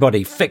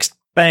 Everybody fixed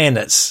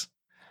bayonets.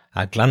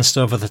 I glanced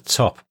over the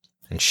top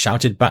and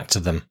shouted back to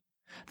them.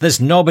 There's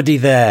nobody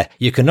there.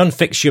 You can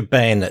unfix your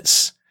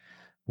bayonets.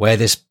 Where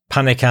this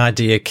panic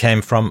idea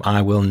came from,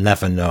 I will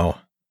never know.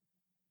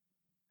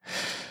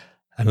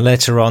 And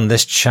later on,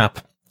 this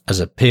chap,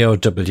 as a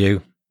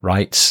POW,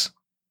 writes,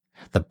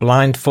 the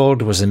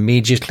blindfold was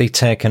immediately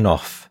taken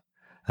off,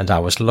 and I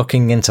was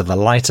looking into the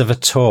light of a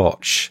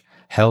torch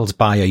held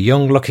by a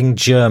young-looking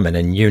German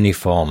in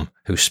uniform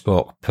who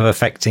spoke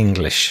perfect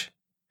English.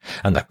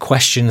 And the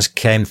questions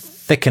came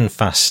thick and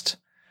fast.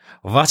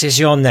 What is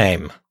your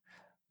name?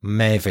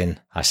 Mavin,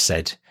 I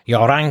said.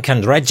 Your rank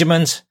and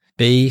regiment?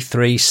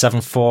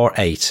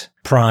 B3748.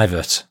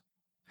 Private.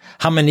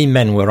 How many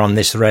men were on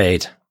this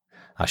raid?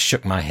 I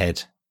shook my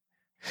head.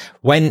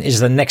 When is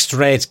the next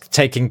raid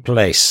taking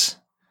place?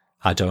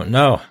 I don't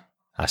know,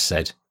 I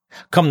said.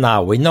 Come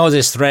now, we know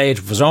this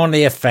raid was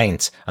only a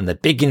feint, and the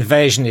big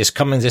invasion is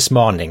coming this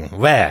morning.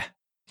 Where?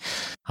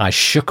 I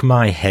shook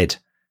my head.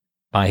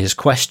 By his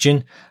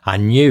question, I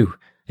knew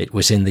it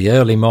was in the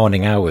early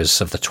morning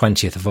hours of the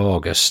 20th of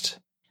August.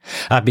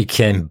 I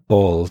became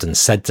bold and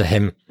said to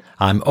him,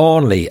 I'm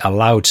only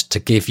allowed to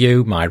give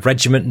you my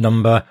regiment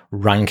number,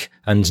 rank,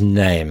 and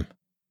name.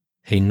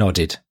 He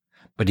nodded,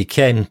 but he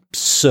came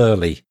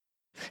surly.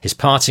 His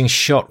parting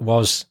shot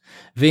was,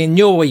 We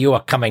knew you were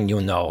coming,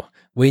 you know.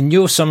 We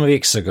knew some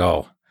weeks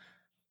ago.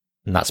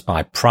 And that's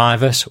by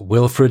Private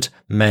Wilfred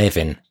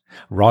Mavin,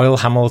 Royal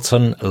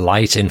Hamilton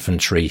Light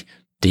Infantry,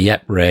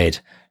 Dieppe Raid,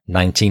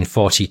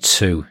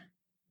 1942.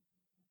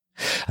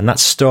 And that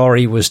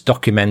story was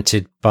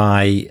documented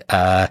by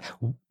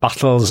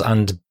Battles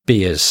and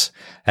Beers.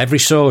 Every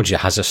soldier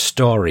has a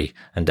story,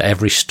 and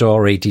every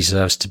story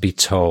deserves to be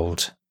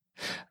told.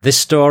 This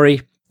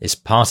story is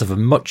part of a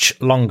much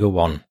longer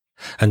one,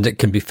 and it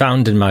can be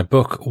found in my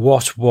book,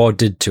 What War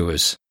Did to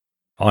Us,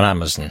 on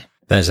Amazon.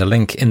 There's a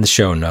link in the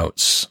show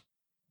notes.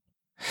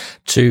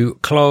 To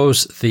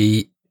close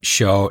the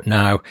show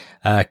now,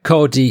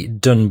 Cody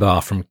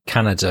Dunbar from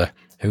Canada,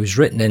 who's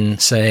written in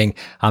saying,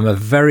 I'm a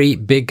very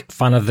big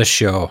fan of the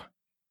show.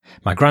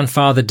 My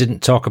grandfather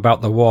didn't talk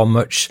about the war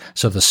much,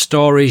 so the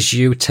stories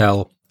you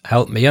tell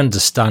help me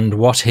understand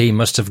what he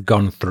must have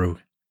gone through.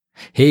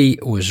 He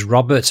was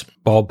Robert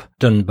Bob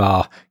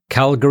Dunbar,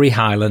 Calgary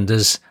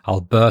Highlanders,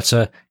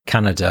 Alberta,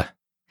 Canada.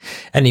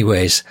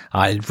 Anyways,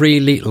 I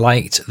really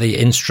liked the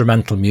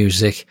instrumental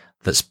music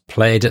that's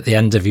played at the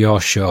end of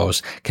your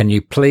shows. Can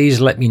you please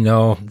let me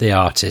know the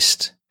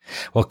artist?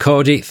 Well,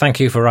 Cody, thank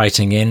you for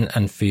writing in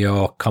and for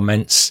your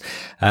comments.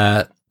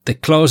 The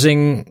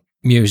closing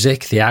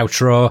music, the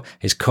outro,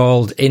 is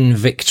called In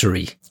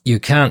Victory. You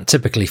can't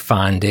typically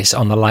find it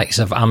on the likes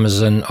of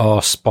Amazon or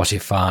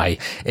Spotify.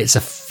 It's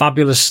a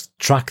fabulous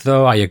track,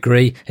 though, I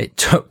agree. It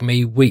took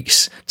me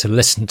weeks to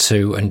listen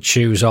to and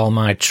choose all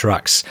my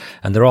tracks,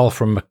 and they're all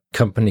from a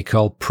company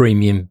called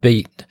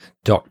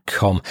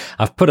premiumbeat.com.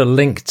 I've put a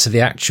link to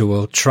the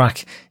actual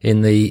track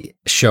in the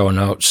show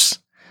notes.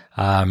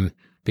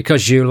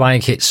 Because you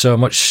like it so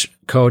much,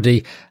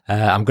 Cody,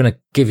 I'm going to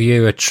give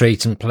you a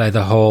treat and play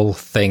the whole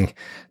thing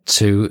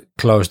to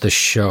close the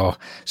show.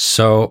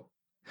 So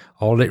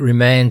all it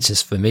remains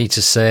is for me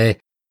to say,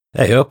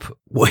 hey up,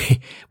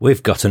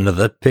 we've got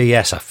another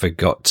PS I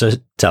forgot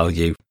to tell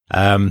you.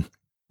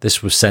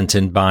 This was sent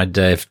in by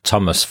Dave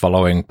Thomas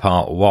following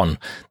part 1,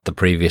 the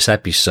previous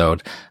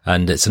episode,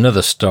 and it's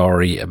another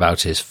story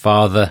about his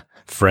father,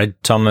 Fred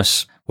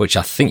Thomas, which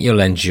I think you'll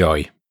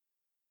enjoy.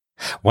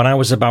 When I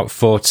was about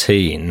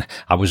 14,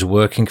 I was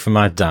working for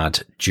my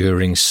dad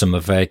during summer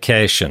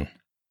vacation.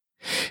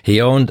 He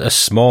owned a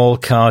small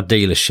car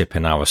dealership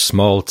in our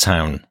small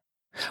town.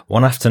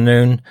 One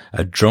afternoon,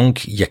 a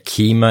drunk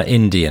Yakima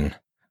Indian,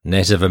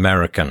 Native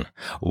American,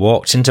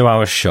 walked into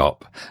our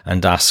shop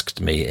and asked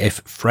me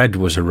if Fred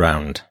was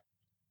around.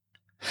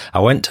 I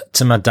went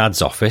to my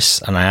dad's office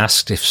and I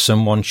asked if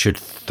someone should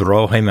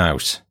throw him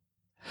out.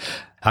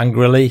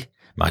 Angrily,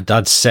 my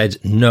dad said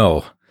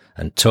no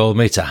and told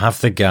me to have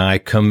the guy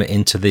come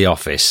into the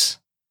office.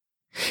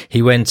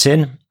 He went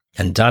in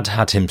and Dad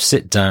had him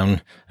sit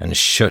down and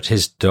shut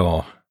his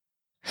door.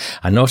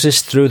 I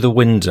noticed through the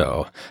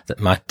window that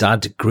my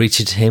dad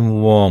greeted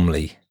him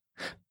warmly,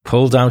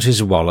 pulled out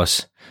his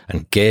wallet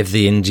and gave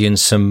the Indian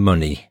some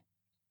money.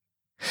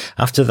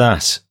 After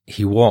that,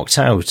 he walked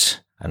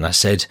out and I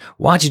said,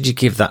 "Why did you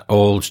give that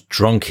old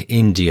drunk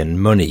Indian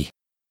money?"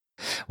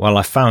 Well,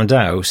 I found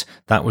out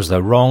that was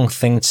the wrong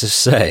thing to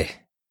say.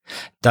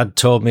 Dad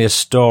told me a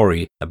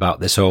story about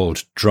this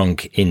old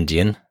drunk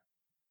Indian.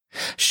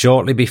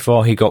 Shortly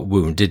before he got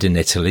wounded in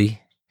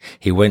Italy,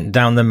 he went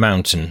down the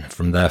mountain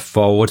from their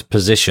forward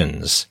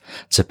positions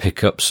to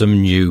pick up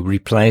some new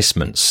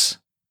replacements.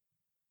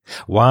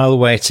 While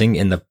waiting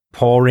in the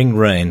pouring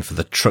rain for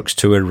the trucks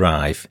to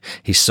arrive,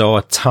 he saw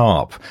a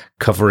tarp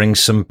covering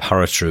some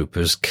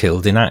paratroopers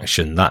killed in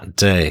action that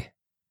day.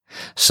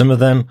 Some of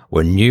them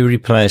were new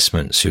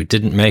replacements who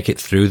didn't make it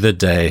through the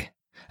day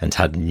and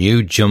had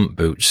new jump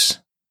boots.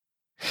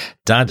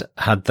 Dad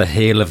had the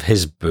heel of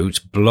his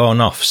boot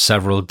blown off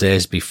several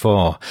days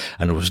before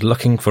and was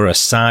looking for a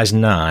size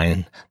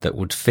 9 that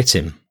would fit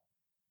him.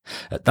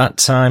 At that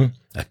time,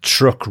 a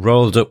truck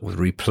rolled up with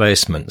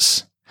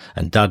replacements,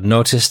 and Dad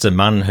noticed a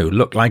man who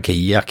looked like a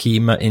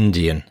Yakima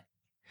Indian.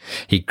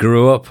 He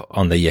grew up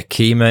on the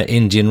Yakima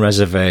Indian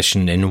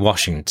Reservation in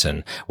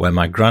Washington, where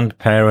my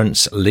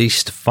grandparents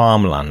leased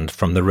farmland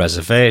from the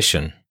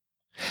reservation.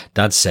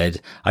 Dad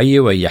said, "Are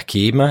you a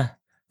Yakima?"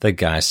 The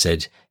guy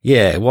said,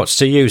 "Yeah, what's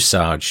to you,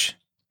 Sarge?"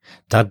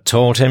 Dad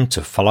told him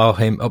to follow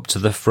him up to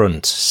the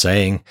front,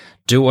 saying,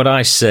 "Do what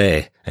I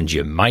say, and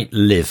you might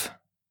live."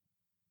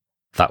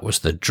 That was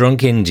the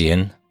drunk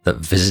Indian that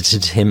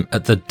visited him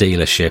at the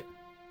dealership.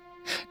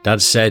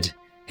 Dad said,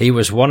 "He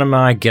was one of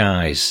my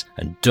guys,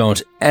 and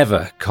don't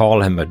ever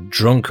call him a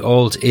drunk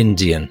old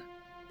Indian."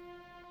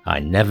 I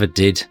never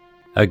did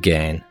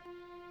again.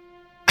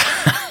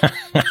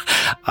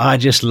 I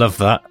just love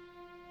that.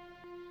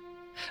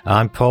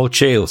 I'm Paul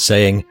Cheall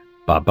saying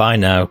bye-bye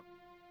now.